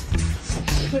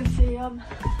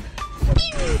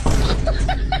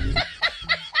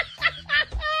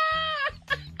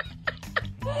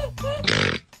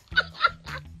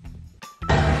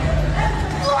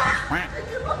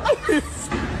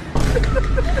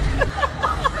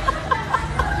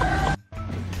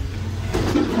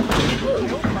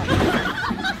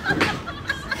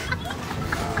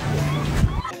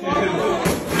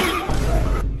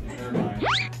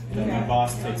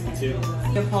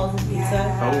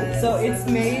 So it's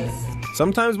made.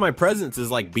 Sometimes my presence is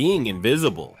like being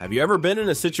invisible. Have you ever been in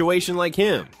a situation like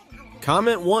him?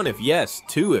 Comment 1 if yes,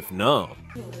 2 if no.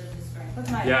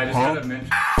 Yeah, I just had to mention.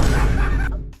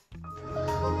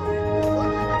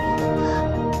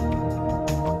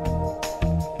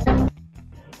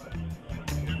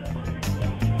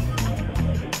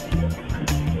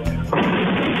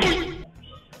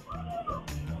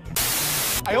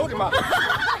 I owed him up.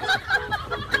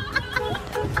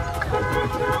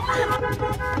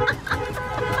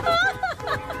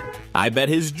 I bet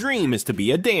his dream is to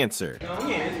be a dancer.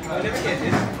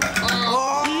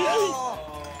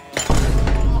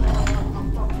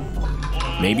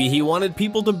 Maybe he wanted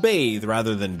people to bathe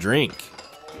rather than drink.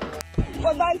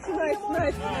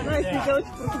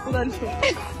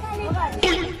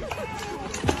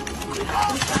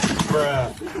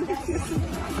 Bruh.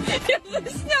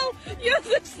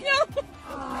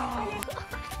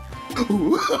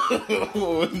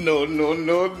 No, no,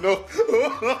 no, no.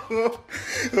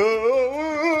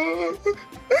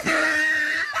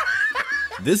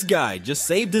 This guy just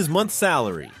saved his month's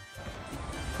salary.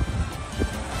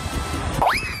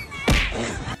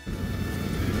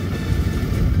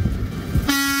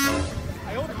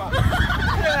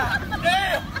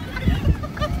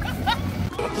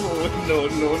 No,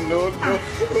 no, no, no.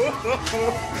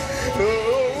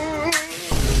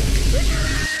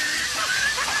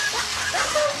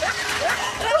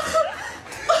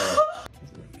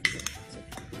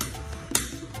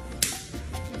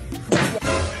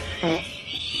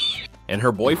 And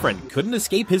her boyfriend couldn't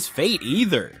escape his fate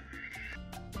either.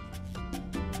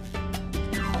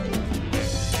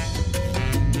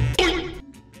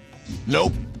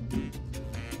 Nope.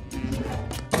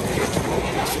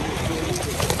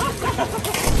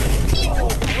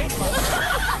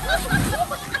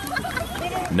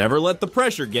 Never let the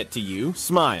pressure get to you.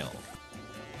 Smile.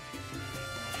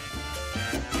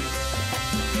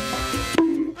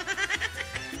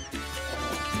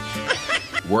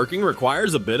 Working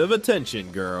requires a bit of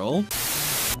attention, girl.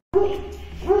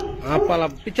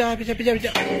 Apalah, pecah.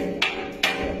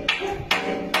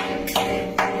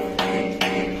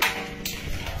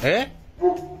 Eh?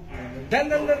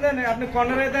 Dan, आपने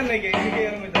corner है dan नहीं इसी के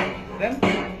में dan.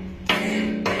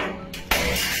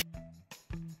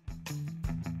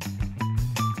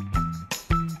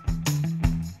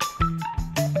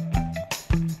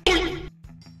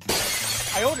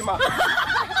 I owed him up.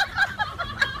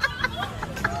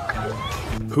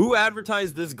 Who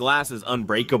advertised this glass as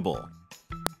unbreakable?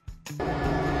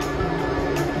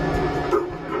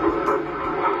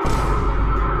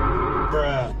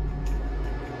 Bruh.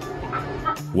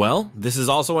 Well, this is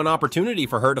also an opportunity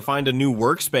for her to find a new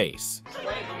workspace.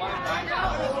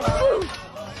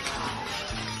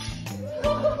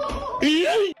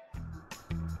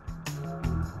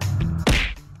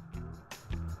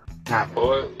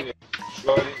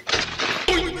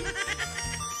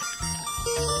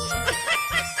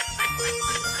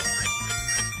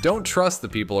 Don't trust the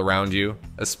people around you,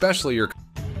 especially your...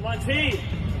 Come on, T.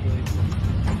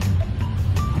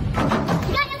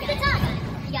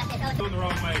 Going the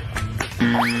wrong way.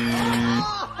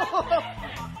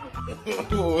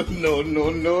 Oh, no, no,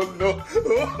 no, no.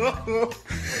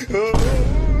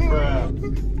 Bruh.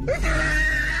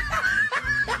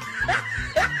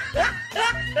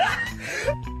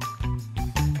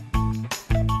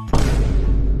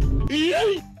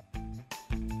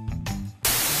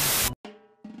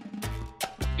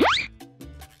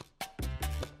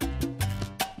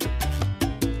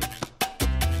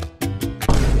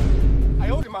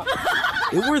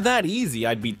 If it were that easy,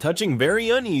 I'd be touching very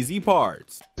uneasy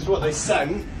parts. This is what they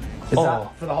sent. Is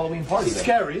that for the Halloween party? It's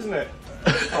scary, isn't it?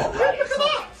 Oh, right.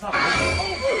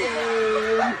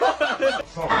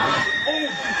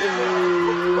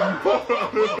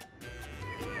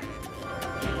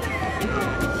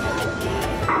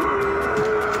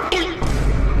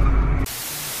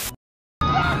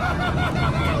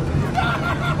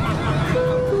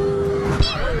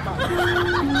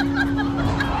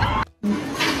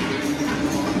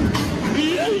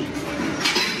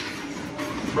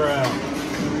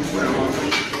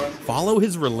 Follow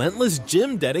his relentless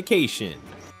gym dedication.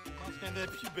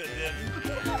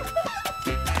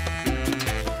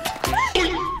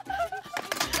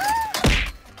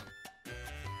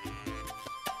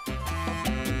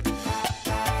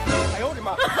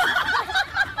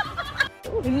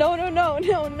 No, no, no,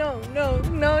 no, no, no,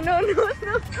 no, no, no,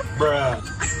 no.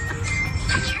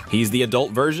 Bruh. He's the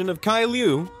adult version of Kai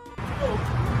Liu.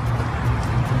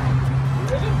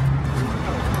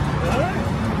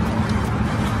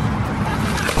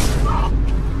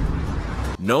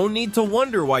 No need to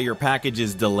wonder why your package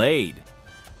is delayed.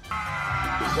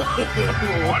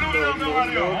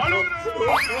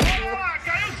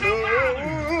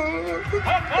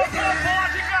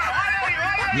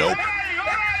 Nope.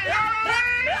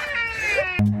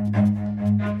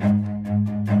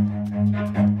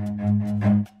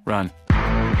 Run.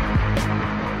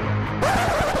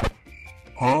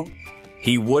 Huh?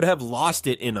 He would have lost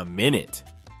it in a minute.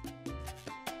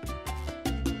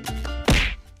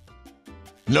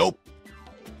 Nope.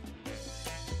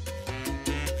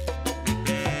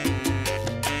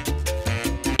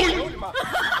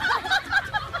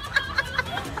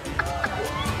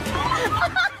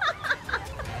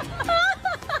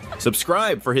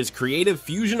 Subscribe for his creative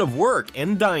fusion of work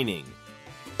and dining.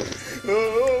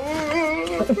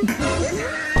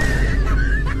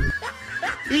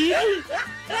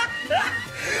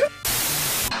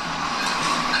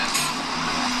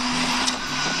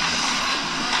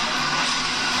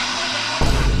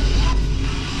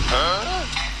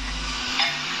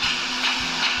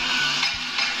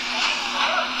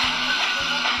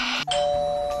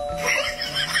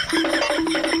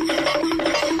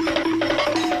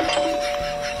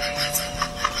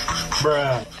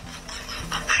 Bruh.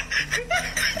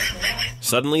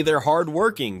 Suddenly they're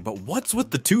hardworking, but what's with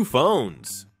the two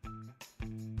phones?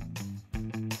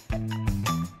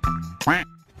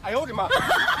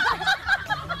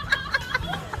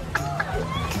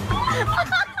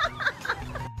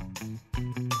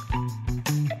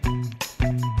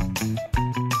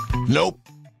 Nope.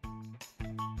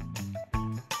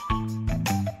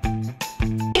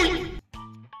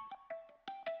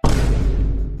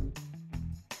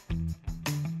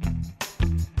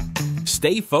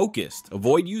 Stay focused.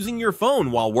 Avoid using your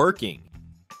phone while working.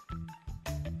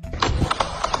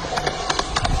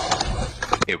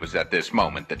 It was at this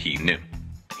moment that he knew.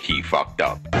 He fucked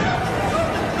up.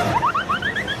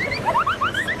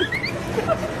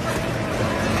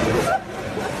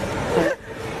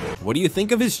 What do you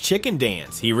think of his chicken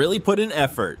dance? He really put in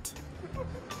effort.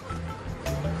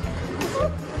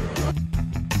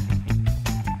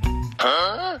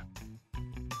 Huh?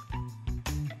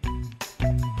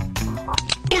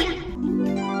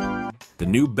 The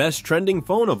new best trending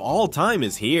phone of all time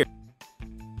is here.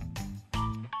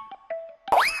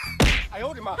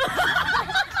 You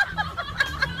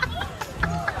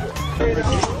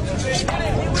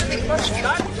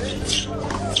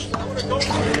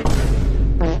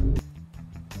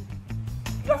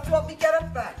have to help me get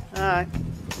up back. Alright.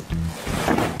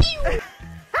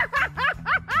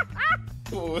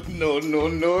 Oh, no, no,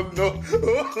 no, no.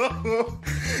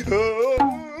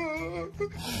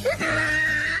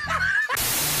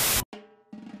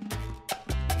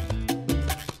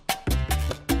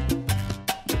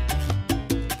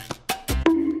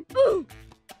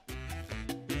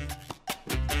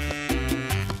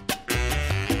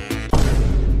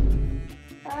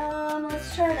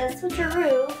 Let's try this.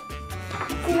 Switcheroo.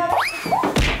 See how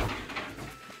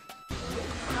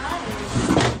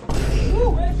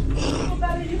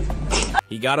that...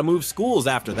 He gotta move schools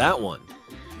after that one.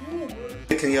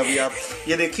 देखेंगे अभी आप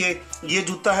ये देखिए ये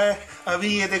जूता है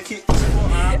अभी ये देखिए इसको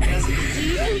आप ऐसे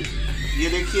ये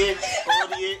देखिए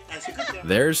और ये ऐसे करते हैं.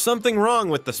 There's something wrong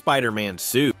with the Spider-Man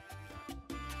suit.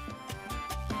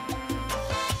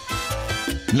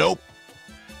 Nope.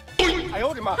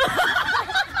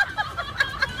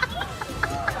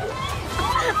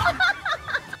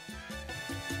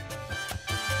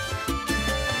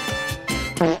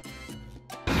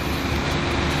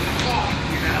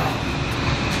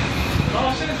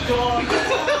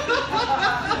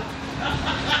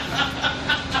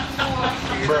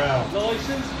 Bruh.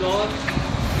 License gone.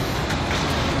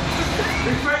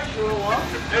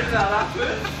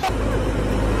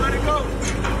 Let it go.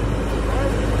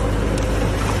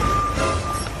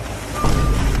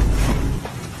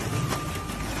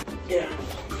 Yeah.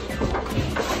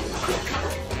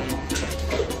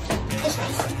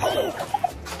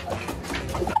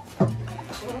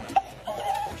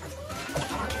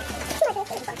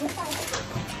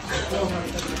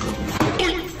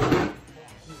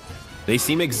 They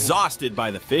seem exhausted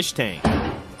by the fish tank.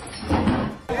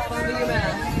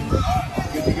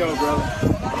 Good to go, brother.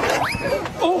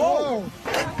 Oh!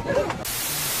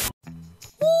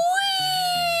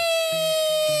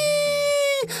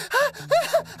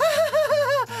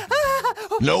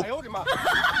 Nope.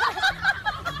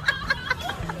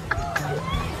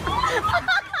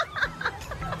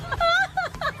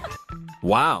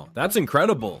 Wow, that's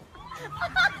incredible.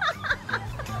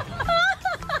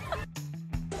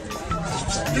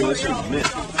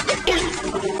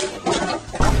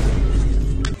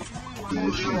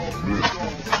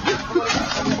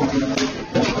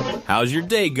 How's your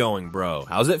day going, bro?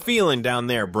 How's it feeling down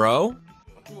there, bro?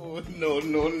 Oh, no,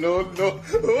 no, no, no.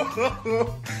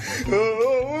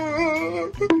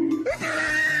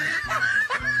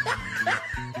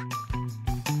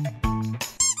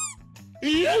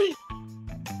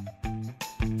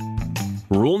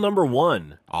 Rule number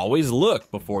 1, always look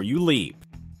before you leap.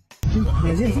 Oh,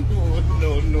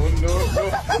 no, no,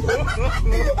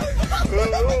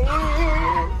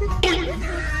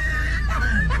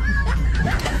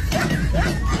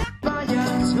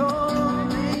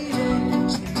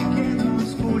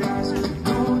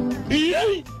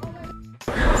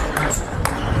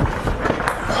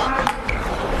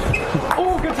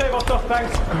 Oh, good table stuff,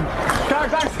 thanks.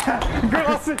 Thanks. Good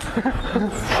lesson.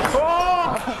 Oh!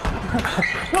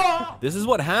 This is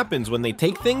what happens when they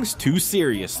take things too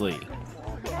seriously.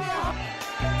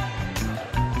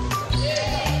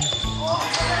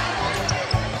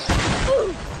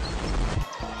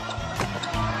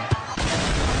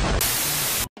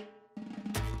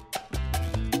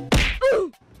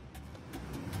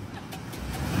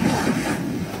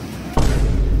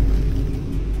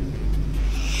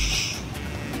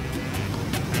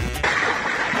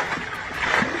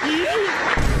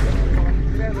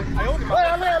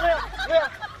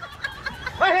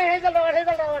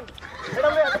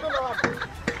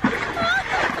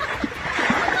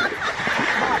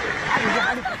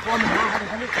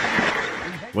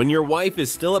 When your wife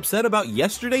is still upset about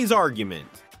yesterday's argument.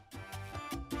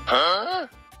 Huh?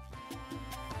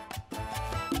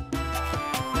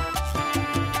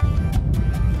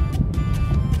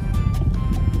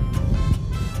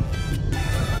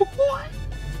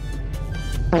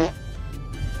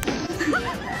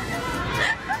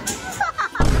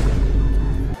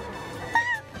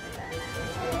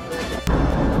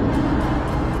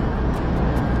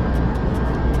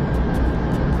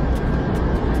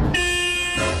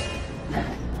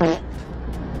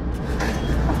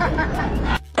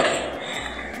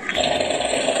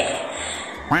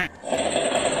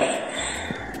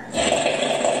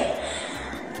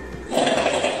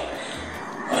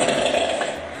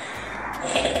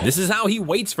 This is how he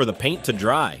waits for the paint to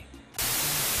dry.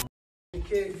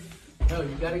 Kick. No,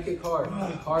 you gotta kick hard.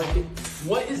 Hard kick.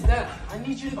 What is that? I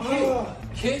need you to kick.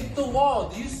 Kick the wall.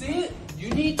 Do you see it?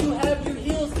 You need to have your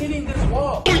heels hitting this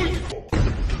wall.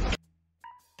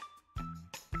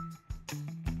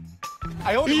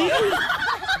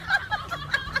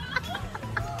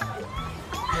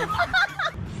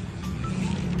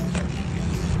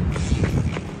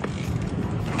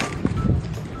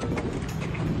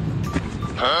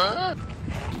 Huh?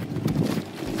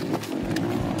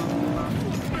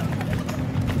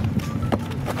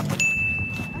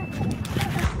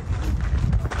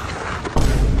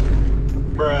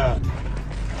 Bruh.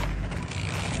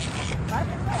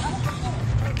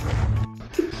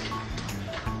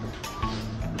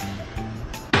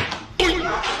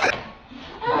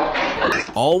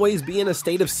 Always be in a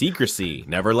state of secrecy.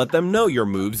 Never let them know your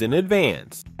moves in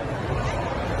advance.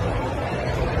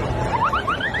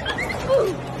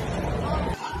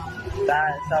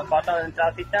 Essa foto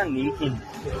entrar Titanic.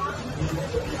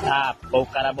 Ah, pô, o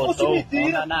cara botou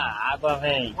onda na água,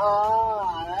 velho.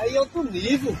 Ah, aí é outro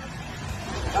nível.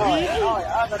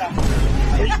 Olha, agora.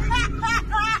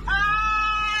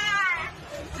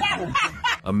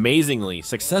 Amazingly,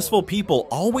 successful people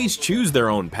always choose their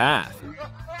own path.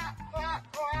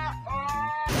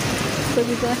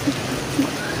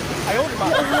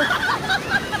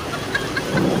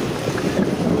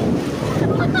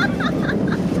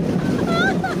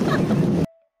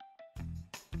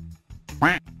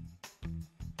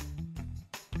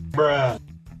 Bruh.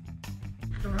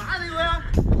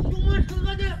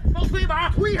 推吧，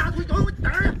推呀推，等会等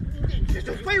着，这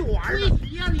就废我儿子。不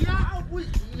洗呀你呀，不洗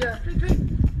呀，这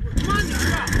慢点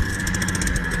啊。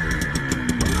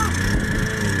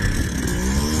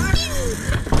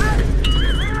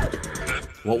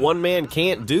 What one man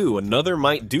can't do, another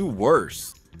might do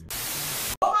worse.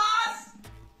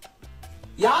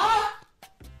 Yeah?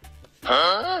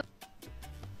 Huh?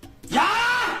 Yeah?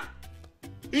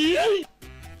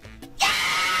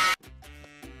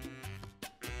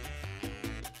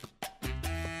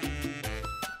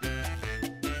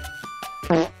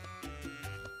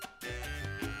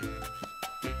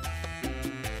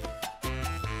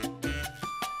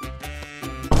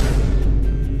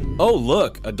 Oh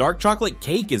look, a dark chocolate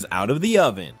cake is out of the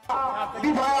oven.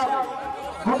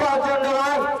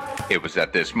 It was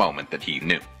at this moment that he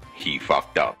knew. He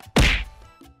fucked up.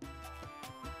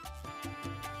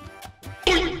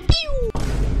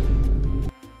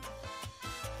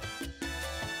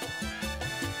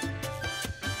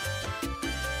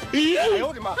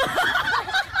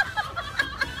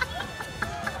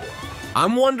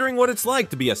 I'm wondering what it's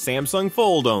like to be a Samsung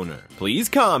Fold owner. Please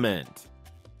comment.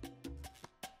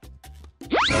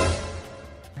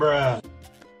 Bruh.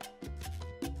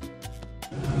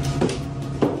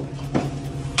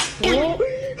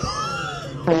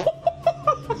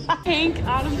 Hank,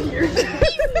 out of here.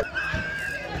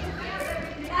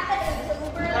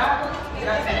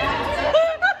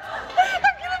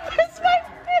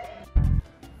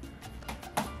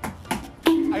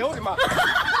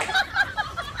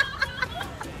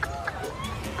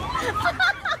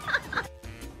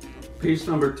 Piece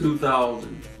number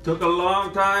 2000. Took a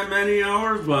long time, many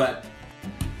hours, but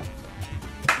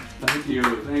thank you,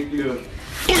 thank you.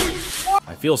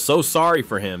 I feel so sorry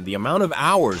for him, the amount of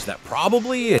hours that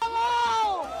probably is.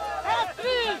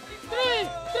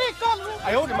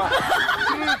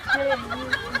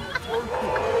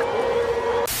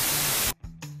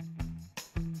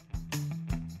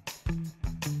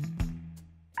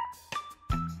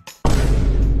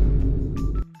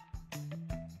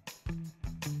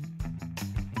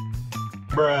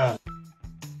 Bruh.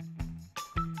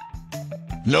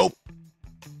 Nope.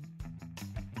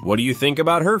 What do you think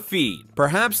about her feet?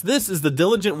 Perhaps this is the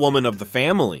diligent woman of the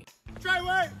family. Try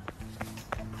way.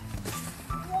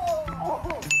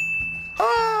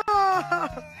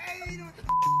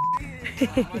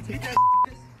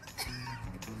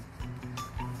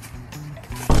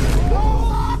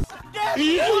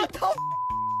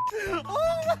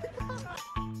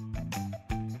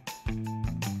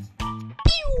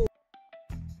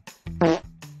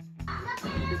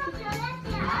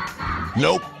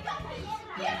 Nope.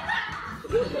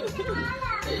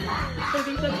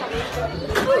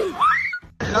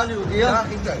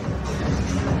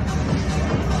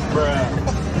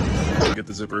 Get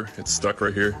the zipper. It's stuck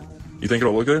right here. You think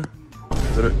it'll look good?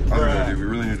 Is that it? I don't know, dude. We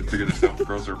really need to figure this out. The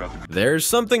girls are about to. There's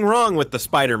something wrong with the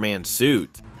Spider-Man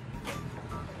suit.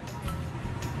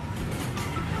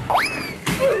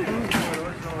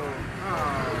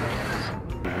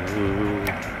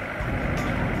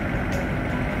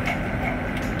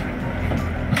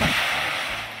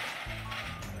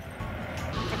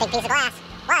 Big piece of glass.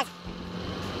 Was.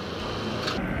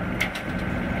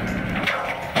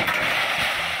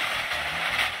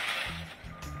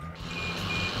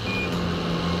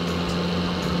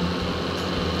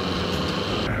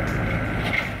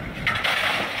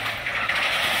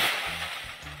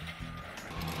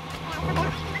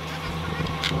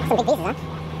 Some big pieces, huh?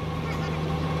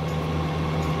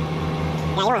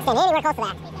 Yeah, you want to stand anywhere close to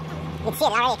that. You can see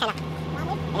it already, kind of.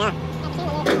 Yeah.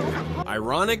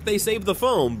 Ironic they saved the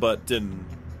foam, but didn't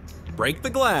break the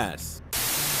glass.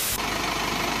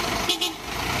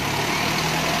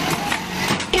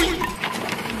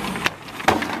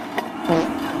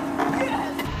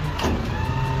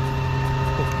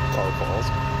 Car balls.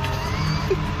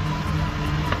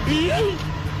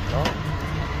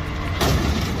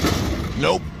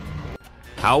 Nope.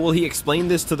 How will he explain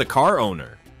this to the car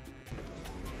owner?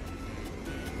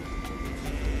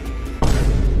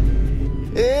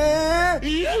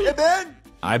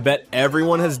 I bet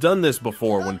everyone has done this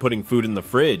before when putting food in the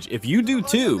fridge. If you do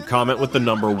too, comment with the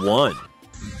number 1.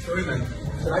 Sorry, man.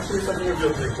 Can I say something or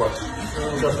just three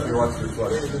questions? Just your watch three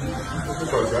questions.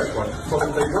 Close, right? Watch.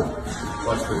 Focus, there you go.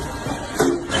 Watch, please.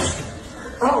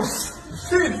 Oh,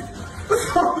 shit!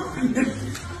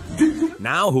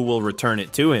 Now who will return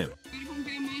it to him?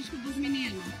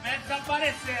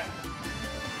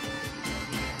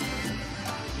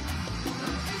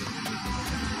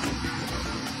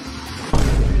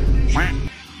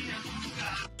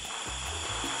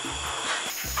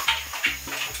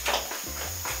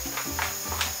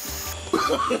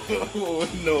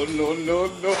 No, no,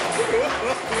 no, no.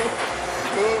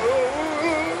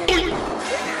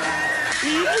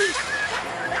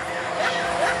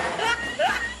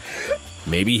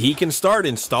 Maybe he can start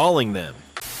installing them.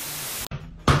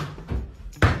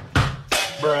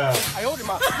 Bruh. I hold him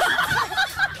up.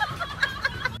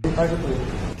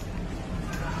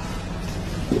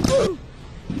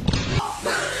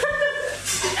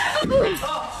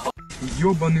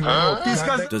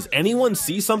 Does anyone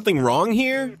see something wrong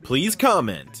here? Please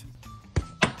comment.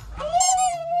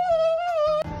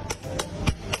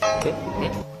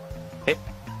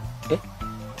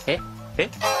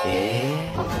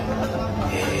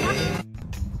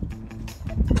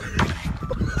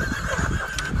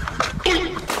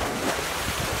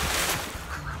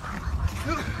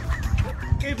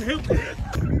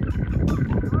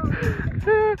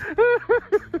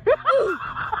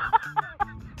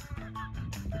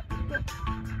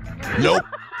 Nope.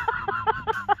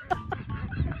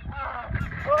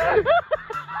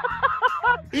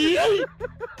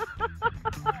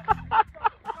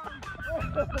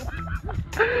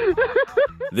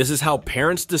 This is how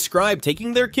parents describe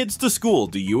taking their kids to school.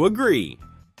 Do you agree?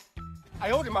 I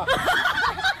hold him up.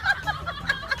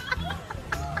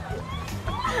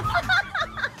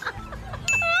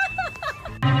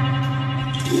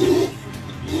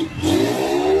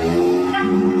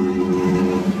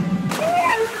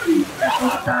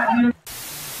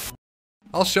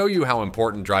 I'll show you how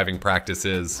important driving practice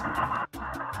is.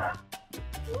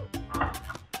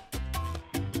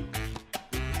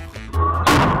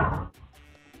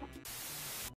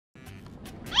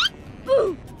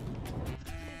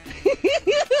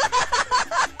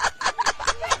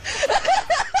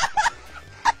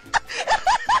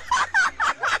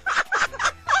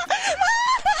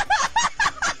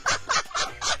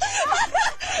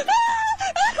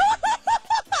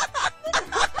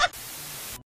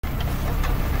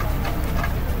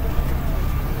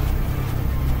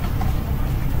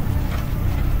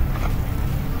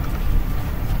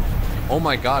 Oh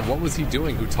my god, what was he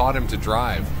doing? Who taught him to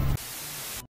drive?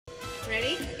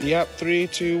 Ready? Yep, 3,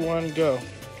 2, 1, go.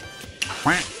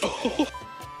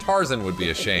 Tarzan would be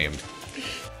ashamed.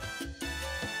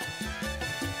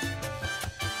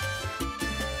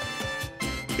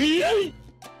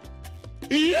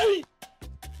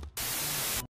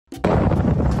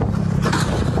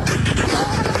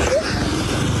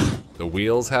 The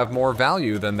wheels have more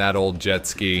value than that old jet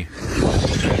ski.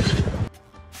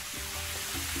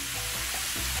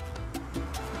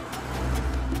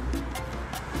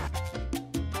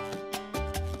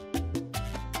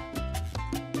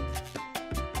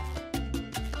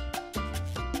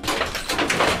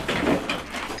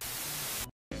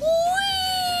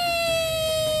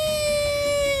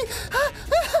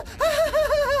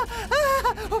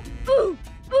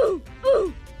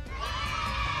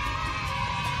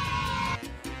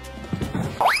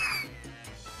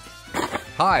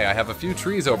 Hi, I have a few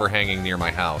trees overhanging near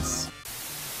my house.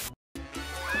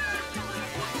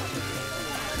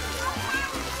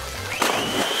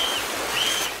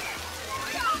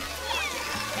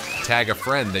 Tag a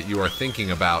friend that you are thinking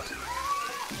about.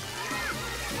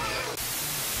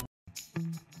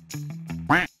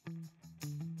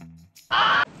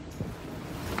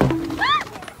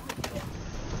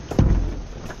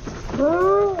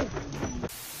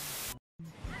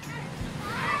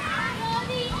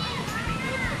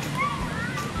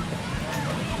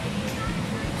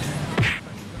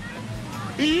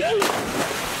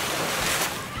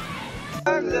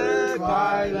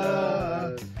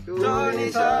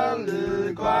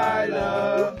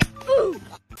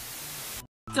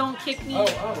 Don't kick me.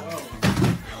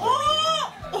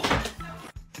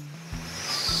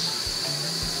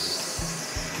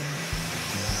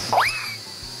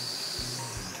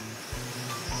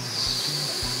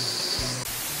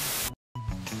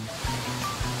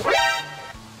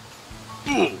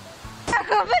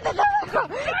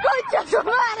 ¡Concha su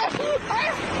madre!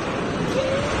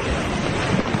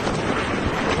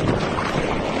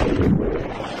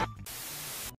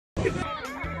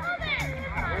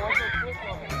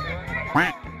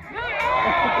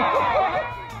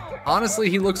 Honestly,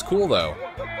 he looks cool though.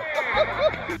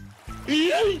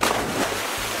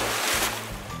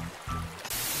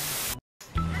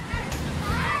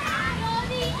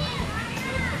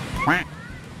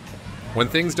 When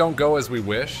things don't go as we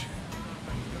wish,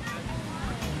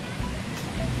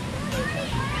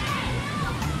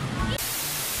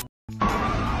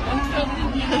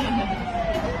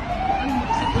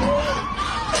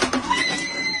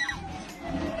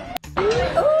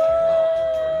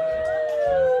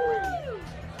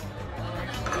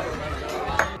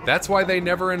 that's why they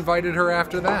never invited her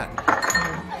after that.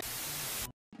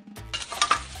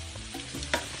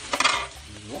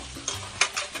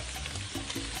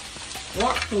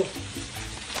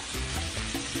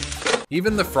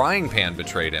 Even the frying pan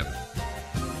betrayed him.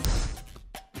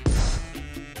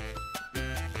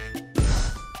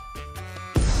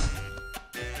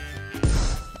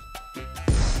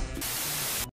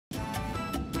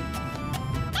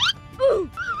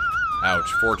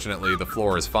 Ouch, fortunately the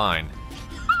floor is fine.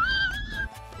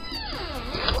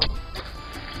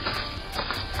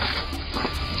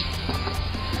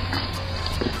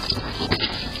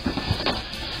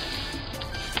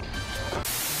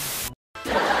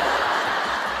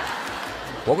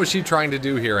 What was she trying to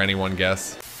do here, anyone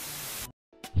guess?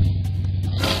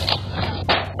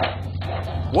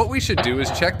 What we should do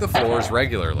is check the floors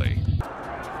regularly.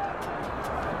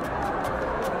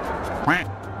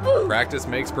 Practice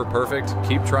makes per perfect.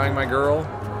 Keep trying, my girl.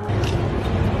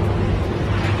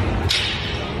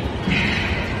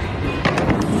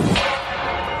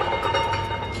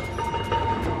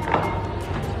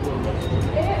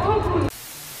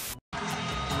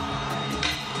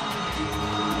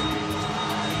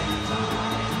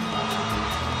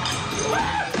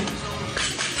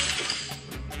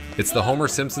 It's the Homer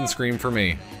Simpson scream for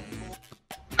me.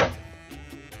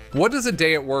 What does a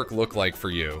day at work look like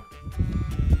for you?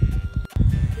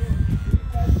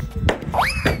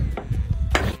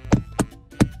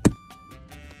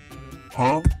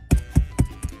 Huh?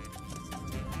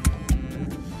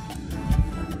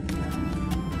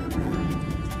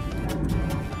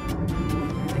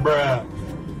 Bruh.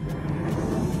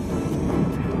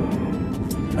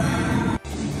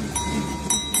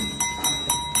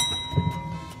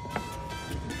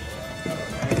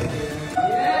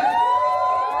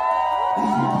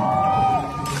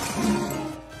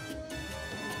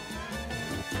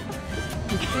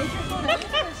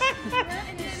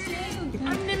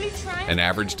 An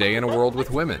average day in a world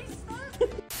with women.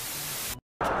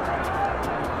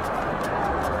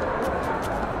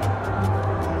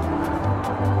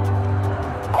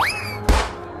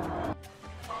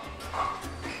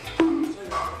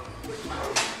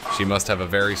 She must have a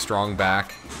very strong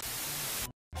back.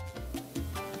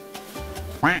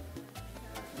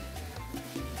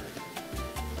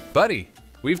 Buddy,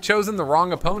 we've chosen the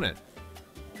wrong opponent.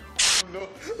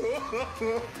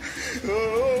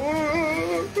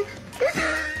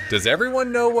 Does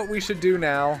everyone know what we should do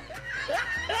now?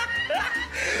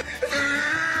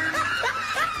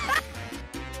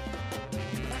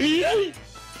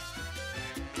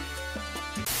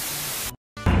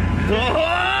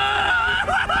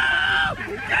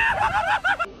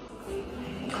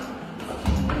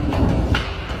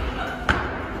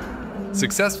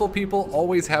 Successful people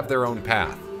always have their own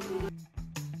path.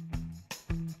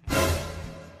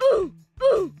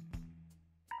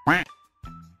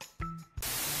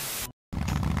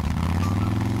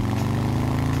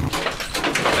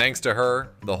 Thanks to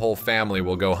her, the whole family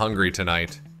will go hungry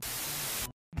tonight.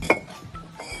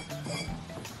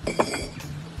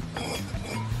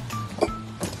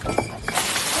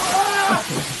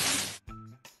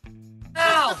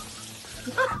 Ow!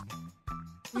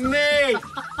 Me!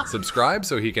 Subscribe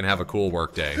so he can have a cool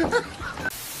work day.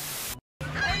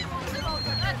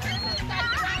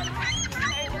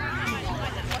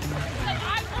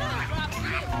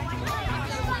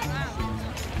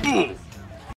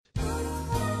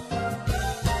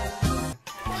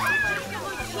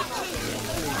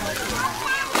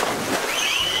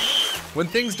 When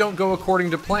things don't go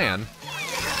according to plan,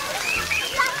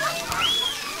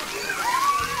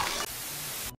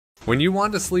 when you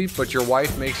want to sleep but your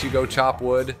wife makes you go chop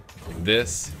wood,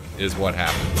 this is what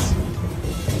happens.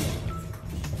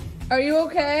 Are you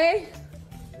okay?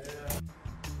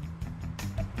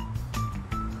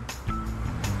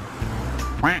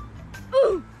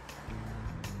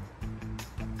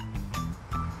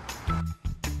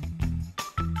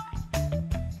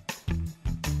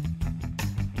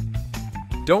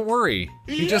 Don't worry,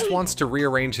 he just wants to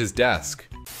rearrange his desk.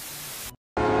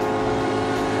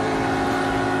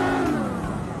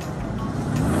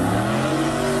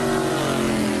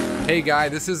 Hey guy,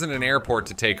 this isn't an airport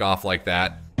to take off like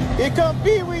that. Here come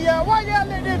Pee Wee, y'all. Why y'all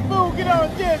let this fool get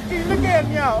on jet ski? Look at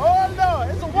him, y'all. Oh,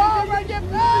 Lord. It's a wall right there.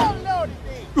 Oh,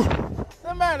 Lord.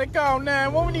 Somebody call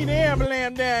 911. We need an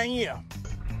ambulance down here.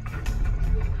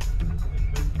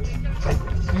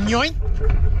 Yoink.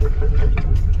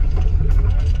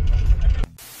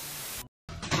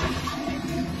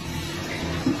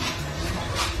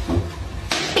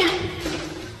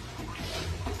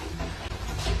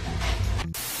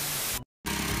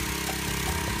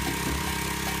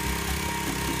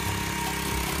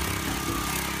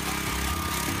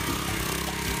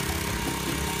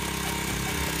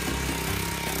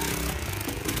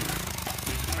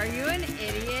 Are you an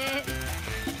idiot?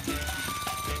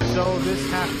 So this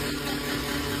happened.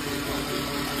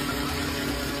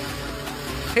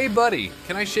 Hey buddy,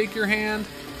 can I shake your hand?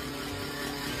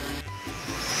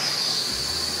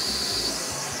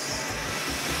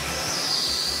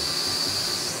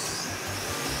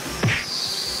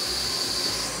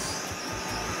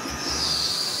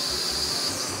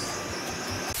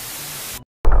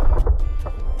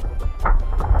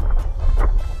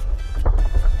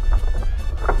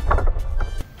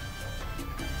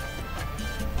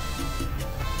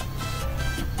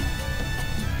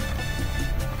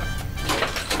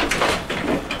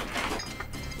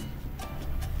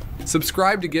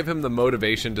 Subscribe to give him the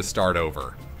motivation to start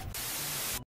over.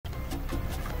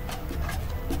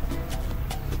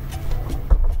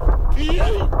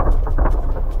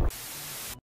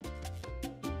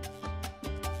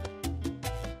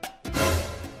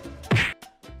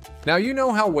 Now you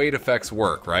know how weight effects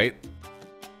work, right?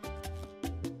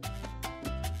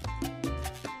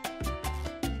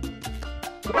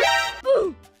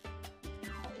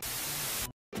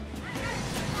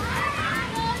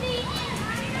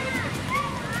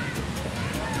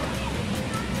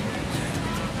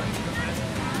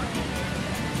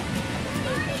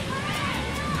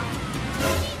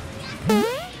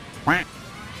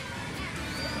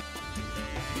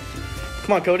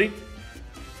 Come on, Cody.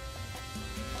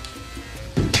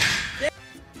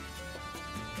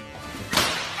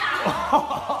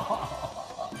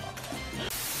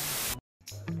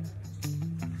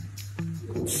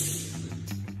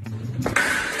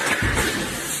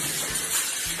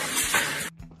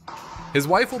 His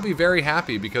wife will be very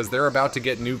happy because they're about to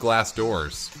get new glass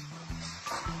doors.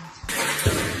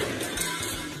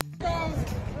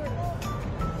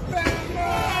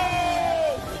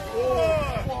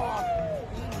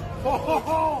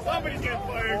 Somebody's getting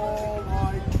fired. Oh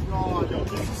my god. Yo,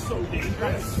 this is so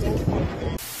dangerous.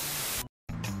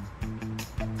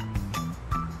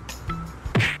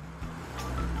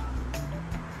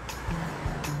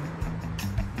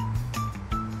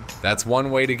 That's one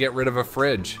way to get rid of a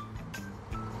fridge.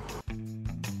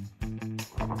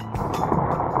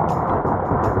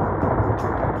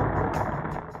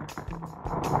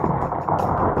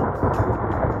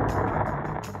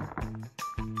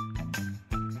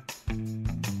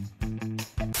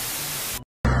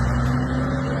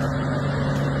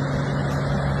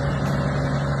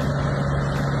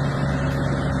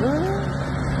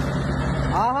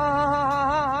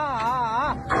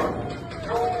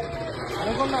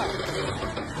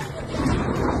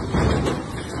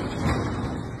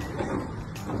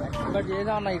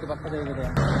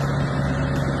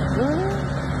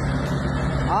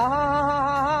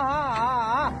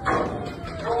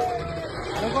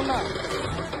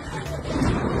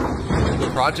 The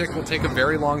project will take a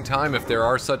very long time if there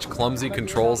are such clumsy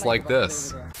controls like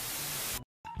this.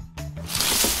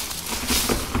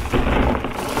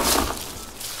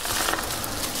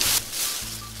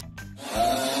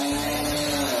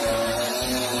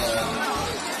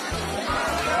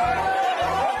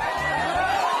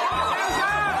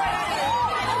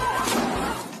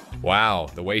 Wow,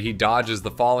 the way he dodges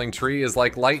the falling tree is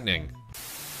like lightning.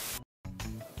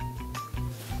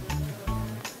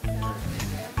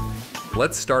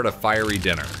 Let's start a fiery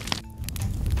dinner.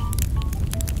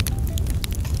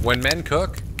 When men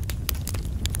cook,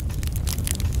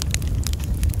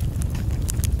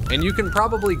 and you can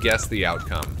probably guess the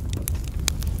outcome.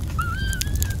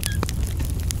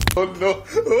 Oh no!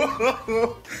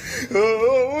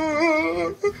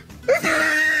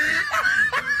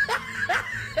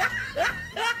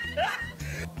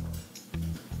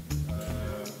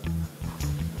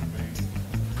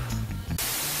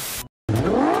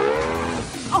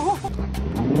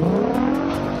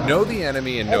 Know the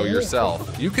enemy and know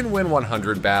yourself. You can win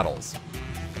 100 battles.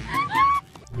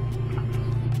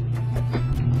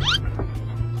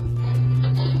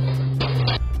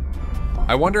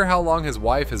 I wonder how long his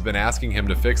wife has been asking him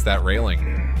to fix that railing.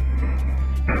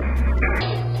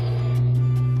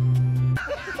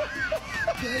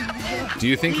 Do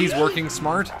you think he's working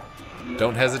smart?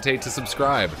 Don't hesitate to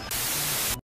subscribe.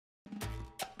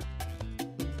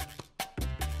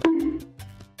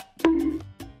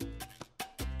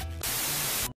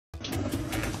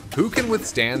 Who can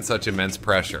withstand such immense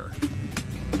pressure?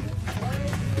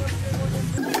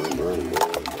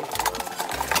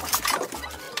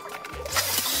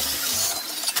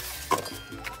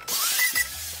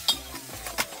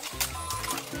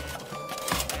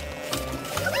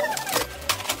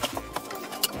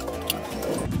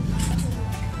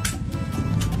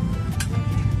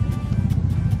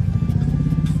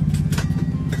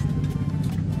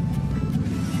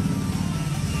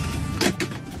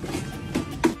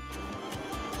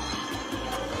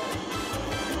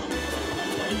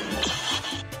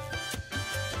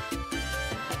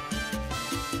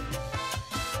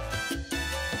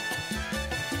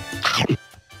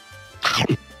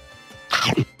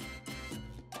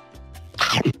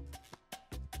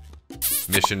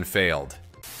 Mission failed.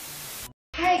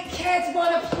 Hey kids,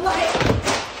 wanna play?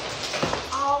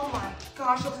 Oh my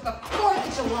gosh, looks like the 4th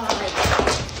of July.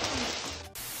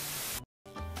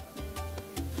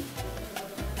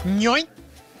 Yoink!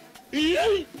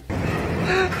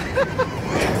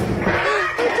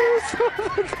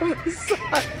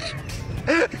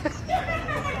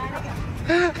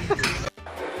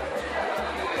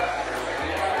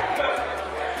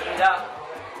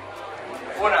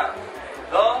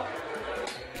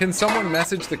 Can someone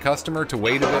message the customer to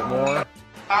wait a bit more?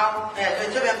 包，哎，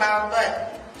对，这边包，对，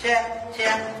切，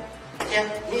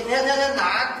你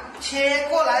拿，切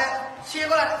过来，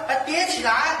叠起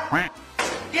来，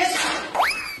叠起来。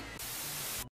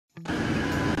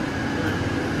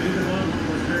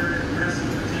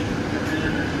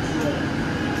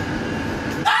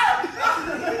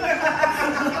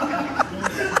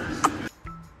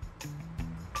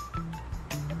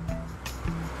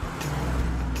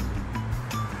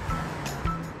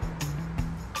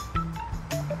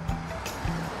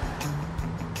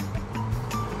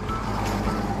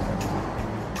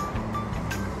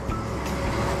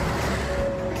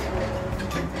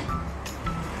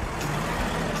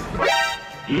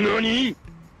NANI?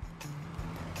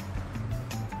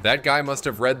 That guy must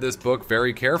have read this book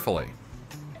very carefully.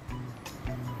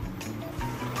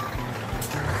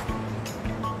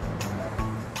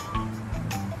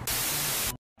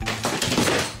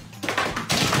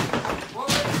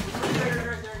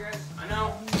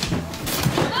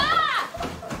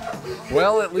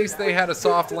 Well, at least they had a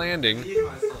soft landing.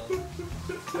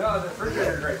 No, the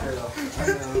refrigerator's right there, though.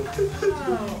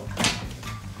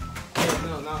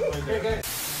 No, not right there.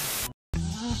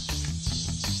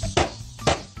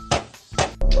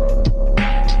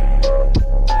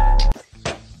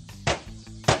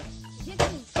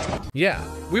 Yeah,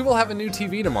 we will have a new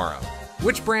TV tomorrow.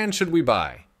 Which brand should we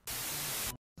buy?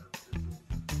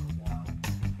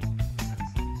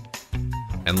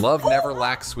 And love never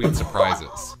lacks sweet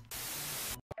surprises.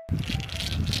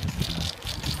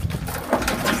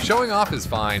 Showing off is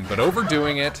fine, but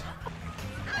overdoing it...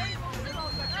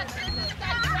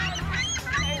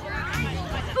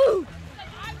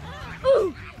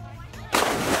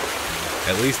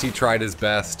 At least he tried his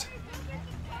best.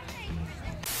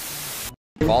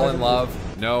 Fall in love?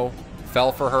 No.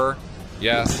 Fell for her?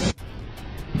 Yes.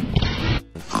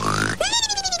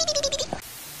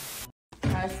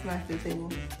 I smacked the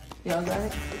table. Y'all got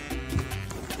it?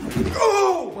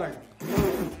 Oh!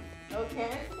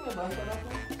 Okay.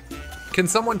 Can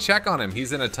someone check on him?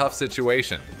 He's in a tough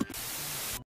situation.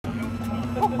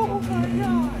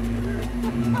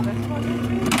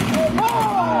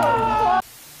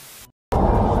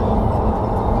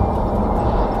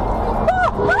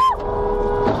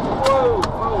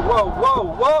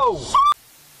 Whoa!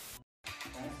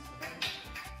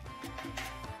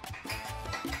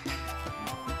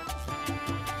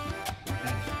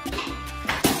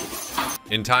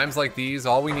 In times like these,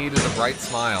 all we need is a bright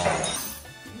smile.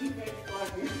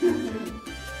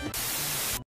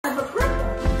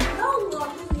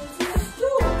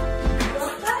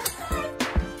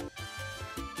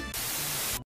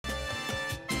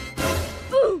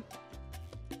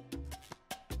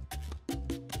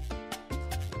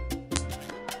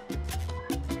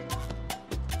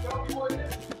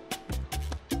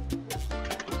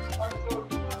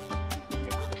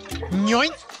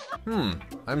 Yoink!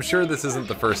 I'm sure this isn't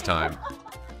the first time.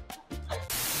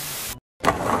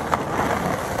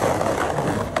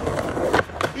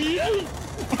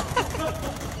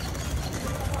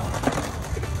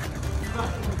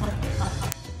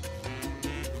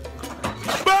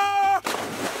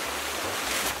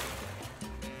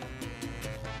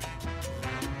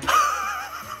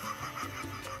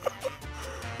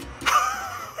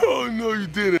 Oh no, you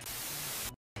didn't.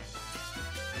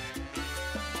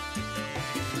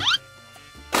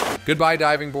 Goodbye,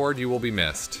 diving board. You will be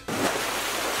missed.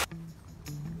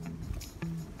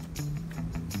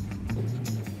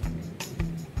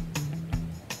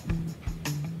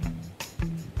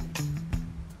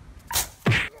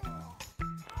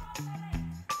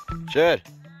 Jed.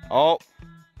 Oh.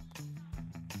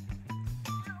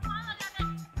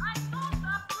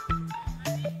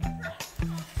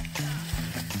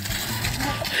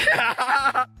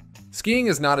 Skiing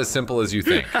is not as simple as you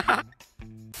think.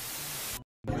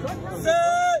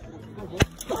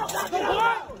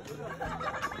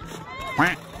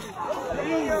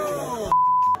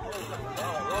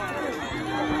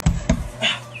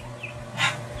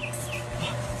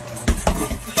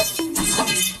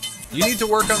 You need to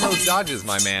work on those dodges,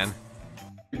 my man.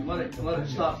 Let it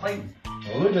start fighting.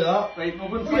 Oh, look at that. Right, no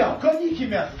one Yeah, couldn't you keep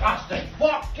me a fast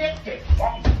fuck? Get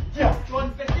fucked.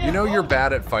 You know you're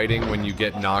bad at fighting when you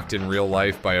get knocked in real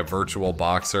life by a virtual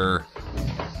boxer. I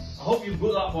hope you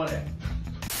good luck for it.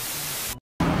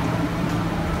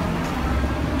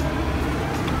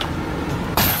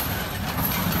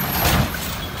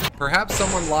 Perhaps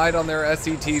someone lied on their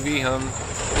SCTV,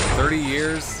 30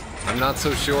 years? I'm not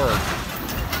so sure.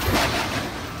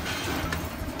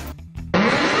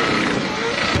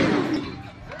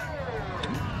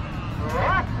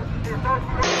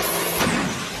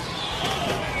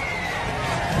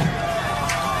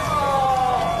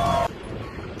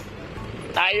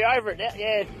 You over it,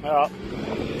 yeah.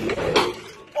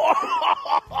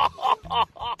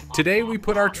 Today we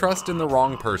put our trust in the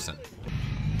wrong person.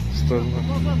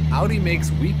 Audi makes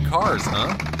weak cars,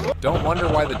 huh? Don't wonder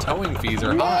why the towing fees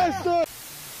are high.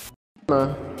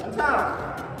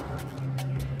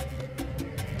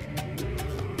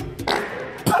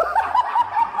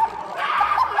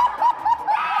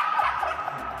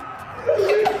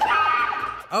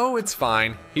 Oh, it's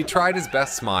fine. He tried his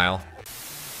best smile.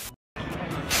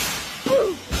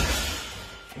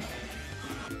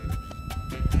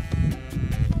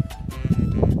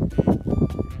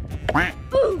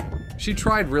 She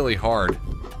tried really hard,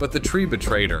 but the tree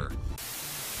betrayed her.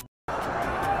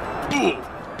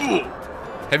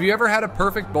 Have you ever had a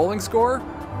perfect bowling score?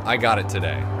 I got it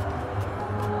today.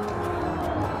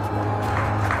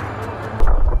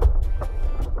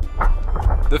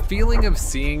 The feeling of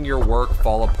seeing your work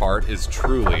fall apart is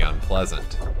truly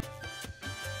unpleasant.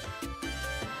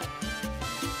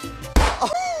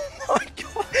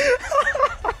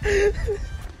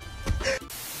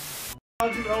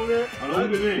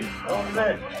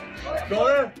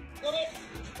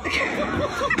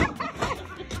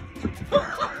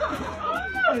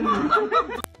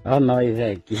 Oh no,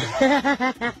 Isaac.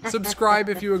 Subscribe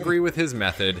if you agree with his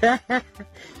method.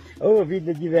 Oh,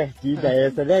 vida divertida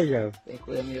essa, né, João?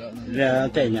 Não,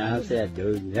 tem não, você é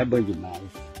doido, é bom demais.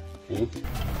 Hein?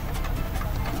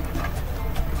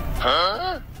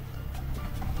 Huh?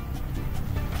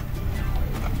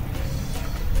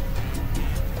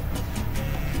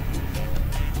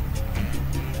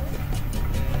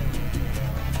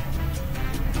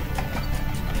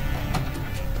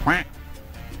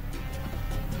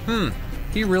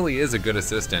 He really is a good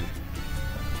assistant.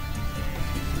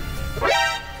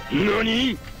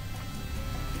 NANI?!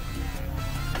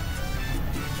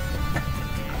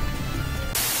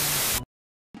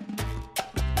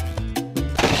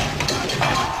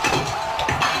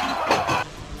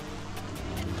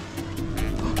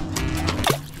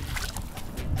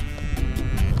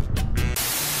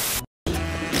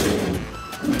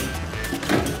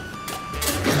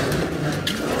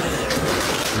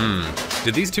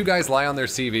 Did these two guys lie on their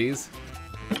CVs?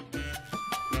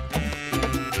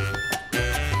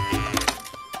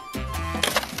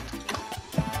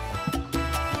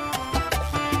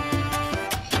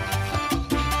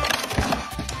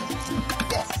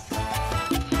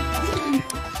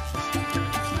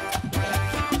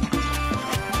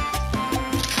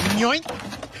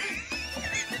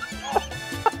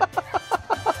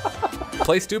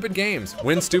 Play stupid games,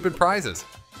 win stupid prizes.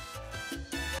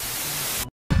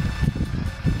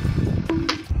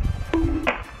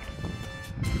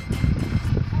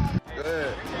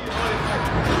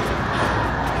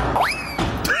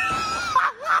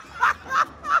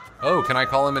 Oh, can I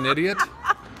call him an idiot?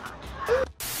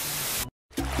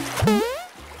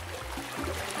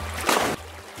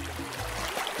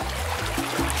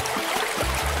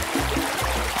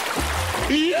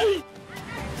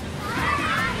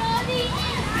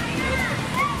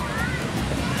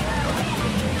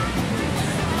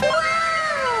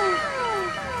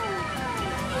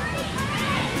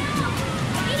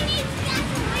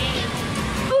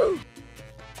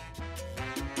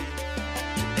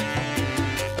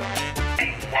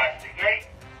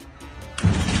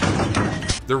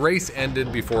 The race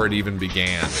ended before it even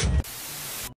began.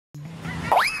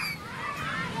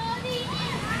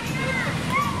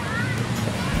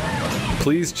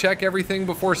 Please check everything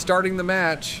before starting the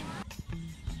match.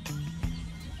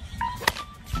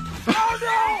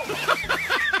 Oh,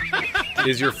 no!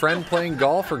 Is your friend playing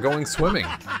golf or going swimming?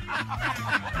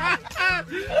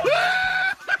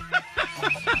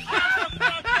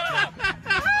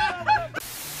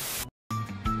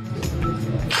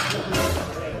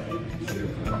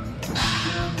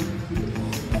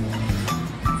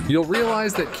 You'll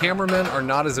realize that cameramen are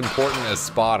not as important as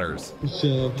spotters.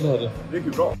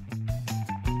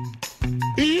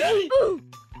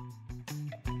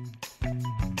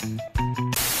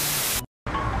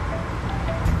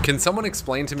 Can someone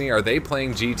explain to me, are they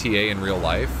playing GTA in real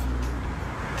life?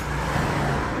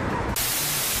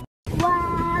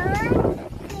 1,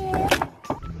 2,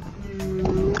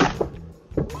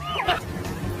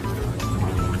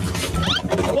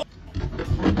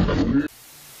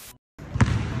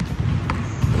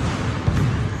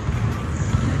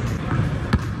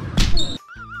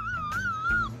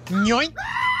 Yoink.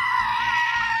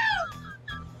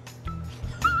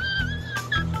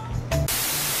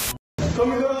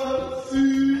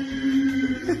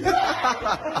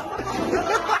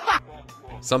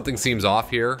 Something seems off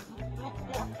here.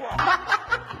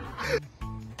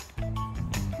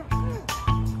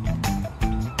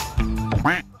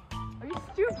 Are you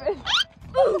stupid?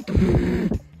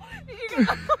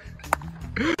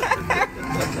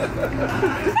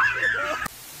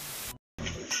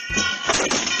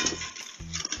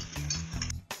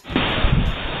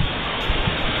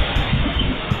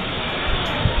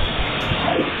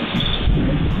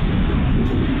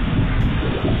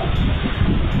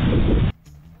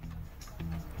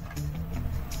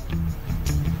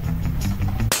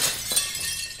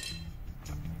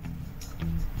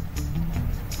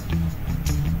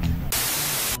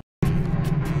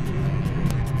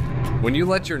 When you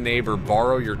let your neighbor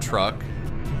borrow your truck,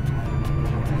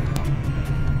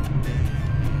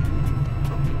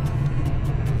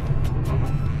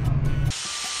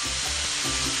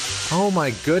 oh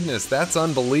my goodness, that's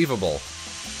unbelievable.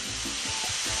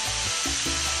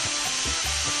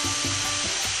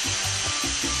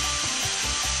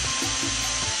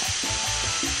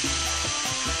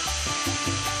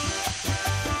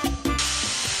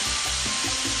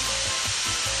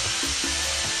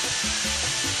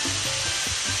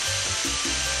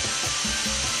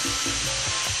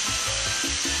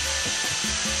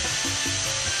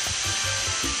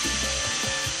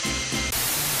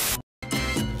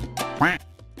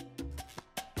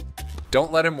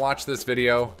 Don't let him watch this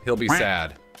video, he'll be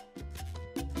sad.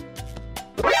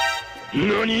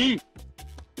 NANI?!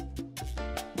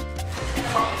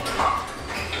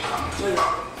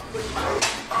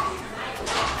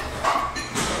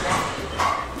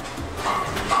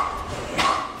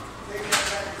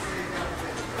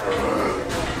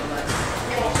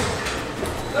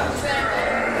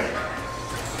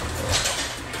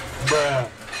 Bruh.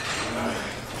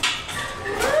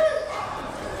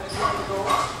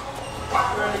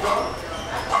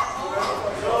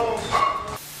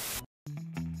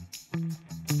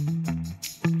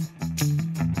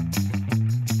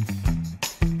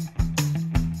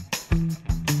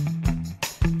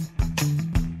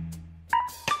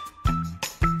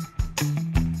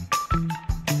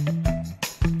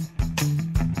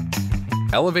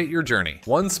 Elevate your journey,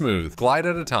 one smooth glide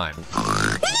at a time.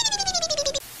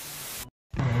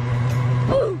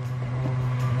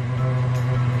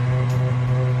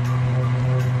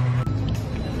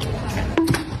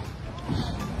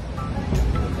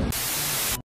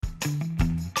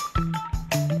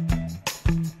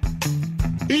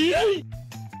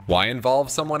 Why involve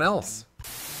someone else?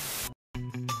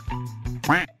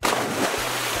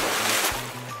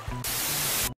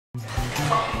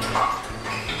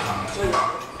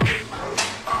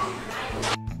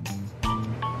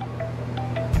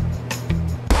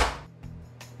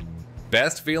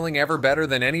 Best feeling ever better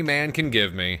than any man can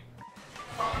give me.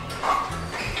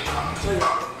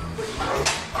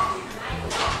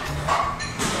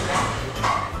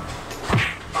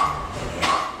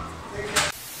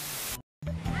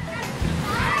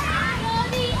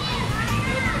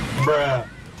 Bruh.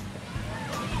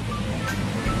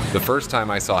 The first time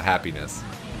I saw happiness.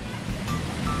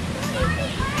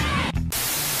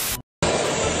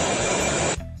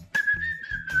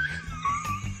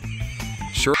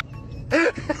 Sure.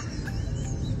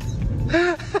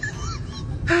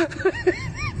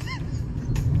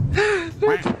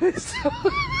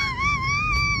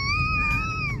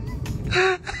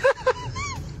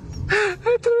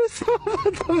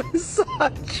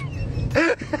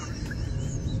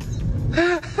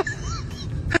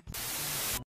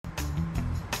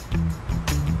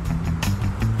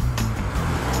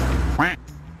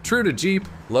 True to Jeep,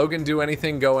 Logan do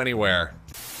anything, go anywhere.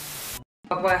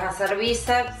 Puedes hacer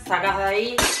bíceps, sacas de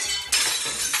ahí.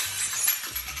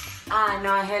 Ah,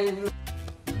 no, es el...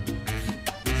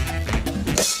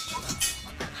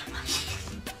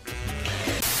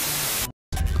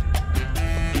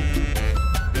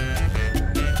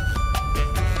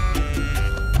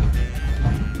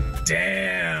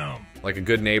 Damn. Like a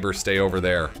good neighbor, stay over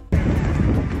there.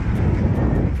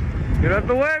 Get out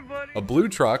the way, buddy. A blue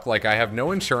truck, like I have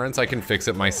no insurance, I can fix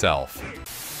it myself.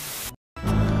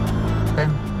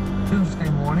 Then Tuesday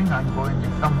morning, I'm going to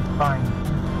come find you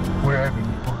wherever you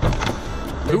are.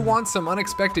 Who wants some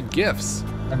unexpected gifts?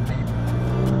 And maybe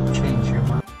change your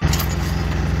mind.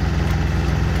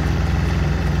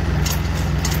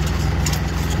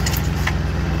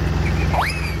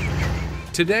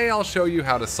 Today I'll show you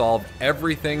how to solve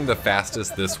everything the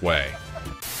fastest this way.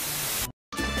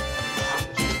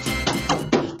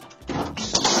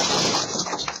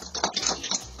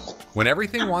 When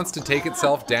everything wants to take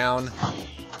itself down,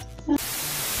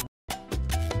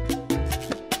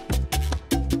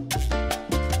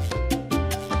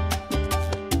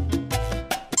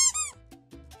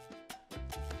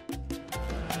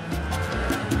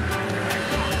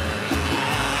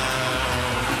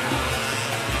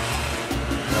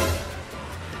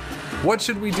 what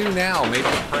should we do now? Maybe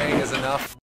praying is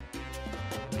enough?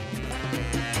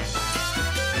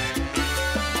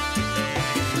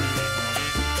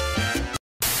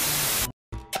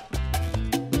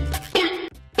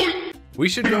 We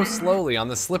should go slowly on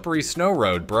the slippery snow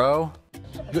road, bro.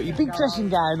 Got your big dressing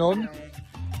gown on.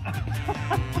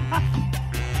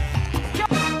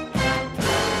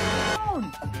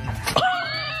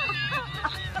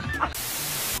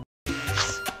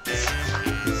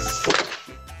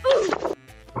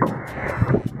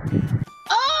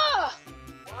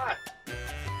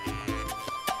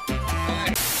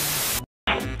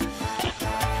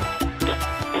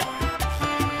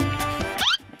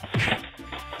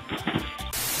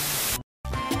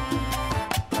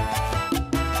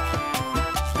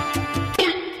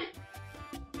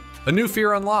 A new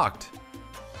fear unlocked.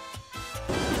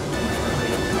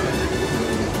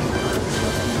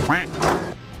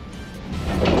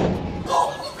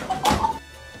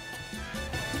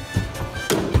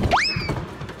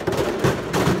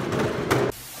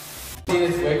 See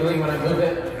this wiggling when I move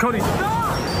it? Cody,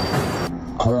 stop!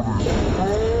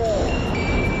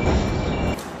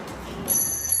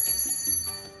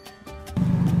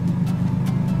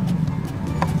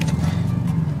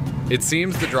 It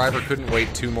seems the driver couldn't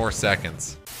wait 2 more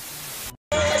seconds.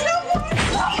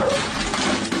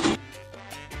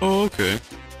 Oh, okay.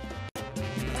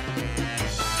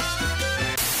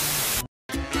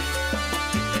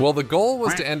 Well, the goal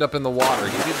was to end up in the water.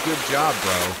 You did a good job,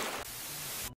 bro.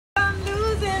 I'm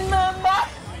losing my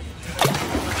mind.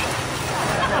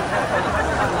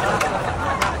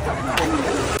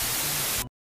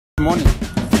 Good morning.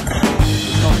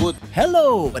 It's not good.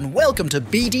 Hello and welcome to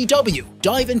BDW.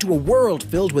 Dive into a world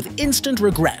filled with instant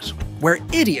regret, where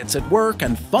idiots at work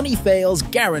and funny fails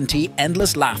guarantee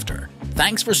endless laughter.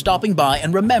 Thanks for stopping by,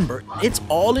 and remember, it's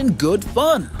all in good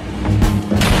fun.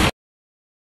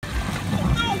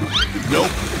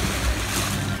 Nope.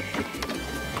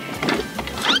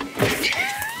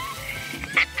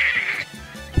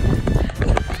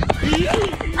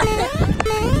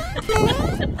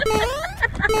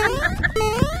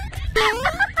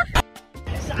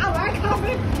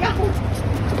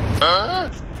 Huh?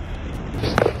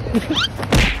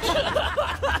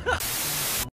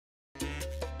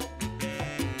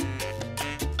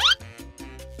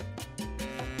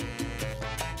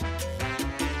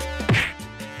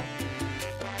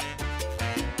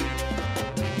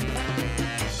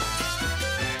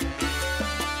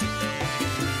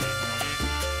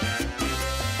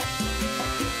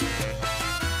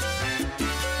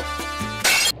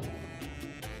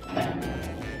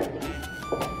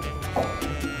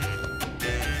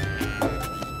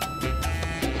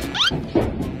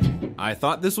 I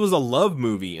thought this was a love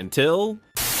movie until...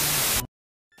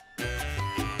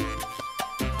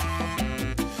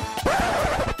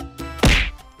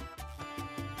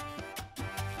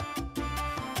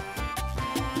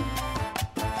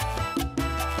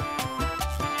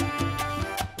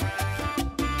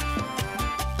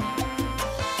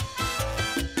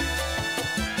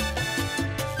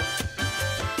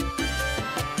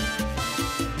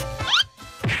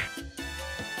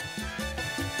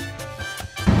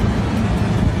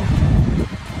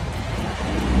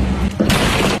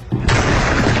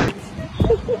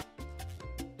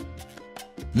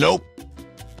 Nope.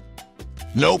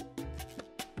 Nope.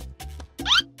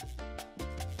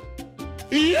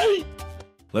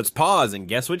 Let's pause and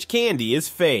guess which candy is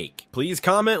fake. Please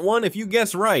comment 1 if you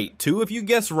guess right, 2 if you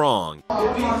guess wrong.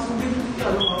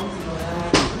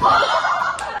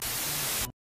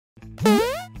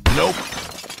 Nope.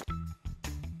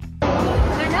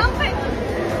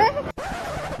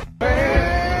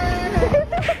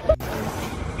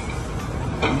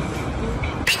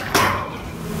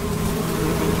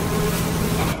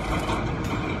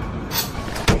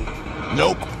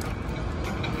 Nope.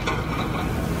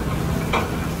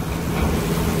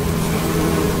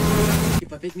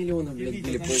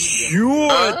 Чё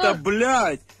это,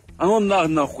 блядь? А ну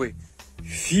нахуй.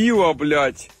 Фила,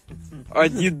 блядь.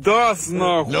 Адидас,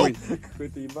 нахуй.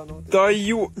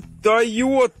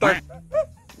 Тойота.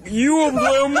 Ёб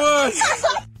твою мать.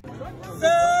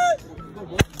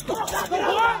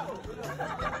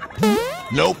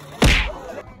 Nope.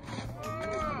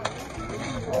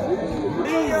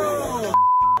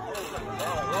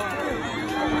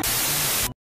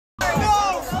 No!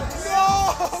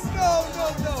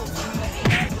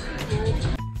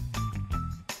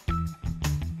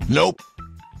 Nope.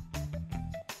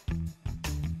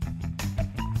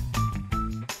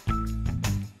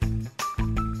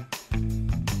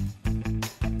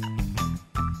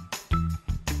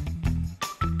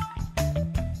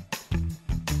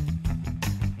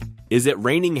 Is it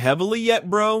raining heavily yet,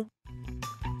 bro?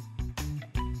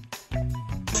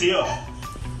 See ya.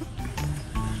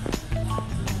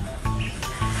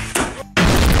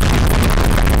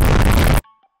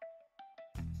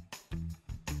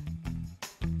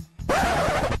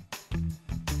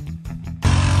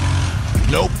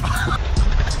 Nope.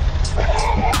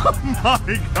 Oh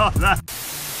my god, that.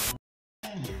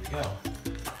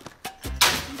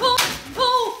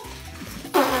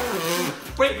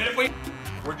 Wait a minute, wait.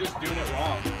 We're just doing it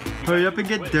wrong. Hurry up and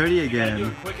get dirty again. Do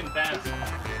it quick and fast.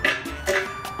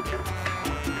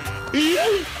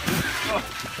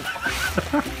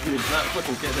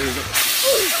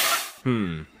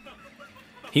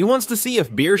 He wants to see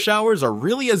if beer showers are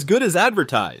really as good as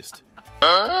advertised.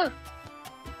 Huh?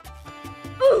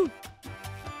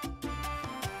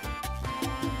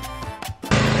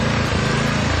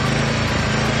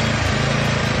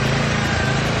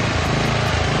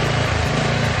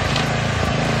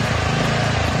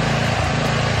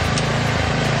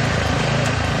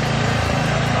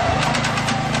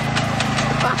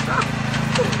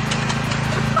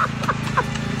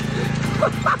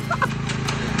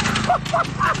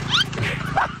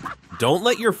 Don't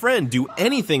let your friend do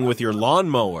anything with your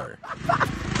lawnmower.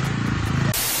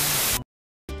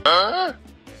 Huh?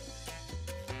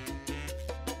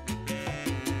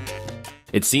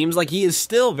 It seems like he is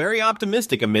still very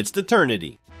optimistic amidst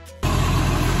eternity.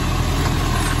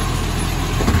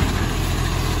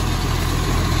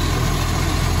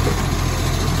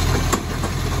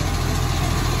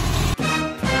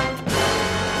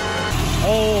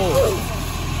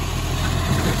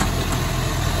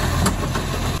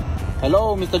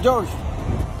 Hello, Mr. George.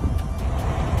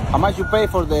 How much you pay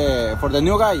for the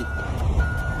new guy?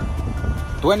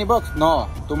 20 bucks? No,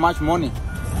 too much money.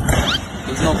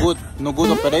 He's no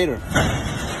good operator.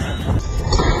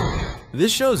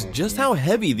 This shows just how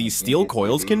heavy these steel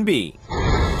coils can be.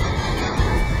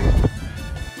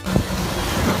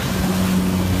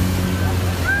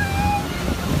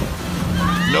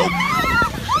 Nope.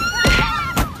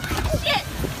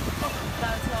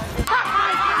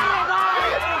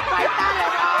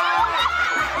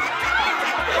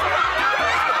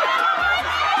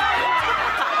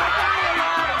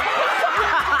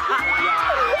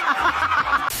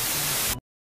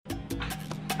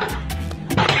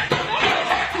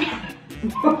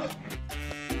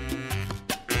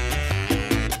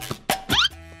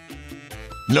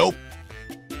 Nope.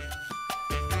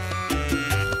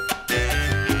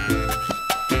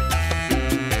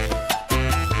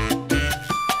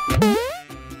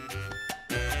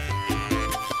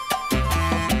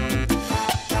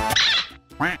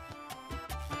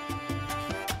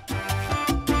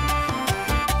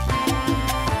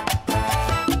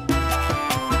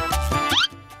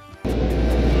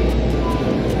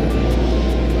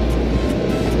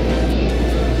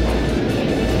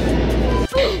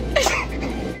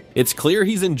 It's clear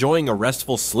he's enjoying a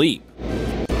restful sleep.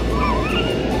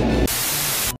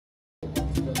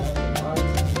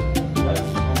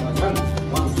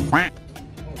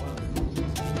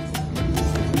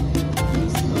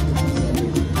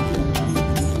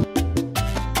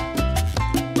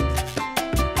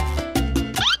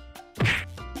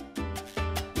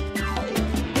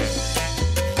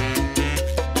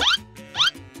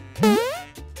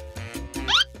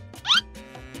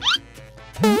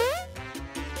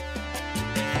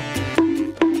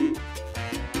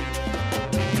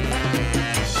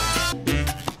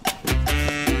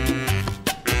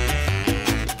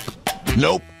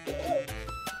 Nope.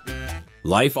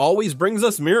 Life always brings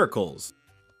us miracles.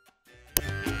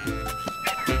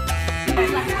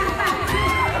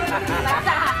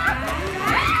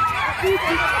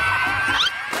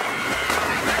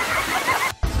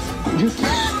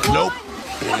 Nope.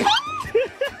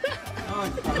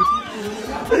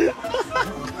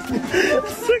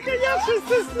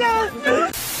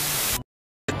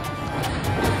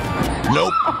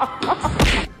 Nope.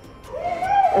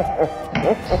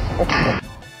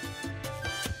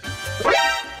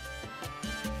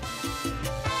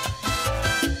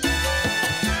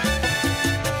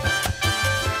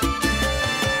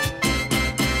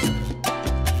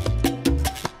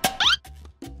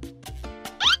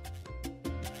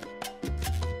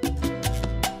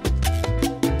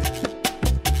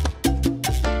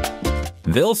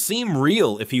 They'll seem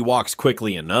real if he walks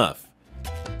quickly enough.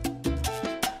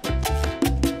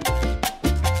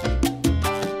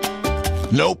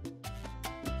 Nope.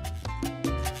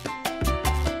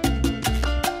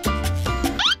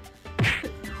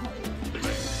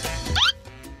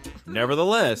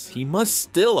 Nevertheless, he must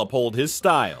still uphold his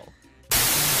style.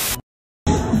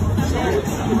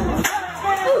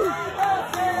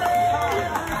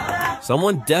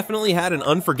 Someone definitely had an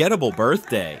unforgettable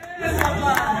birthday.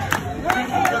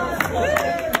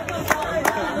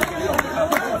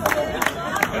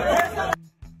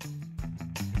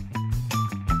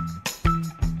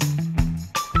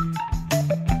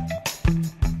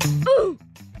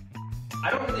 I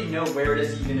don't really know where it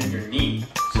is even in your knee,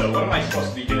 so what am I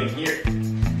supposed to be doing here?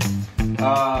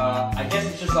 I guess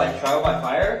it's just like trial by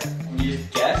fire, and you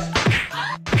just guess.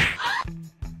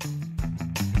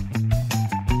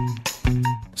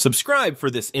 Subscribe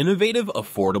for this innovative,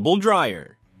 affordable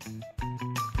dryer.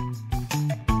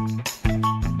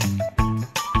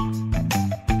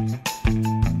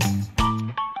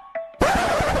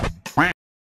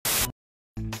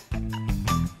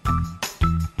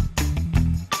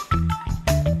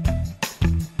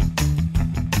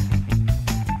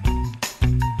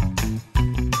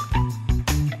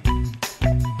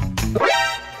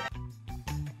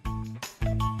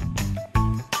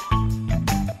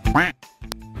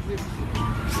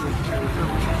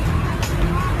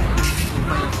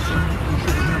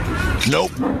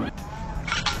 Nope.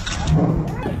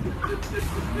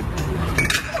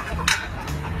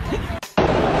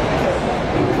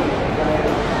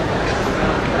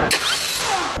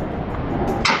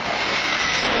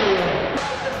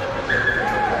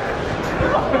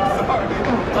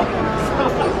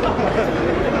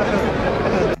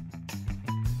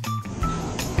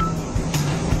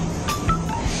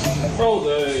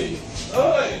 Jose.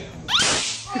 Hey.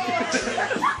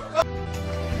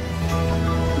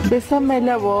 Bésame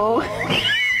la voz.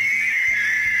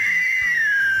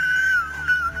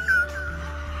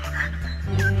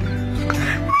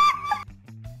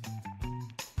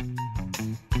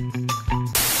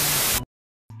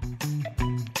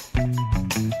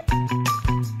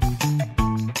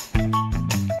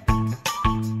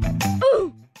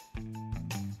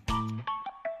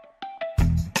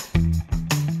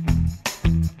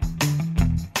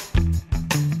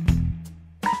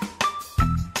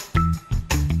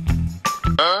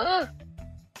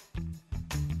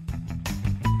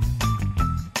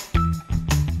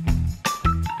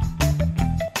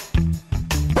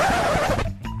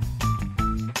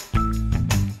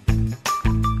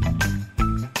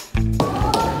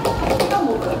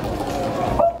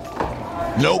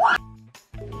 Nope.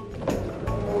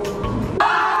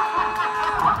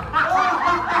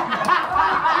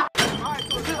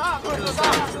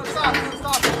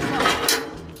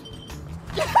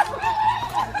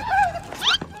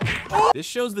 This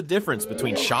shows the difference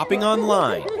between shopping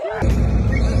online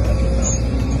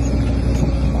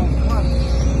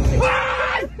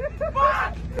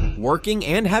working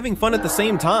and having fun at the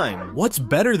same time. What's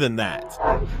better than that?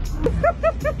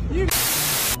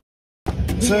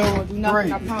 2,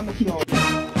 3. I promise you.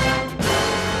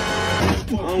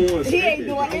 He ain't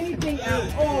doing anything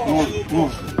at all.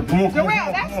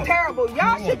 Joelle, that's terrible.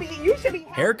 You should be.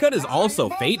 Haircut is also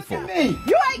fateful. You ain't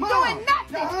doing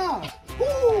nothing.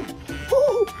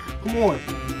 Come on.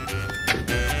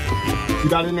 You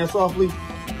got in there softly?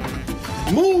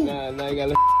 Move! Nah, you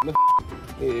gotta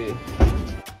yeah.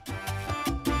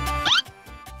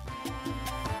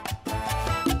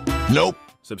 Nope.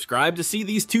 Subscribe to see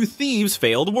these two thieves'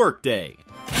 failed workday.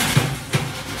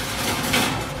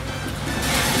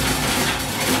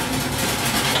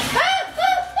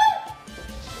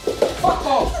 Fuck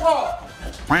off, Frog!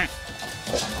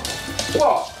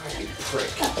 Frog! You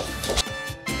prick.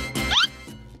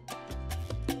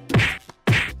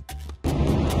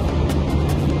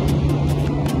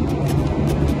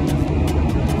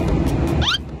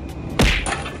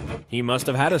 He must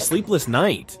have had a sleepless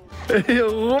night. Like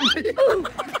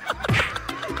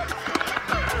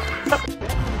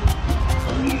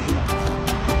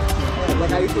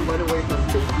I used to run away from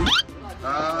baby.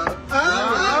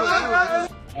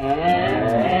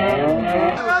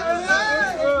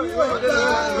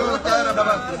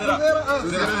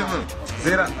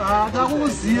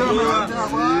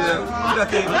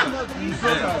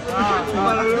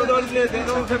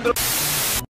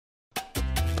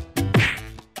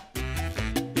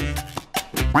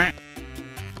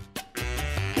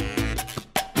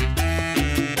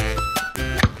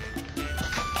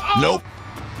 Nope.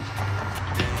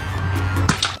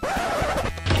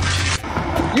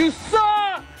 You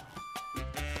suck!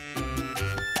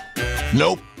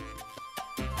 Nope.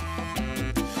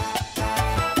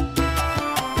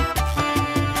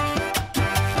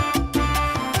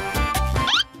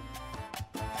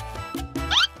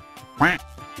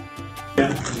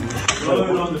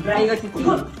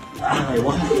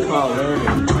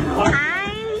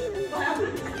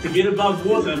 to get above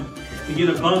water,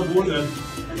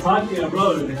 park a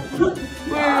road.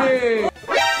 Wait.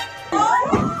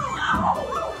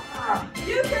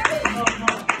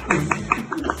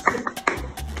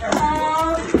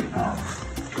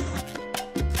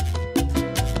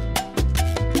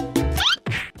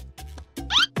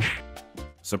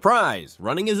 Surprise!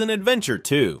 Running is an adventure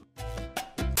too.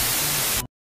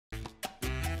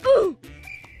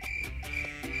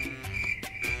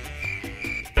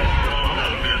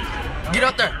 Get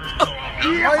out there!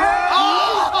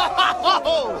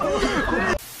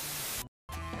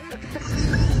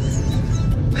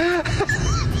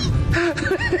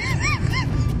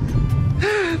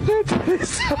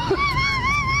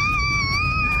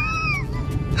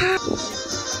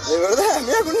 De verdad,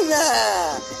 mira con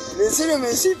una... En serio me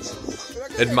decís...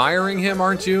 Admiring him,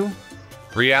 aren't you?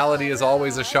 Reality is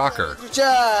always a shocker. Escucha,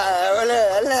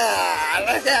 hola,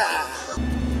 hola.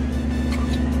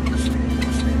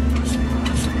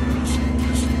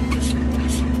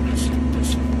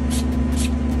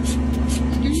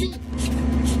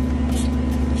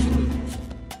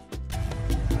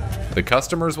 The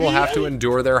customers will have to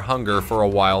endure their hunger for a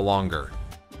while longer.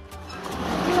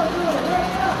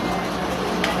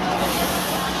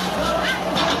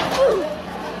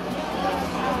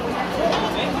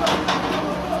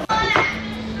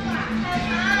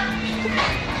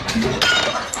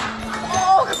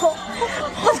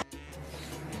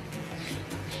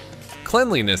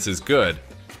 Cleanliness is good,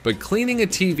 but cleaning a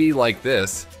TV like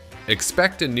this,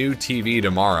 expect a new TV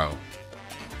tomorrow.